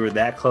 dude, we were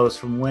that close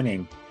from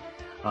winning."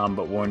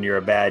 But when you're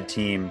a bad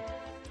team,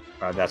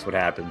 that's what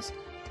happens.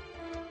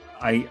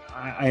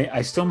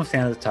 I still am a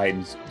fan of the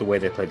Titans, the way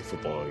they play the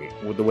football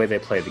game, the way they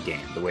play the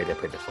game, the way they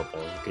play the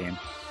football game.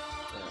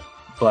 Yeah.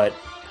 But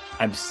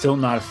I'm still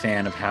not a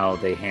fan of how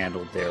they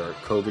handled their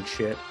COVID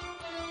shit.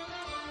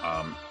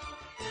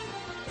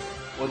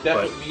 Well,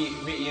 definitely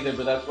me either.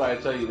 But that's why I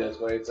tell you that's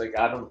why it's like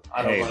I don't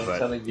want to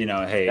tell you.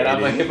 That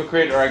I'm a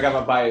hypocrite or I got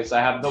my bias.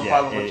 I have no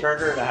problem with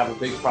Turner, and I have a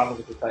big problem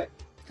with the Titans.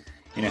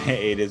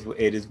 It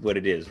is what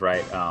it is,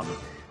 right?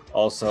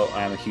 Also,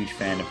 I'm a huge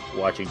fan of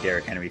watching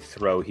Derrick Henry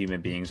throw human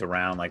beings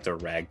around like they're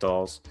rag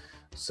dolls.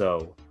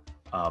 So,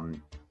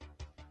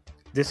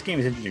 this game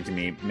is interesting to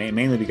me,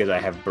 mainly because I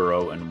have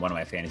Burrow in one of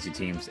my fantasy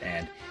teams,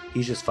 and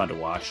he's just fun to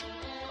watch.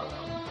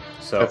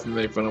 So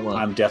definitely fun to watch.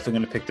 I'm definitely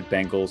going to pick the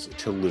Bengals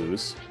to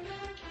lose.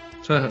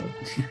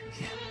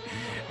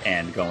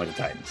 And going with the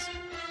Titans.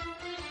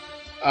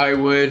 I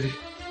would.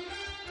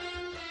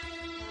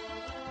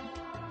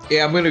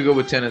 Yeah, I'm going to go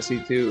with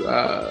Tennessee too.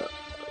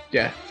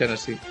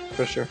 Tennessee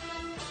for sure.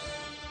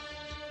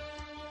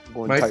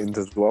 Going Titans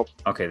as well.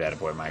 Okay, that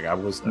boy, Mike. I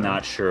was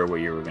not sure where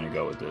you were going to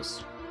go with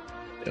this.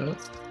 Yeah.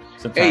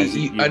 Sometimes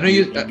I know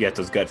you get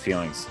those gut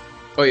feelings.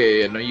 Oh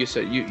yeah. No, you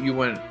said you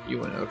went.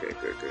 Okay,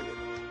 good.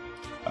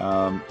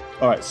 All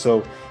right,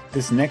 so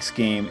this next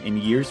game, in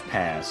years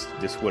past,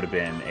 this would have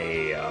been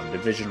a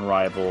division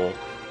rival,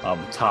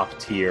 top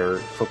tier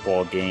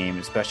football game,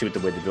 especially with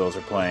the way the Bills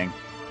are playing.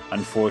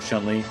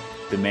 Unfortunately,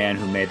 the man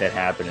who made that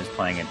happen is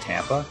playing in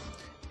Tampa,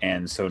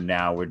 and so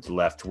now we're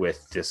left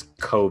with this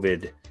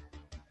COVID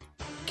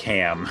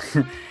Cam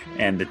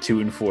and the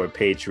 2-4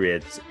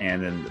 Patriots,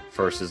 and then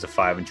versus the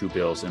 5-2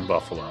 Bills in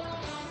Buffalo.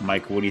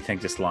 Mike, what do you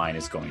think this line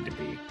is going to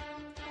be?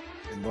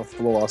 In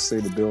Buffalo, I'll say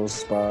the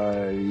Bills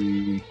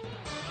by.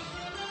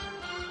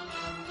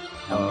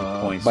 How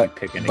many points are you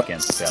picking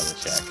against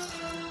Belichick?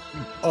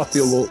 I'll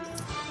take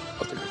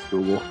a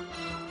field goal.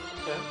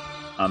 Okay.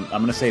 I'm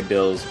going to say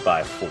Bills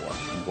by 4.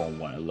 I'm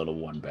going a little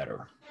one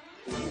better.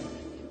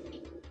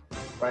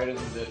 Right in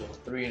the middle,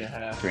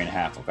 3.5.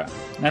 3.5. Okay,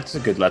 that's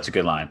a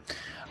good line.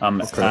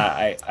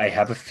 Okay. I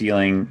have a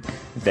feeling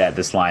that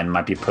this line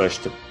might be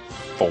pushed to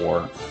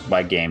 4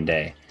 by game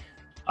day,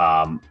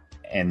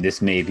 and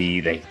this may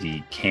be like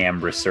the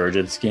Cam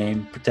resurgence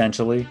game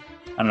potentially.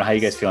 I don't know how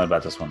you guys feeling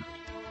about this one.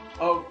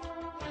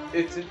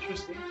 it's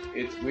interesting.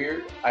 It's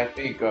weird. I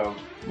think.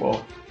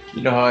 Well,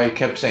 you know how I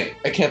kept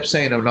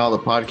saying on all the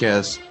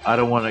podcasts, I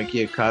don't want to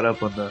get caught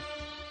up on the.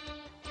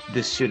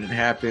 This shouldn't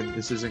happen.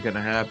 This isn't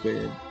gonna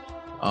happen.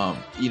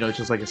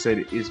 Just like I said,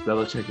 is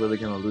Belichick really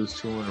gonna lose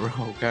 2 in a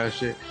row? Kind of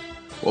shit.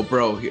 Well,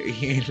 bro,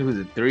 he ain't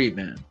losing 3,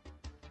 man.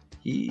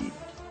 He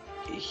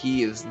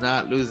is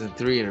not losing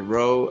 3 in a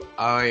row.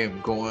 I am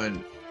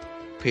going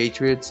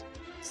Patriots.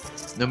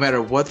 No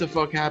matter what the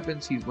fuck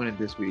happens, he's winning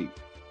this week.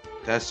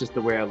 That's just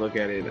the way I look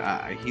at it.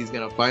 He's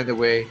gonna find a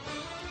way.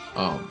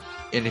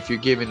 And if you're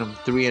giving him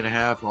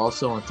 3.5,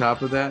 also on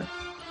top of that,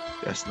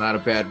 that's not a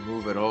bad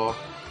move at all.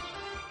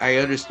 I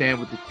understand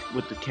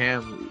with the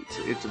Cam,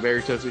 it's a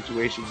very tough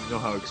situation. You know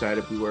how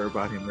excited we were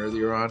about him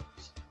earlier on,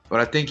 but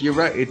I think you're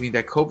right. I mean,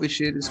 that COVID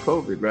shit is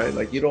COVID, right?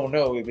 Like, you don't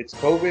know if it's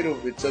COVID or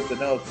if it's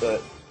something else,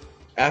 but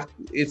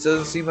it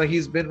doesn't seem like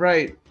he's been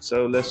right.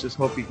 So let's just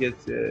hope he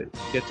gets it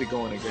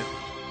going again.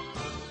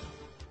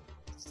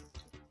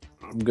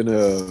 I'm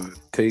gonna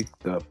take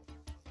the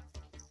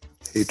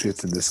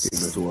Patriots in this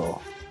game as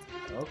well.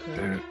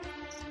 Okay.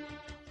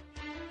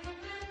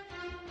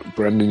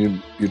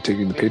 Brandon, you're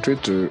taking the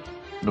Patriots or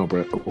no,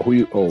 Brett? Who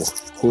you guys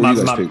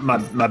taking?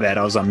 My bad.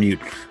 I was on mute.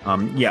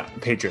 Yeah,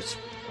 Patriots.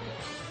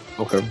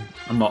 Okay.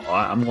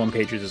 I'm going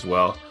Patriots as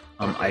well.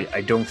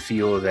 I don't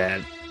feel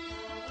that.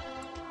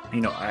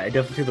 I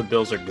definitely feel the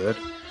Bills are good.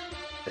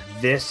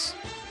 This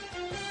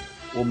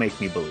will make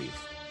me believe.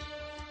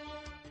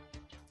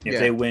 If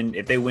they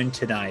win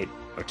tonight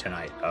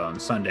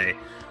Sunday,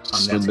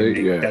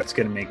 that's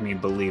gonna make me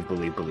believe.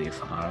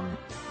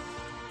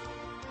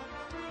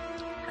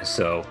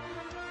 So,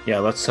 yeah,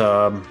 let's.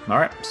 All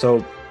right.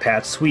 So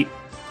Pat's sweep.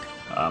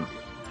 I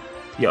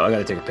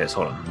gotta take a piss.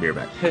 Hold on, I'll be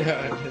right back.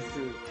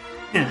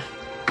 Yeah.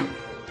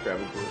 Grab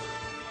a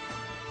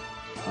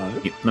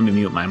beer. Let me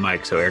mute my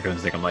mic so Eric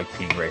doesn't think I'm like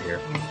peeing right here.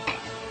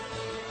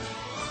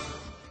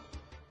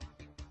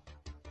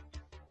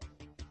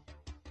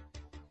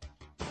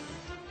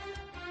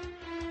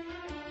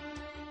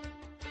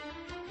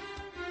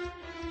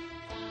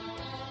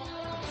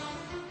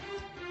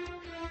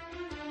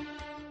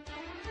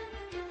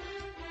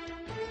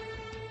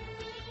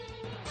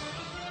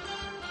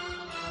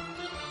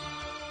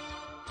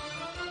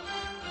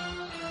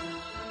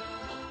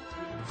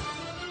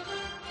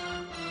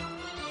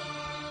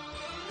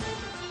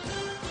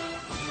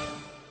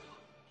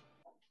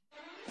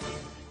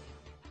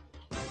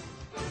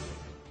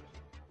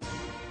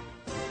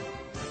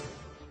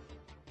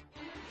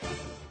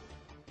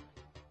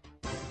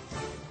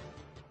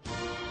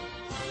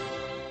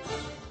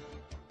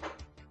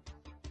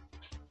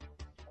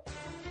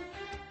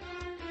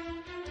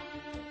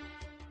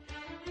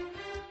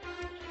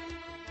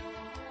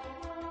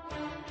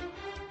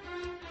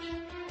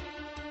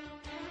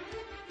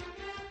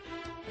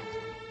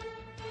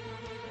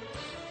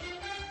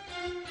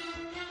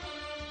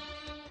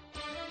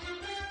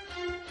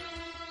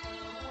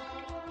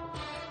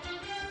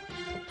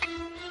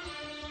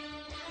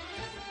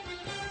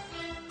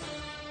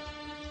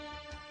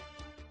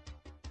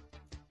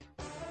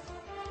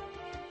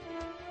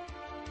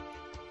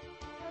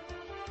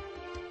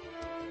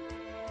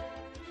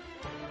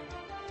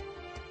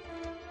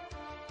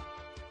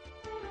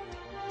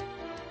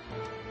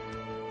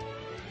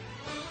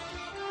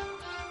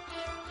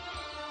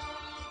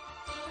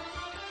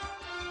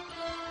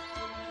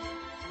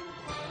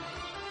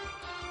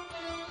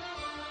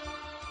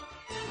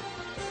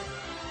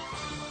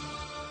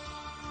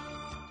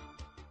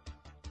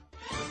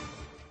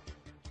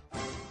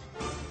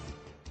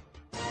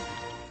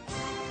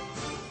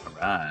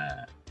 Right.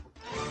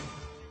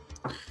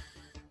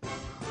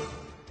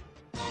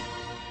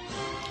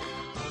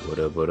 What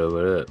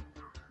up?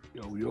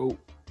 Yo.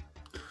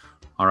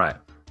 All right.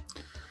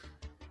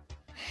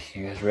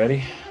 You guys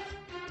ready?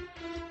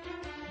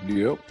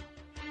 Yep.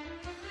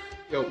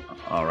 Yo.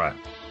 All right.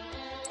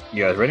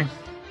 You guys ready?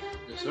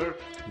 Yes, sir.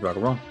 Rock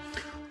and roll.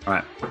 All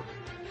right.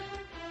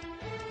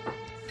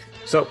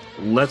 So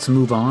let's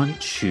move on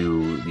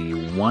to the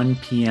 1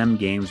 p.m.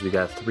 games. We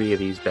got 3 of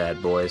these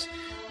bad boys.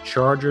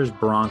 Chargers,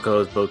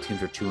 Broncos, both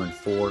teams are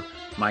 2-4.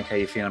 Mike, how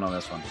you feeling on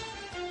this one?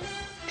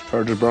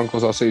 Chargers,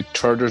 Broncos. I'll say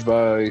Chargers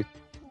by.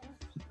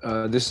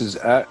 This is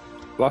at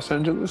Los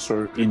Angeles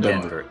or in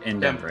Denver? In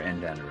Denver.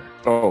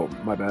 Oh,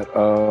 my bad.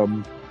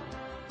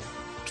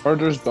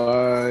 Chargers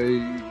by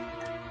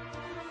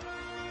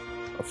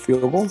a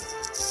field goal.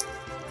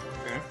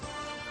 Okay.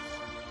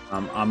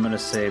 I'm gonna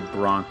say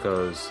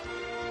Broncos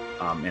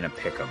in a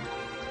pick'em.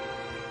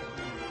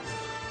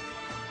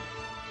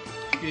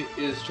 It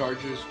is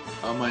Chargers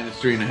minus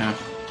 3.5.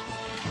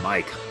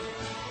 Mike,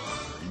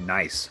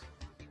 nice.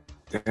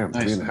 Damn,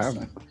 Nice.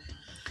 3.5.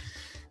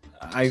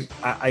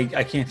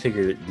 I can't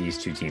figure these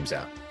two teams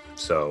out.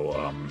 So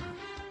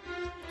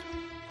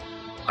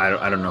I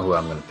don't know who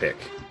I'm gonna pick.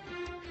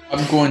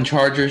 I'm going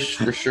Chargers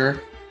for sure.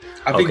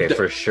 I think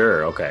for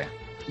sure. Okay.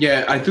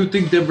 Yeah, I do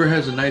think Denver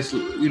has a nice,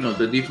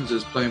 the defense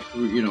is playing,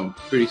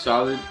 pretty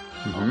solid.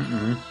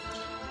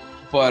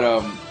 But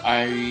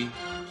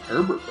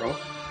Herbert, bro.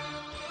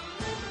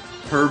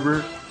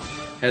 Herbert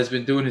has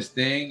been doing his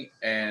thing,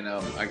 and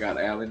I got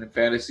Allen in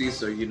fantasy,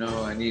 so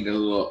I need a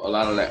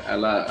lot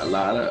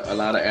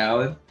of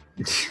Allen.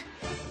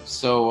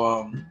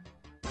 So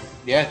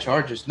yeah,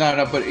 Chargers.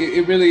 No, but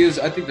it really is.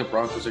 I think the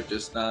Broncos are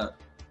just not.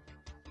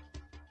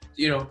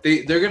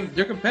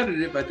 They're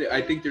competitive.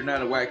 I think they're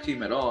not a whack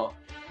team at all.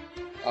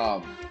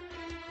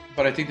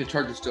 But I think the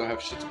Chargers still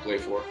have shit to play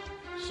for.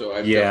 So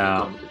I'm definitely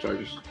going with the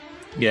Chargers.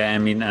 Yeah, I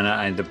mean,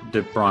 and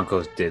the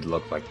Broncos did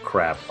look like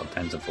crap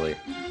offensively.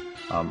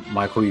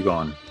 Mike, who are you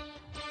going?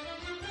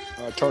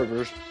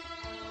 Chargers.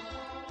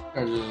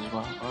 Chargers as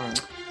well. All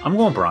right. I'm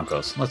going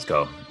Broncos. Let's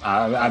go.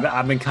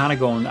 I've been kind of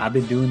going. I've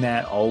been doing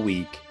that all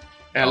week.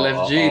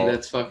 LFG,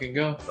 let's fucking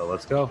go. So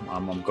let's go.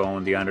 I'm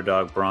going the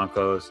underdog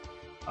Broncos.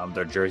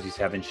 Their jerseys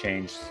haven't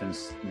changed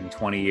in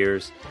 20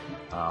 years,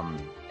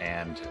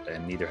 and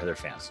neither have their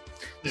fans.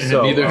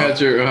 So, neither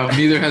has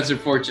your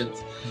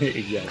fortunes.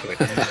 Exactly.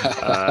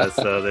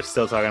 So they're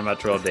still talking about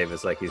Terrell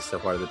Davis like he's still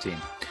part of the team.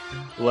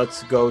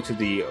 Let's go to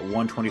the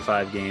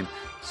 125 game.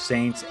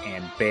 Saints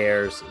and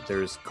Bears.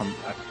 I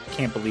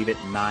can't believe it,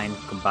 9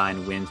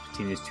 combined wins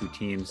between these two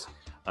teams.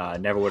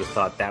 Never would have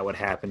thought that would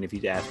happen if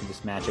you'd asked me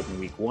this matchup in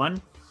week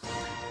 1.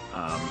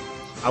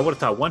 I would have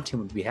thought one team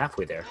would be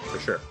halfway there for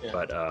sure,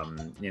 but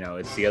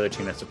it's the other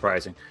team that's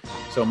surprising.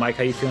 So, Mike,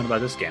 how you feeling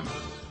about this game?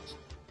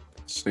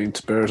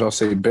 Saints Bears. I'll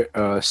say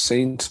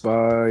Saints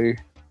by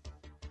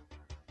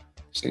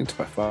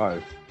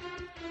 5.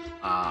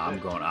 I'm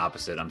going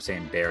opposite. I'm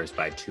saying Bears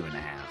by 2.5.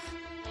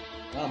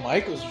 No,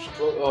 Michael's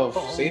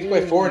Saints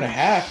by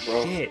 4.5,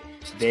 bro. Shit.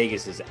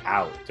 Vegas is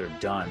out. They're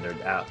done.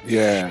 They're out.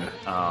 Yeah.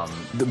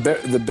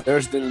 The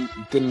Bears didn't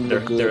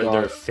look good.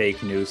 They're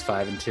fake news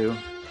 5-2.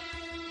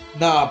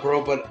 Nah,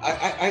 bro, but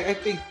I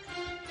think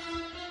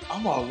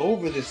I'm all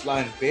over this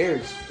line.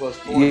 Bears plus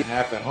 4.5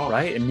 at home.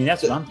 Right? I mean,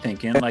 that's what I'm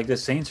thinking. Like, the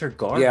Saints are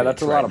garbage. Yeah,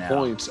 that's a lot of now.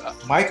 points.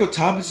 Michael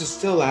Thomas is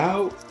still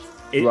out.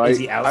 Is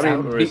he out,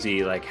 or is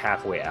he like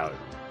halfway out?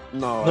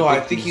 No, I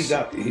think he's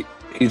out.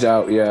 He's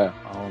out, yeah.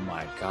 Oh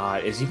my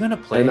God, is he going to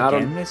play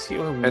again this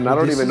year? And I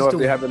don't even know if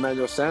they have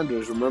Emmanuel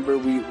Sanders. Remember,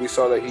 we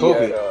saw that he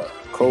COVID. had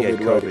COVID. He had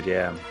COVID, right?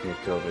 yeah, he had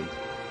COVID.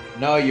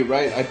 No, you're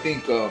right. I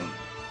think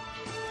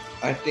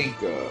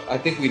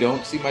we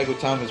don't see Michael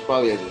Thomas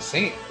probably as a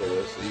Saint for the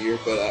rest of the year,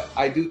 but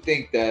I do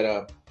think that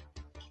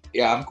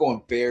I'm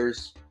going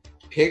Bears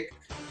pick,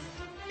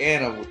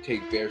 and I will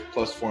take Bears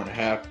plus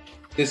 4.5.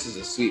 This is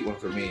a sweet one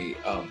for me.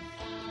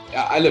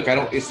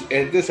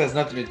 This has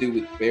nothing to do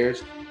with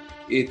Bears.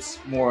 It's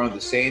more on the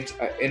Saints,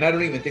 and I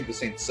don't even think the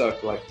Saints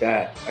suck like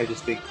that. I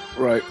just think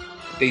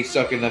they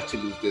suck enough to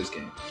lose this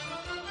game.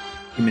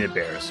 Give me the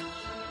Bears.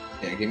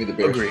 Yeah, give me the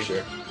Bears for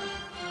sure.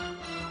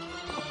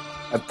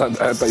 I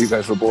thought you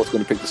guys were both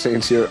going to pick the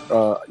Saints here.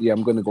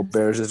 I'm going to go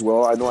Bears as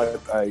well. I know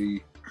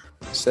I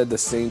said the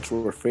Saints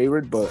were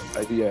favored, but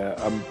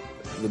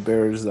the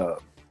Bears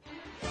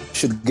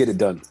should get it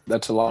done.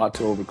 That's a lot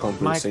to overcome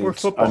for Mike, the Saints. we're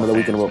football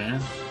fans,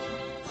 man.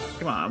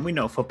 Come on, we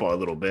know football a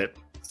little bit.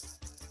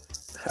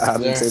 I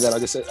didn't say that. I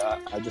just said I thought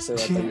you I'm guys just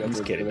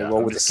were kidding. going to No, roll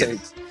I'm with the just kidding.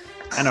 Saints.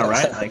 I know,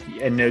 right? Like,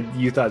 and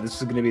you thought this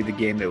was going to be the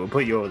game that would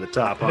put you over the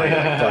top. Huh? You're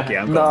like, fuck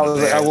yeah, I'm No, I going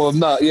was with like, Bears. well,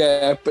 not.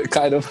 Yeah, but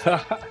kind of.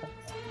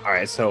 All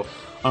right, so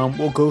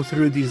we'll go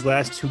through these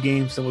last 2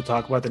 games, then we'll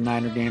talk about the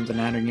Niner games. The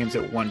Niner games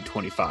at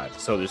 125.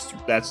 So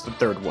that's the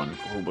third one.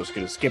 We're just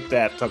going to skip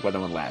that, talk about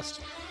that one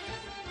last.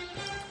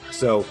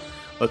 So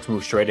let's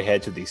move straight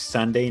ahead to the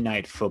Sunday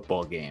night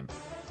football game.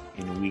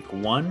 In week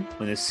 1,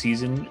 when this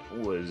season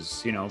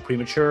was,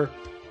 premature,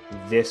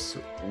 this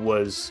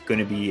was going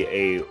to be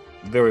a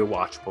very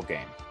watchable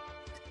game.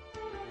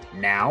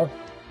 Now,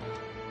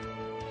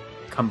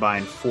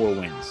 combined 4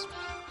 wins.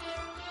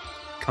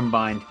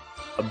 Combined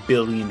a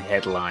billion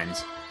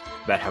headlines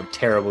about how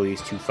terrible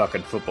these 2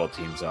 fucking football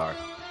teams are.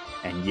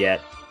 And yet,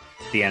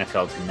 the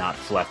NFL did not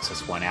flex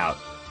this one out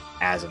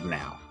as of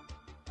now.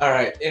 All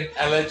right, and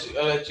I'll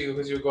let you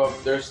because you're going.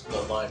 There's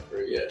no line for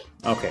it yet.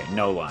 Okay,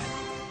 no line.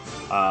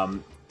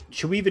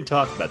 Should we even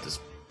talk about this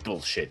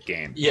bullshit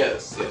game?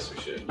 Yes, we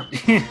should.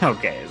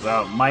 Okay,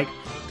 so Mike,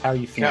 how are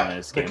you feeling in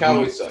this game? The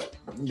Cowboys suck.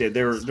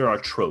 They're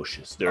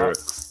atrocious. They're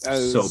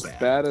so bad. As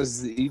bad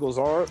as the Eagles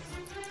are,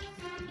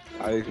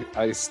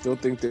 I still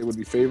think they would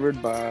be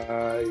favored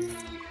by.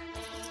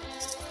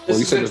 Well,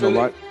 you said there's no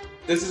line.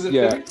 This is in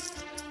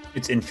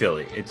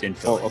Philly? It's in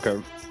Philly. Oh,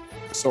 okay.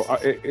 So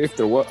if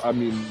there was,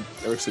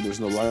 Eric said there's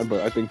no line, but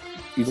I think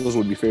Eagles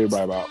would be favored by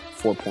about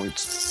 4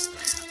 points.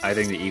 I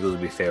think the Eagles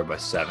would be favored by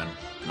 7.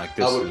 Like,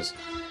 this is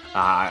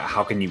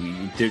how can you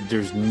be?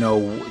 There's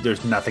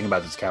nothing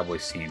about this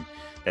Cowboys team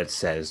that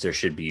says there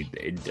should be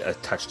a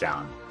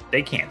touchdown.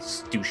 They can't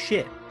do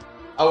shit.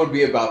 I would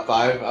be about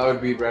 5. I would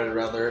be right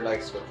around there,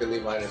 like Philly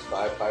minus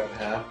 5,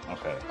 5.5.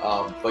 Okay.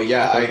 But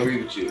yeah, I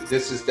agree with you.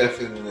 This is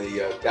definitely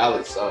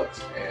Dallas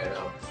sucks, and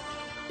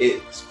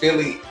it's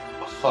Philly.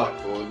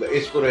 Fuck, bro.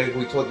 It's what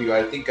we told you.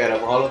 I think out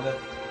of all of them,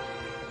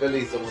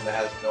 Philly's the one that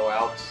has no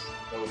outs,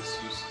 no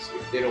excuses.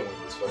 If they don't win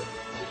this one,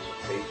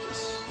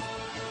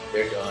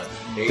 they're done.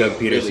 Doug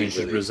Peterson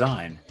should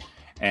resign,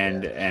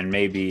 and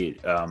maybe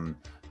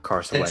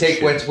Carson And Wentz. take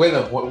shit. Wentz with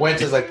him.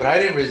 Wentz is like, but I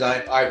didn't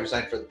resign. I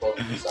resigned for the both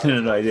of us.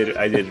 No, I did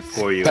it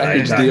for you.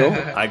 Package I deal.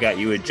 I got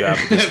you a job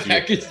at this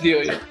Package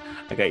deal. Yeah,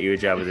 I got you a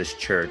job at this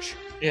church.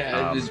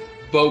 this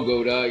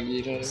BOGO dog.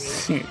 You know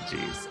what I mean?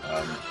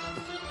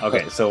 Jeez.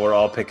 Okay, so we're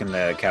all picking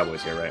the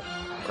Cowboys here, right?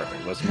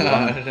 Perfect. Let's move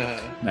on.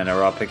 No,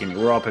 we're all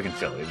picking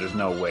Philly. There's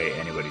no way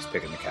anybody's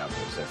picking the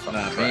Cowboys. They're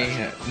fucking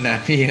trash.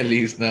 Not me at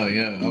least. No,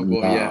 yeah, I'm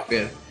going. Nah. Yeah,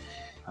 Philly.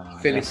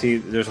 Philly. See,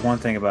 there's one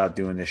thing about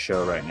doing this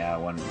show right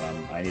now when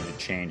I need to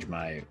change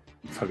my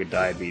fucking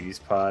diabetes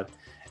pod.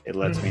 It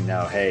lets me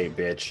know, hey,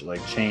 bitch,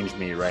 like change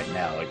me right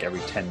now, like every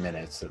 10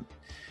 minutes. And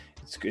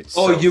it's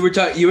Oh, so- you were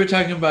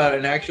talking about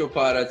an actual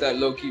pod. I thought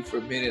low key for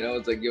a minute. I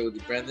was like, yo,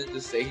 did Brandon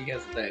just say he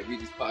has a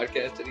diabetes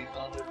podcast that he's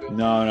on?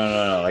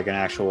 No. Like an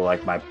actual,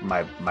 like my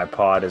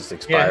pod is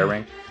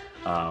expiring.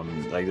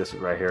 Like this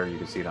right here, you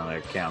can see it on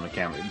the camera.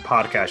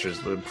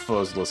 Podcasters, the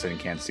folks listening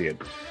can't see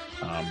it.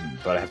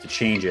 But I have to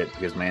change it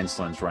because my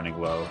insulin's running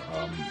low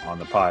on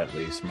the pod at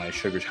least. My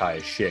sugar's high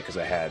as shit because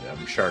I had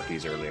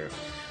Sharkies earlier.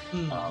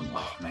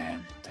 Oh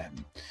man,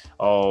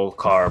 all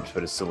carbs,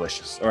 but it's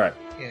delicious. All right.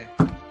 Yeah.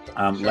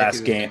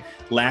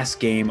 Last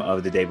game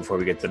of the day before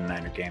we get to the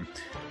Niner game.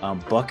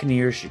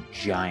 Buccaneers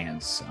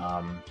Giants.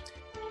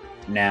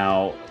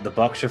 Now the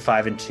Bucs are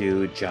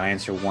 5-2.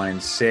 Giants are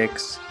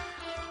 1-6.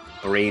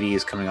 Brady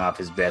is coming off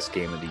his best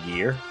game of the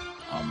year.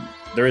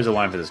 There is a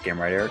line for this game,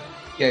 right, Eric?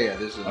 Yeah.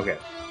 This is Okay.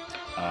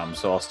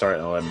 So I'll start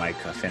and I'll let Mike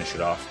finish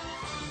it off.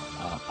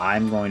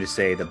 I'm going to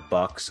say the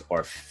Bucs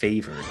are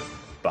favored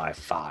by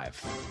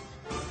 5.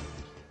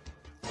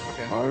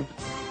 Okay.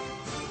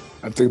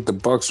 I think the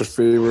Bucks are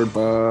favored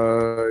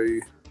by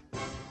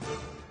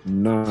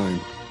 9.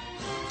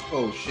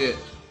 Oh shit,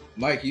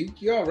 Mike, you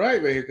all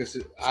right here? Because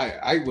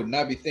I would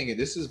not be thinking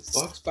this is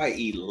Bucks by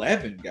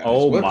 11, guys.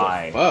 Oh what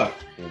my. The fuck?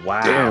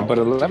 Wow. Damn, but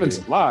 11's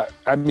a lot.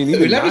 I mean,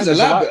 even 11's 9's a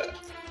lot. But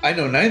I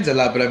know 9's a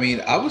lot, but I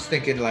mean, I was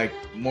thinking like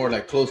more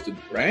like close to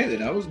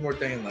Brandon. I was more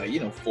thinking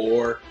like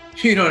 4.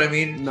 You know what I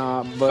mean?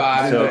 Nah, but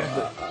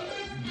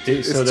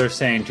 5. So they're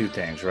saying two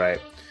things, right?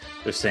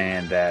 They're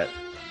saying that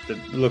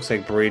it looks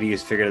like Brady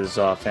has figured out this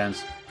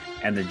offense,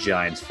 and the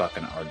Giants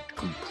fucking are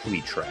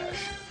complete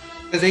trash.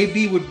 Because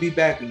AB would be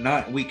back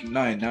week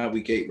 9, not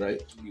week 8,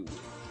 right?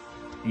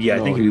 Yeah, I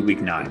No, think it'd be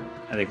week 9.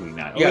 I think week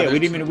 9. Yeah, We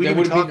didn't even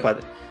would talk be-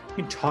 about that. We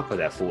didn't talk about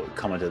that fool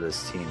coming to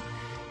this team.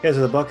 Yeah, so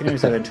the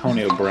Buccaneers have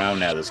Antonio Brown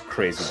now, this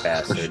crazy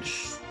bastard.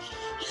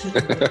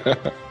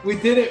 We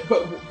did it,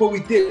 but we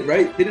did,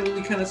 right? Didn't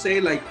we kind of say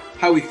like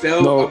how we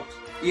felt? No.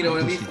 You know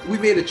what I mean? We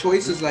made a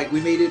choices like we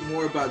made it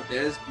more about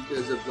Dez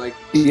because of like.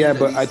 Yeah,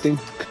 but he's- I think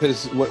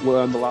because what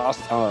on the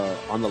last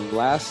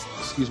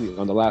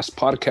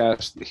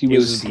podcast he It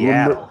was was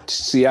Seattle.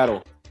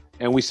 Seattle,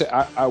 and we said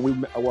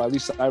well at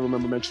least I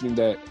remember mentioning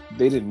that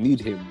they didn't need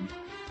him.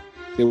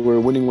 They were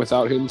winning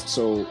without him,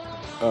 so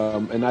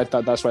and I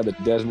thought that's why the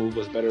Dez move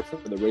was better for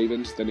the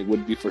Ravens than it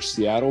would be for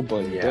Seattle.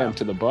 But Yeah. damn,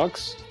 to the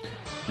Bucks.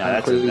 No,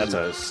 that's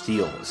a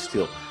steal.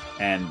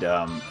 And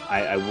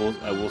I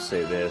will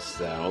say this: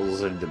 I was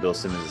listening to Bill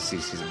Simmons and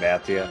CC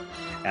Sabathia,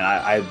 and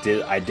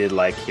I did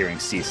like hearing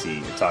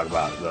CC talk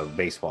about the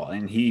baseball,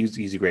 and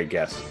he's a great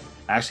guest.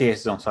 Actually, he has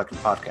his own fucking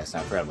podcast.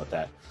 And I forgot about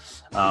that.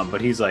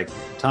 But he's like,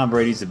 Tom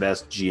Brady's the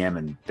best GM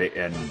in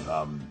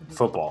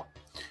football.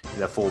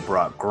 That fool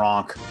brought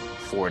Gronk,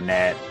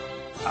 Fournette.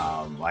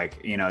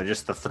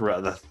 Just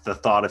the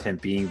thought of him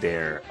being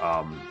there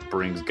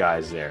brings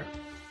guys there.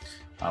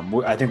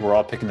 I think we're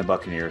all picking the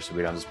Buccaneers, so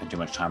we don't have to spend too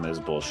much time on this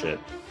bullshit.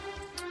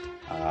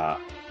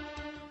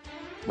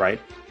 Right?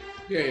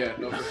 Yeah,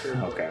 no, for sure.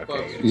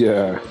 Okay.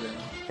 Yeah.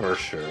 For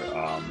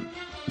sure.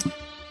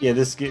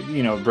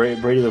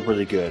 Brady looked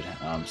really good.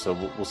 So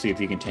we'll see if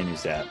he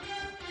continues that.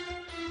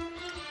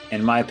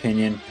 In my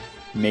opinion,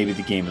 maybe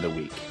the game of the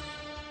week,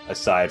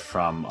 aside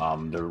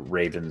from the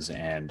Ravens.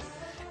 And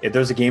if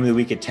there's a game of the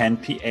week at 10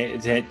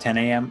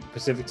 a.m.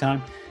 Pacific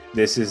time,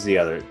 this is the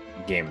other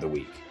game of the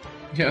week.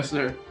 Yes,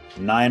 sir.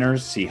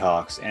 Niners,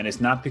 Seahawks, and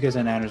it's not because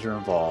the Niners are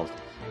involved.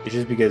 It's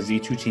just because these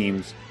two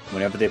teams,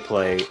 whenever they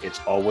play, it's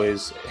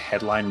always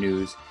headline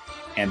news,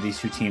 and these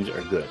two teams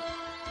are good.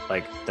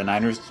 Like the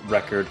Niners'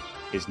 record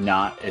is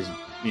not as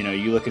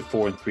you look at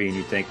 4-3 and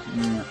you think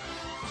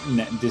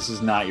this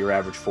is not your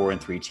average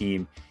 4-3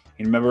 team.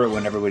 You remember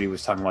when everybody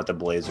was talking about the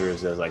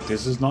Blazers as like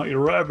this is not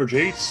your average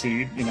 8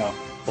 seed, Well,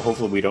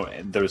 hopefully we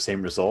don't. They're the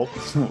same result,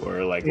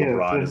 or like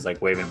LeBron is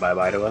like waving bye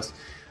bye to us,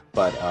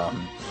 but.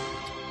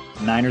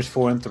 Niners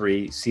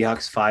 4-3,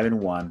 Seahawks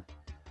 5-1.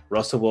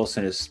 Russell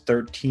Wilson is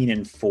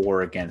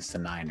 13-4 against the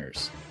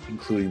Niners,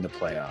 including the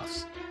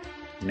playoffs.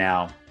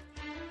 Now,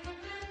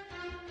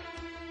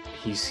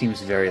 he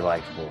seems very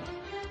likable,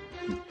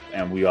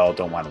 and we all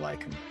don't want to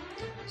like him.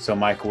 So,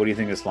 Michael, what do you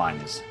think this line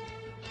is?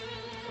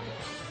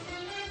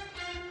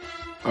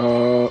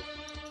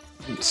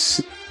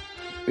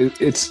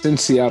 It's in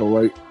Seattle,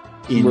 right?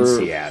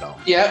 Seattle.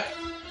 Yeah.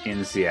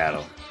 In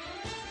Seattle.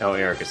 Oh,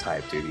 Eric is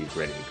hyped, dude. He's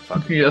ready to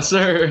fucking Yes,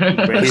 sir.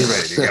 He's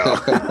ready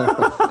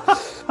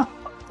to go.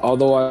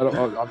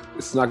 Although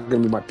it's not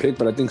going to be my pick,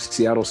 but I think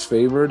Seattle's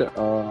favored.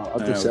 I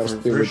think Seattle's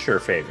for favored sure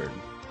favored.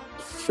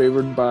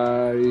 favored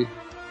by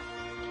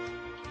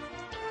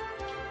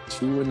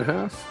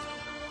 2.5.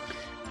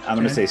 I'm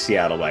going to say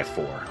Seattle by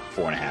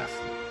 4.5.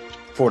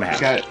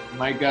 4.5.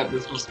 Mike got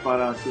this one spot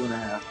on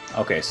 2.5.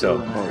 Okay, so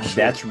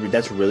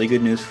that's really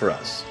good news for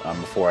us.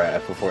 Before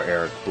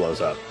Eric blows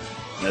up,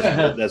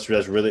 that's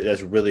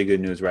really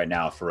good news right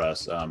now for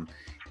us.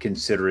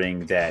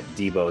 Considering that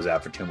Debo is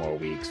out for 2 more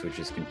weeks, which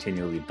is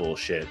continually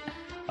bullshit.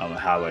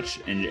 How much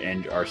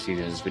and our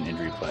season has been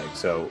injury plagued.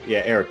 So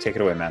yeah, Eric, take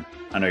it away, man.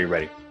 I know you're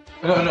ready.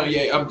 No,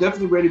 yeah, I'm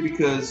definitely ready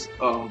because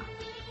it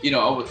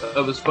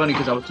was funny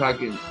because I was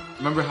talking.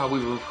 Remember how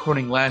we were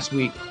recording last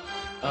week?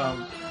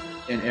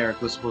 And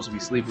Eric was supposed to be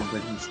sleeping,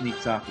 but he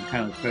sneaks off and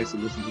kind of tries to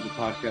listen to the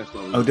podcast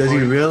while does he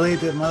really?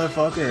 That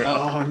motherfucker.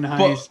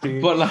 Nice,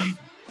 dude.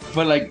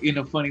 But like in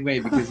a funny way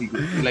because he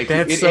like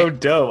that's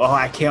dope. Oh,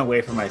 I can't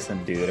wait for my son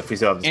to do it if we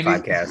still have this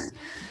podcast.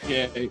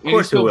 Yeah, of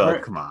course we will.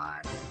 Come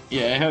on.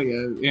 Yeah, hell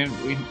yeah,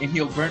 and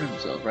he'll burn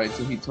himself, right?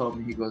 So he told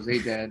me, he goes, "Hey,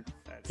 Dad,"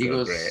 he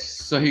goes,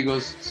 so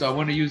I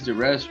want to use the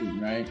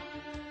restroom, right?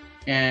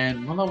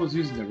 And while I was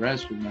using the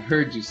restroom, I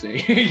heard you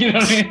say, you know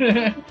what I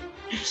mean?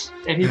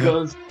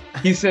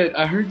 And he said,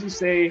 I heard you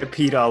say, I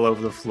peed all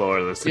over the floor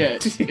listening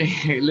to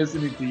you.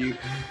 Listening to you.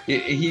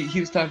 He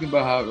was talking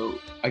about how,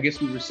 I guess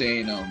we were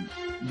saying,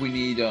 we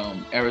need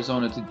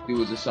Arizona to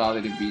do us a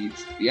solid and beat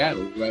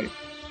Seattle, right?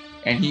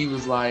 And he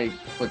was like,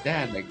 but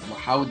Dad, like,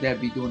 how would that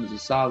be doing us a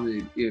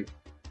solid if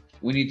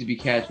we need to be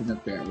catching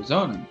up to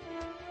Arizona?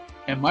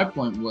 And my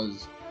point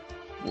was,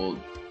 well,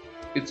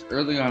 it's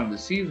early on in the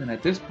season.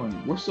 At this point,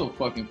 we're still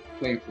fucking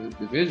playing for the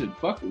division.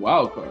 Fuck the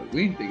wild card.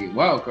 We ain't thinking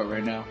wild card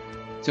right now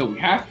until we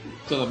have to.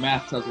 Until the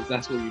math tells us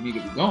that's where we need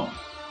to be going.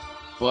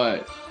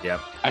 But yeah,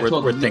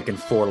 we're thinking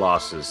 4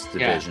 losses,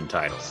 division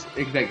titles.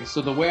 Exactly.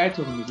 So the way I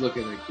told him is look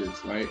at it like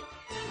this, right?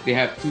 They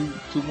have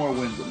two more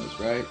wins than us,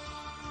 right?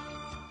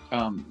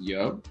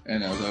 Yep.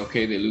 And I was like,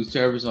 okay, they lose to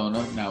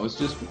Arizona. Now it's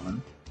just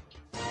 1.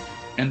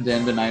 And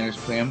then the Niners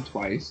play them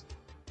twice.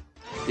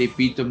 They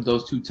beat them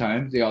those 2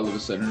 times. They all of a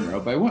sudden are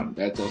up by 1.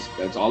 That's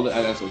all.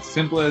 That's as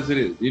simple as it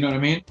is. You know what I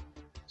mean?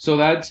 So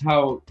that's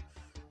why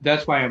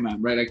I'm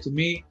at, right? Like, to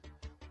me,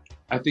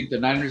 I think the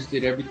Niners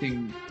did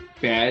everything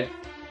bad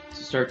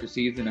to start the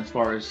season as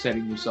far as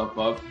setting yourself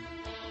up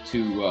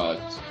to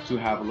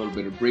have a little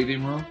bit of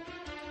breathing room.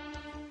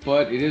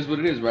 But it is what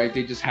it is, right?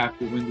 They just have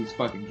to win these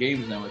fucking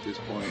games now at this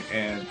point.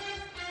 And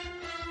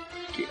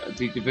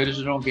the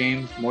divisional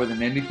games, more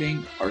than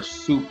anything, are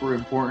super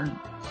important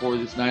for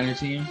this Niner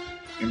team.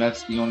 And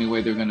that's the only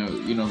way they're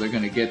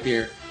gonna get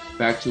there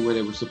back to where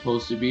they were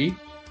supposed to be.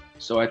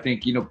 So I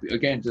think,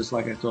 again, just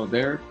like I told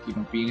Derek,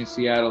 being in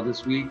Seattle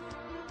this week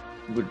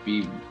would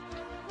be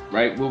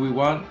right what we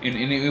want, and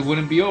it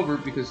wouldn't be over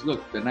because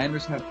look, the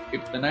Niners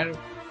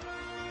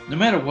no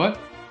matter what,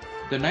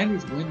 the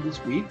Niners win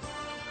this week,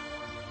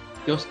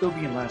 they'll still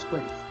be in last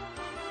place.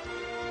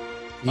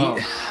 In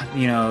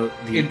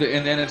the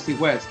NFC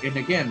West, and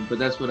again, but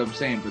that's what I'm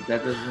saying. But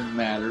that doesn't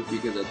matter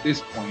because at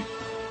this point,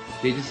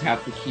 they just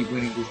have to keep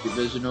winning these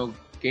divisional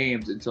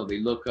games until they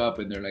look up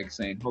and they're like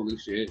saying, "Holy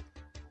shit,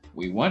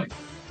 we won it."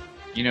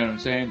 You know what I'm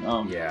saying?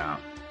 Yeah.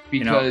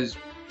 Because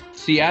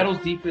Seattle's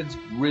defense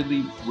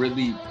really,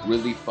 really,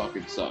 really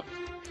fucking sucks.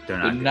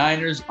 The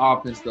Niners'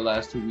 offense the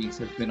last 2 weeks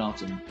has been on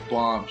some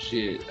bomb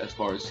shit as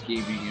far as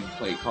scheming and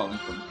play calling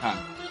from the top.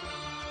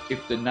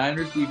 If the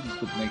Niners defense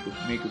could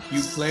make a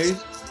few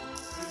plays,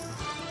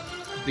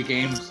 the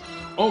game's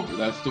over.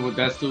 That's the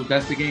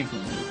game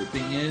plan. The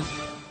thing is,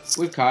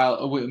 with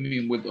Kyle, with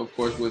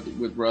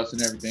Russ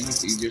and everything,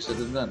 it's easier said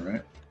than done,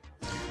 right?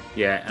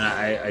 Yeah, and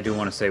I do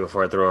want to say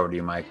before I throw over to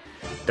you, Mike,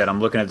 that I'm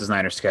looking at this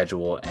Niners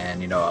schedule,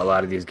 and a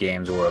lot of these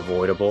games were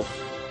avoidable.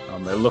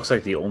 It looks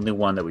like the only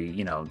one that we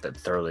that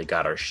thoroughly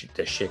got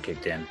the shit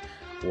kicked in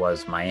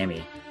was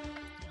Miami,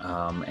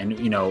 and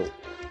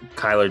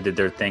Kyler did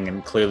their thing,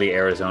 and clearly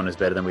Arizona is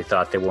better than we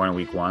thought they were in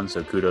week 1,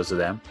 so kudos to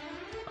them.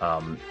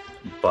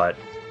 But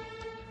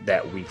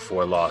that week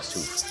 4 loss to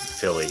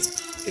Philly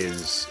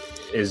is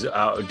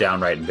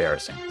downright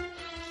embarrassing,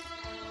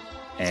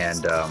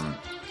 and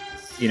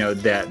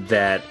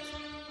that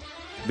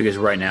because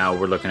right now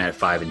we're looking at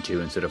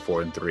 5-2 instead of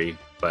 4-3,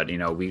 but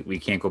we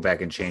can't go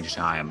back and change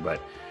time.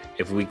 But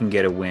if we can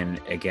get a win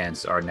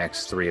against our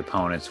next 3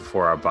 opponents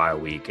before our bye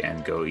week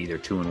and go either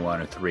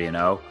 2-1 or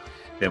 3-0,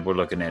 then we're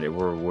looking at it.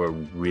 We're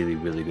really,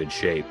 really good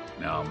shape.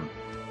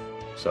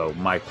 So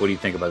Mike, what do you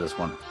think about this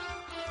one?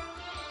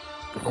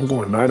 I'm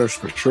going Niners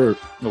for sure.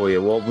 Oh yeah,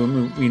 well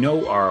we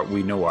know our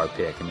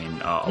pick. I mean,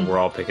 we're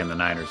all picking the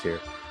Niners here.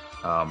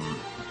 How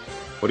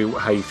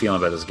you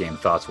feeling about this game,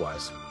 thoughts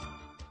wise?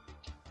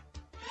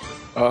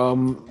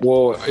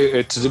 Well,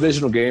 it's a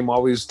divisional game,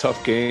 always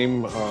tough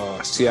game.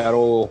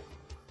 Seattle,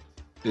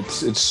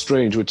 it's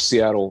strange with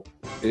Seattle.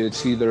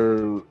 It's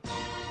either a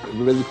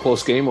really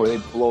close game or they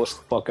blow us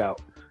the fuck out.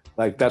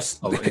 Like that's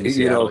in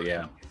Seattle,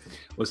 yeah.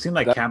 Well, it seemed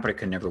like Kaepernick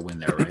could never win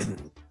there, right?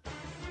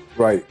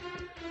 Right.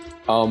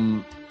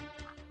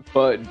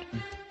 But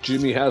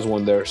Jimmy has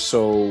one there,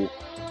 so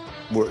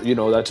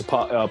we're that's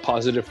a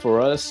positive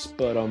for us.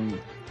 But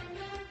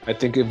I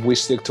think if we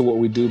stick to what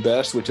we do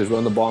best, which is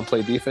run the ball and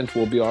play defense,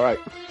 we'll be all right.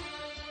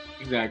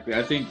 Exactly.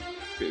 I think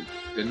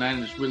the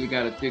Niners really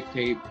got to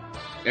dictate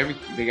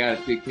everything. They got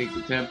to dictate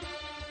the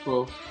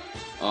tempo,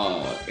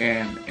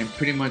 and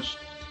pretty much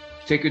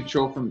take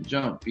control from the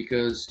jump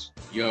because,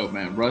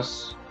 man,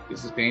 Russ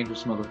is a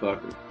dangerous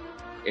motherfucker.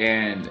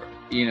 And,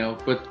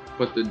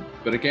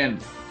 but again,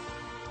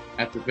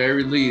 at the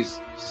very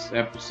least,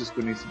 San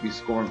Francisco needs to be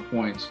scoring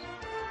points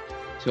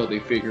until they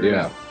figure it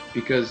out.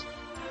 Because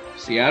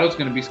Seattle's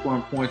going to be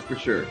scoring points for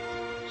sure.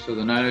 So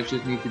the Niners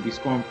just need to be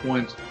scoring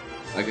points,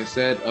 like I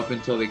said, up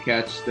until they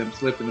catch them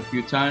slipping a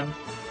few times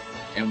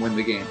and win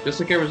the game. Just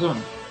like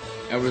Arizona.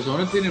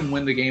 Arizona didn't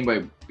win the game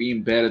by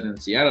being better than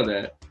Seattle.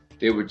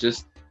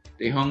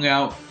 They hung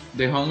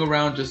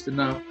around just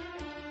enough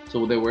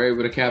so they were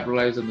able to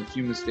capitalize on the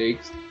few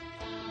mistakes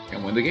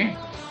and win the game.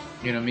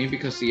 You know what I mean?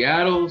 Because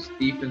Seattle's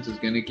defense is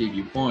going to give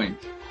you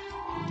points.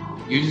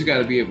 You just got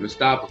to be able to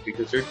stop it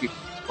because their defense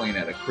is playing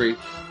at a crazy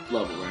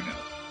level right now.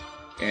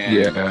 And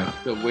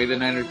the way the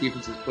Niners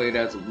defense has played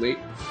as of late,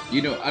 I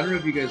don't know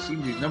if you guys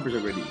seen these numbers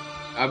already.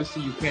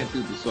 Obviously, you can't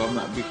do this, so I'm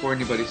not. Before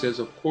anybody says,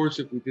 of course,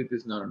 if we did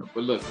this, no.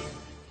 But look,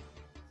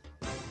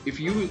 if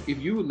you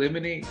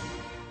eliminate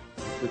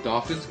the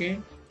Dolphins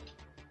game,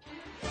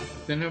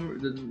 the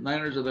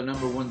Niners are the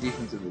number one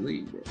defense in the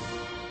league, bro,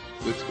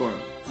 with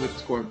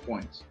scoring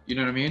points. You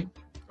know what I mean?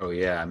 Oh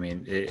yeah, I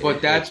mean.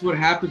 But that's what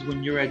happens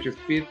when you're at your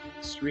fifth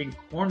string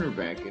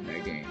cornerback in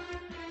that game.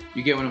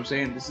 You get what I'm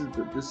saying? This is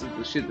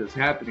the shit that's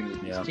happening with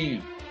this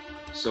team.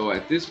 So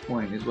at this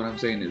point, is what I'm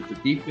saying is the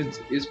defense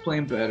is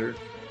playing better.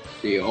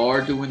 They are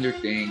doing their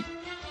thing.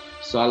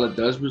 Saleh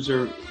does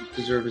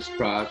deserve his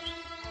props.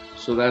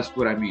 So that's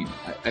what I mean.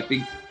 I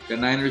think the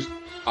Niners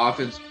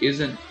offense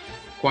isn't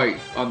quite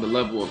on the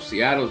level of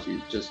Seattle's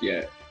just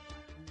yet,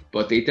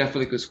 but they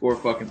definitely could score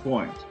fucking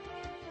points.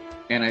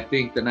 And I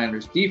think the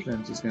Niners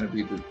defense is going to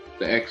be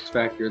the X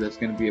factor that's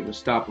going to be able to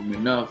stop them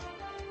enough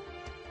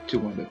to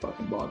win the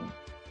fucking ball game.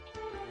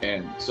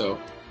 And so,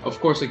 of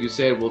course, like you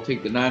said, we'll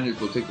take the Niners.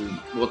 We'll take them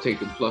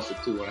plus a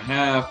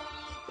 2.5.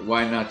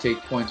 Why not take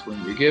points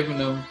when you're giving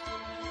them?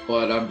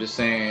 But I'm just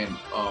saying,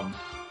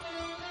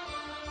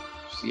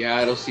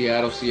 Seattle.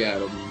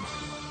 Man.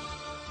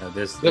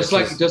 Just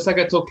like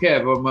I told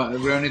Kev, I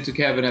ran into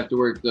Kevin after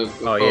work.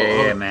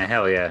 Man,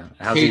 hell yeah.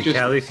 How's he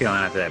feeling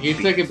after that? He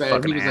took it back.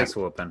 Fucking He was ass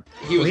like, whooping.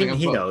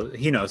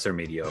 He knows they're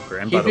mediocre.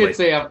 And he by the way,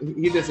 say I'm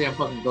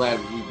fucking glad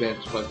we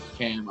benched fucking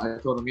Cam. I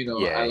told him, I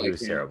like he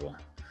was Cam. terrible.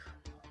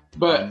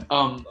 But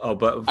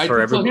but for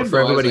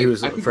everybody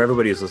who's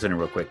listening,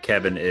 real quick,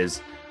 Kevin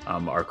is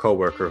our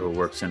coworker who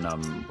works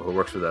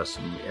with us,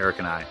 Eric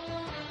and I,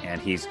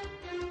 and he's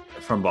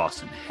from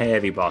Boston,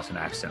 heavy Boston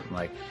accent,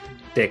 like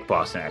thick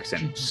Boston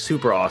accent,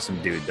 super awesome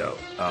dude though.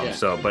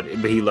 But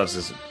he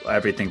loves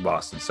everything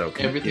Boston. So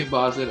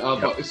Boston.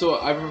 So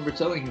I remember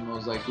telling him, I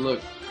was like,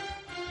 look,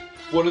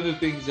 one of the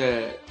things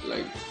that,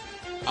 like,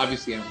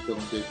 obviously I'm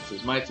feeling good because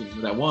it's my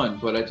team that won,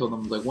 but I told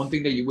him, like, one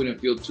thing that you wouldn't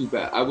feel too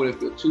bad, I wouldn't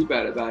feel too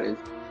bad about is,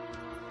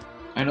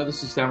 I know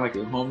this will sound like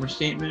a homer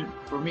statement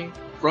from me,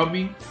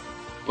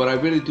 but I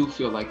really do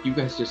feel like you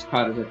guys just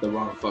caught it at the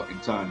wrong fucking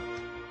time.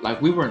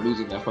 Like, we weren't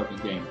losing that fucking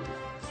game.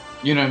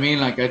 You know what I mean?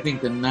 Like, I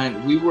think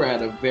we were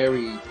at a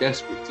very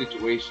desperate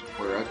situation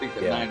where I think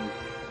the Niners,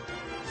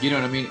 you know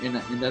what I mean?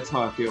 And that's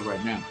how I feel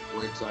right now,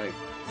 where it's like,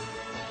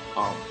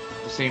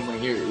 the same way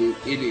here.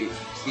 It is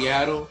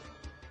Seattle.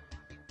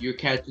 You're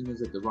catching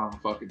us at the wrong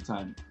fucking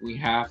time. We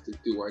have to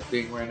do our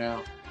thing right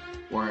now.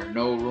 We're in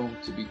no room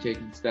to be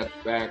taking steps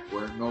back.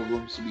 We're in no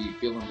room to be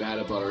feeling bad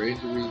about our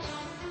injuries.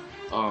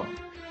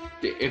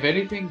 If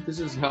anything, this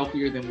is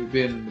healthier than we've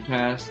been in the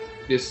past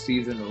this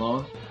season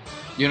alone.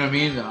 You know what I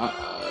mean?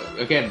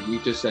 Again, we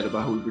just said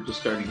about how we were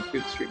just starting a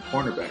fifth string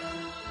cornerback.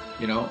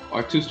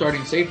 Our two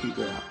starting safeties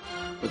are out,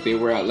 but they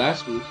were out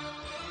last week,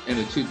 and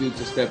the two dudes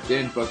that stepped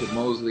in, fucking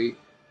Mosley,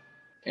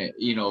 and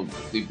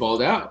they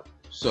balled out.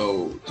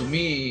 So to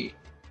me,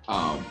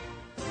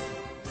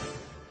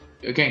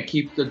 again,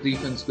 keep the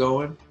defense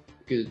going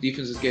because the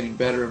defense is getting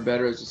better and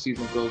better as the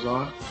season goes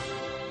on.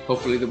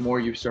 Hopefully, the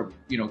more you start,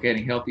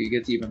 getting healthy, it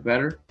gets even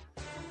better.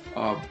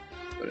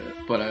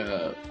 But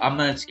I'm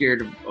not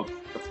scared of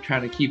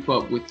trying to keep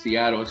up with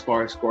Seattle as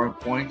far as scoring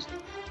points.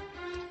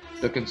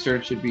 The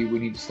concern should be we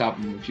need to stop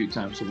them a few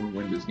times so we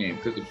win this game.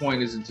 Because the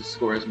point isn't to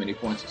score as many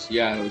points as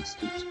Seattle; it's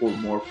to score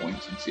more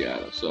points in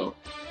Seattle. So.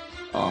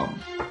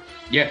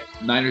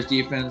 Niners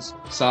defense,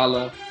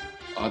 Saleh.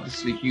 This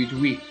is a huge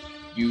week.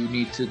 You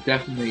need to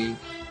definitely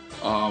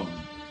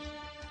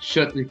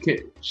shut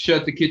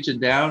the kitchen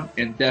down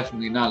and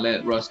definitely not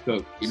let Russ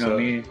cook. You know what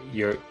I mean?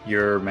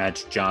 Your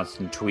Magic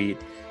Johnson tweet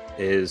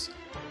is,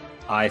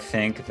 I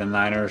think the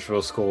Niners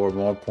will score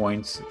more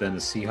points than the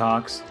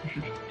Seahawks,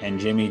 and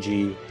Jimmy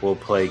G will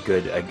play a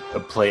good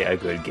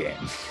game.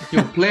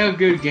 He'll play a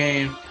good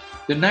game.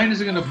 The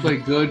Niners are gonna play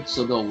good,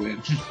 so they'll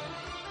win.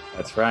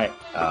 That's right.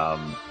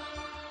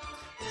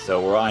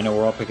 So I know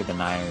we're all picking the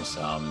Niners.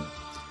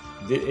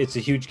 It's a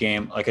huge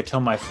game. Like I tell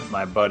my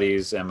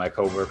buddies and my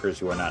coworkers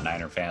who are not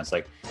Niner fans,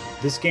 like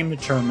this game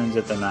determines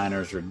if the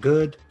Niners are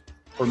good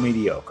or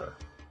mediocre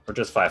or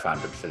just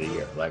 500 for the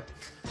year. Like,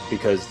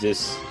 because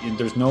there's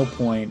no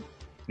point,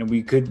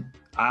 we could,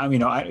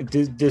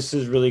 this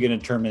is really going to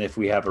determine if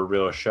we have a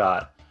real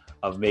shot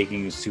of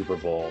making a Super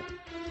Bowl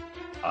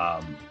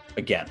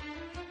again.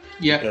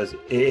 Yeah. Because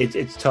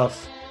it's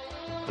tough.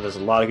 There's a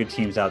lot of good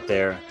teams out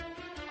there.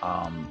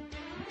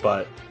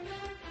 But,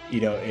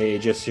 it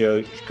just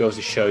goes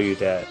to show you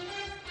that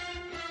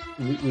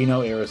we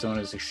know Arizona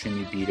is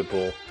extremely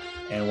beatable,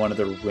 and one of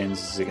their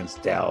wins is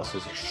against Dallas,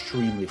 who's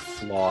extremely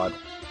flawed.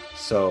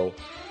 So,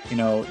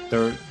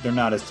 they're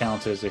not as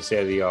talented as they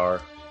say they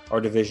are. Our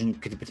division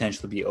could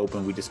potentially be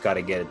open. We just got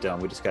to get it done.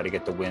 We just got to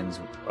get the wins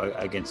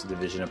against the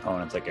division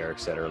opponents, like Eric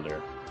said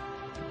earlier.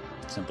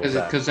 Simple as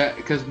that.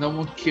 Because no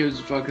one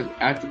cares about. Because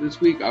after this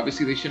week,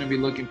 obviously they shouldn't be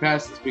looking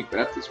past this week. But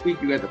after this week,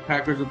 you got the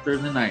Packers on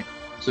Thursday night,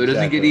 so it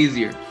doesn't get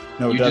easier.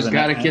 No, it you doesn't.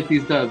 just got to get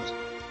these dubs.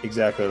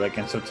 Exactly.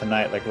 And so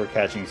tonight, we're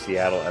catching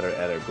Seattle at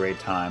a great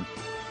time.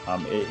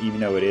 Even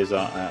though it is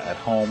at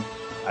home,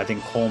 I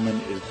think Coleman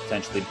is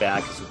potentially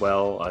back as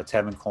well.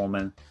 Tevin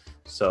Coleman.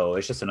 So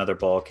it's just another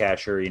ball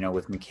catcher,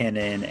 with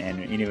McKinnon,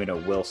 and even though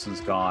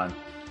Wilson's gone.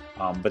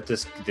 But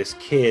this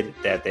kid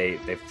that they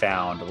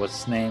found, what's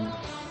his name?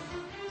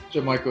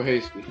 JaMycal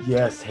Hasty.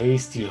 Yes,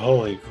 Hasty.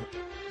 Holy,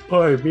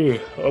 pardon me.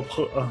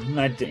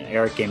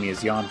 Eric gave me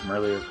his yawn from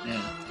earlier.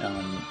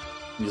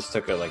 It just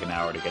took an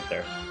hour to get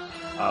there.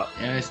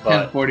 It's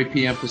 10:40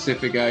 p.m.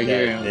 Pacific out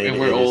here, and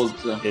we're old.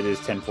 So. It is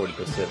 10:40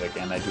 Pacific,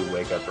 and I do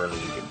wake up early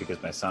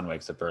because my son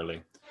wakes up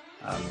early.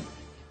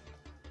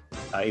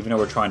 Even though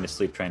we're trying to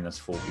sleep train this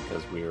fool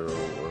because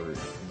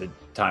the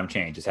time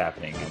change is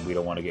happening, and we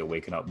don't want to get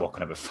woken up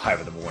at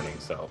 5 a.m.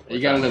 So you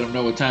gotta let them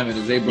know what time it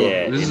is, bro.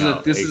 Yeah,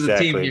 this is a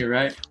team here,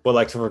 right?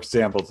 Well, for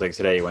example,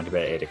 today he went to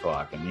bed at 8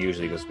 o'clock, and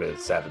usually goes to bed at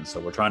 7. So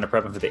we're trying to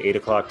prep him for the 8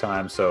 o'clock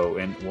time. So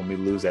when we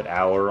lose that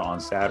hour on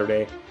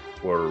Saturday,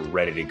 we're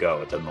ready to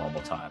go at the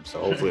normal time.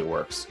 So hopefully it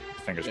works.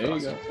 Fingers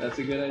crossed. There you go. That's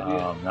a good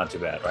idea. Not too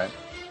bad, right?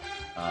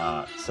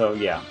 I forgot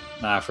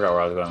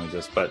where I was going with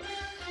this, but.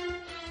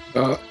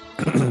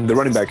 The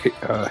running back,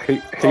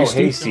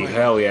 Hasty.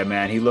 Hell yeah,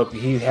 man!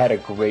 He had a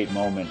great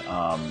moment,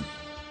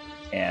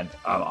 and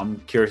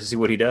I'm curious to see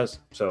what he does.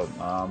 So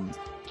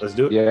let's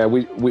do it. Yeah,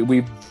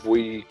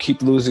 we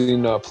keep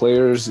losing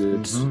players.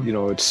 It's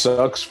it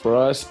sucks for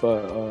us,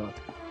 but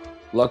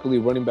luckily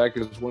running back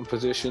is one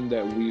position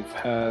that we've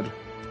had.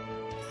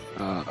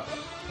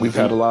 We've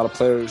had a lot of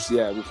players.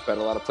 Yeah, we've had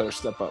a lot of players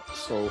step up.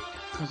 So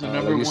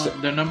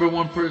the number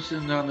one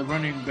person on the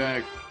running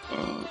back.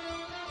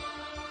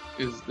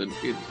 Is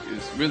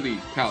really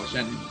Kyle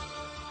Shannon,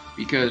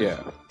 because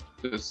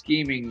the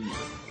scheming.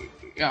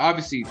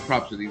 Obviously,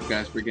 props to these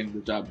guys for getting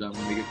the job done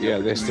when they get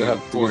the they still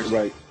have to get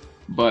right,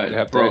 but they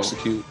have to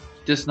execute.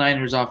 This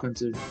Niners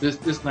offensive,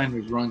 this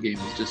Niners run game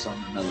is just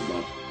on another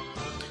level.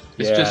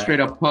 It's just straight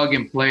up plug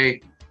and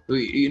play.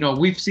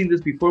 We've seen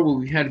this before where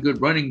we had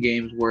good running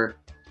games where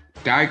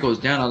guy goes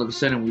down, all of a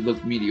sudden we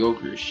look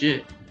mediocre as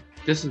shit.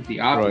 This is the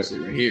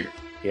opposite right here.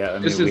 Yeah,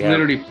 this is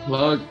literally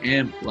plug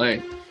and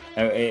play.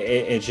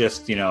 It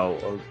just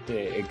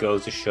it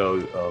goes to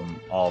show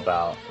all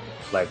about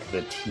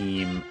the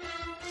team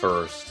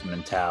first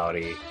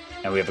mentality,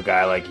 and we have a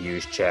guy like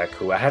Juszczyk,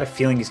 who I had a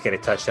feeling he's get a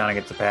touchdown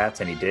against the Pats,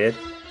 and he did.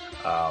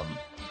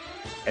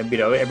 And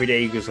every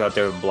day he goes out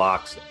there and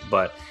blocks,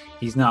 but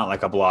he's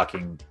not a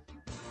blocking.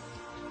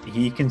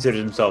 He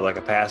considers himself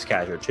a pass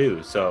catcher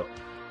too. So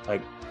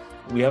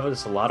we have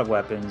just a lot of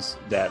weapons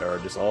that are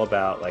just all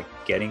about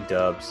getting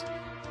dubs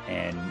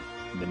and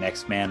the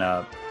next man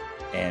up.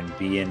 And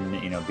being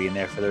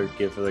there for their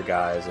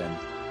guys, and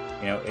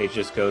it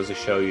just goes to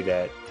show you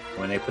that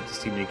when they put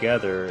this team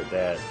together,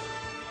 that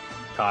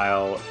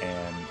Kyle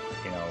and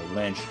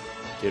Lynch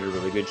did a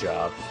really good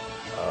job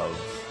of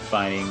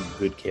finding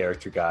good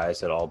character guys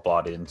that all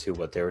bought into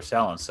what they were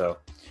selling. So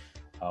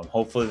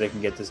hopefully they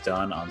can get this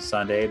done on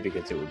Sunday,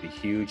 because it would be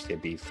huge.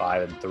 They'd be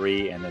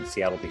 5-3, and then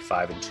Seattle would be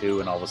 5-2,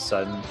 and all of a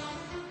sudden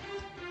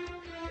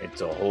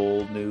it's a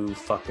whole new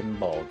fucking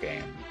ball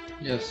game.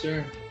 Yes,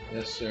 sir.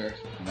 Yes, sir.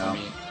 No. I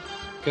mean,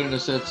 couldn't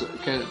have said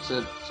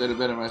it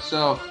better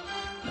myself.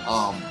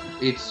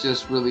 It's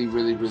just really,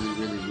 really, really,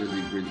 really,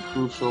 really, really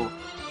crucial.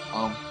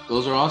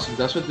 Those are awesome.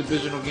 That's what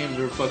divisional games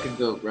are fucking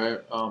dope, right?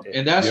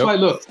 And that's why,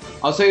 look,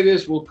 I'll say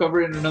this. We'll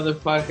cover it in another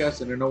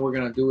podcast, and I know we're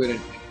going to do it,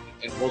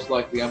 and most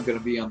likely I'm going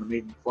to be on the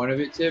making fun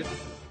of it tip,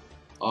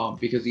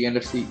 because the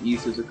NFC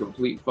East is a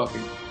complete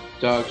fucking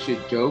dog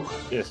shit joke.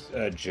 It's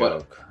a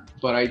joke.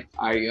 But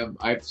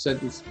I've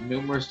said this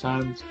numerous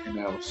times, and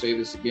I will say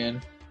this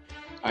again.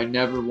 I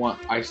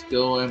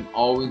still am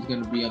always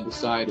going to be on the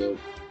side of,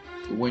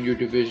 to win your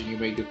division, you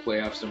make the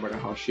playoffs no matter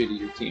how shitty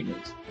your team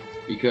is,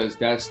 because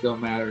that still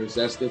matters.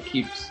 That still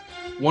keeps,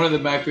 one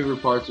of my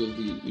favorite parts of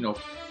the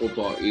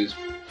football is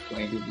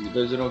playing the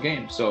divisional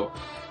game. So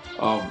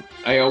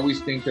I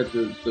always think that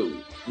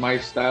my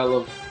style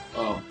of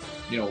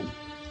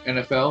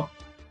NFL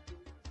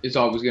is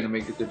always going to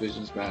make the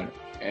divisions matter.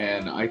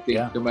 And I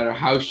think no matter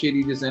how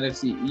shitty this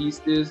NFC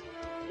East is,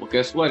 well,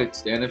 guess what?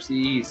 It's the NFC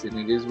East, and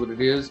it is what it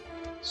is.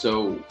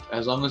 So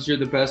as long as you're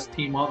the best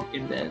team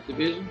in that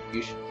division,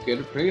 you should get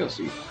a playoff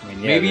seed. I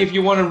mean, Maybe if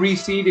you want to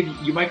reseed, if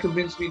you might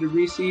convince me to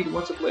reseed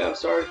once the playoffs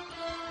start.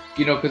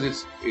 Because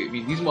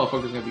these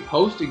motherfuckers are gonna be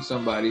hosting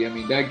somebody. I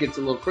mean, that gets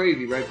a little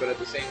crazy, right? But at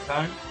the same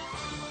time,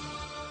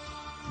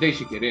 they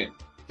should get in.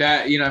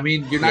 That you're not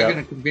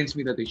gonna convince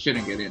me that they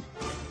shouldn't get in.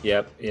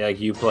 Yep. Yeah, like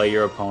you play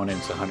your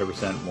opponents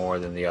 100% more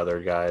than the other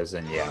guys,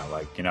 and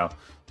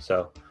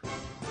So,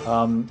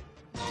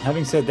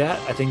 having said that,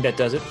 I think that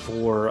does it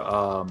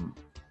for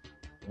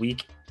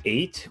week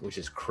 8, which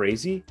is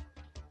crazy.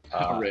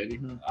 Already,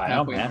 I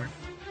know, man.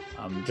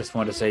 Just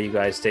wanted to say, you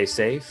guys stay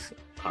safe.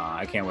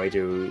 I can't wait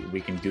till we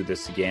can do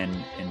this again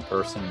in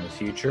person in the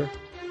future.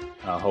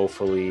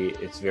 Hopefully,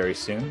 it's very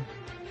soon.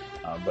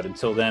 But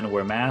until then,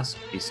 wear masks,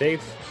 be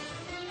safe.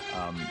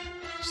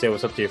 Say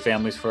what's up to your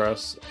families for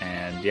us,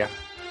 and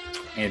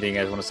anything you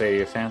guys want to say to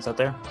your fans out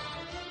there?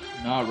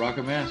 Nah, rock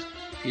a mask.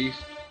 Peace.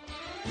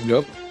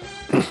 Yep.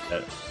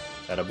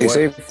 That a boy. Be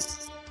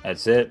safe.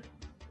 That's it.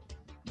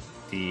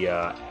 The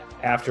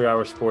After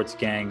Hour Sports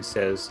Gang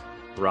says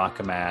rock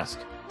a mask.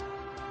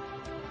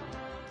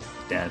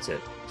 That's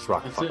it. Just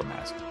rock a fucking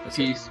mask. That's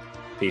Peace. It.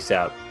 Peace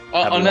out.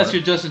 Unless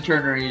you're Justin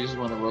Turner and you just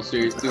want the World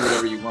Series, do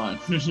whatever you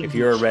want. If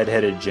you're a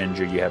redheaded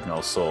ginger, you have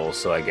no soul.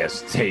 So I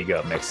guess there you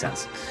go. Makes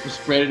sense.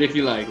 Spread it if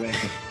you like, man.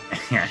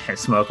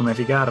 Smoke them if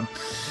you got them.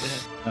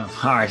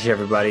 All right,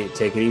 everybody.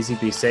 Take it easy.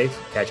 Be safe.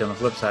 Catch you on the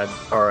flip side.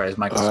 Or as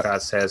Michael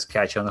Scott says,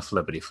 catch you on the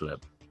flippity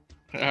flip.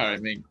 All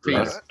right, man.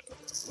 Peace.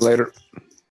 Later.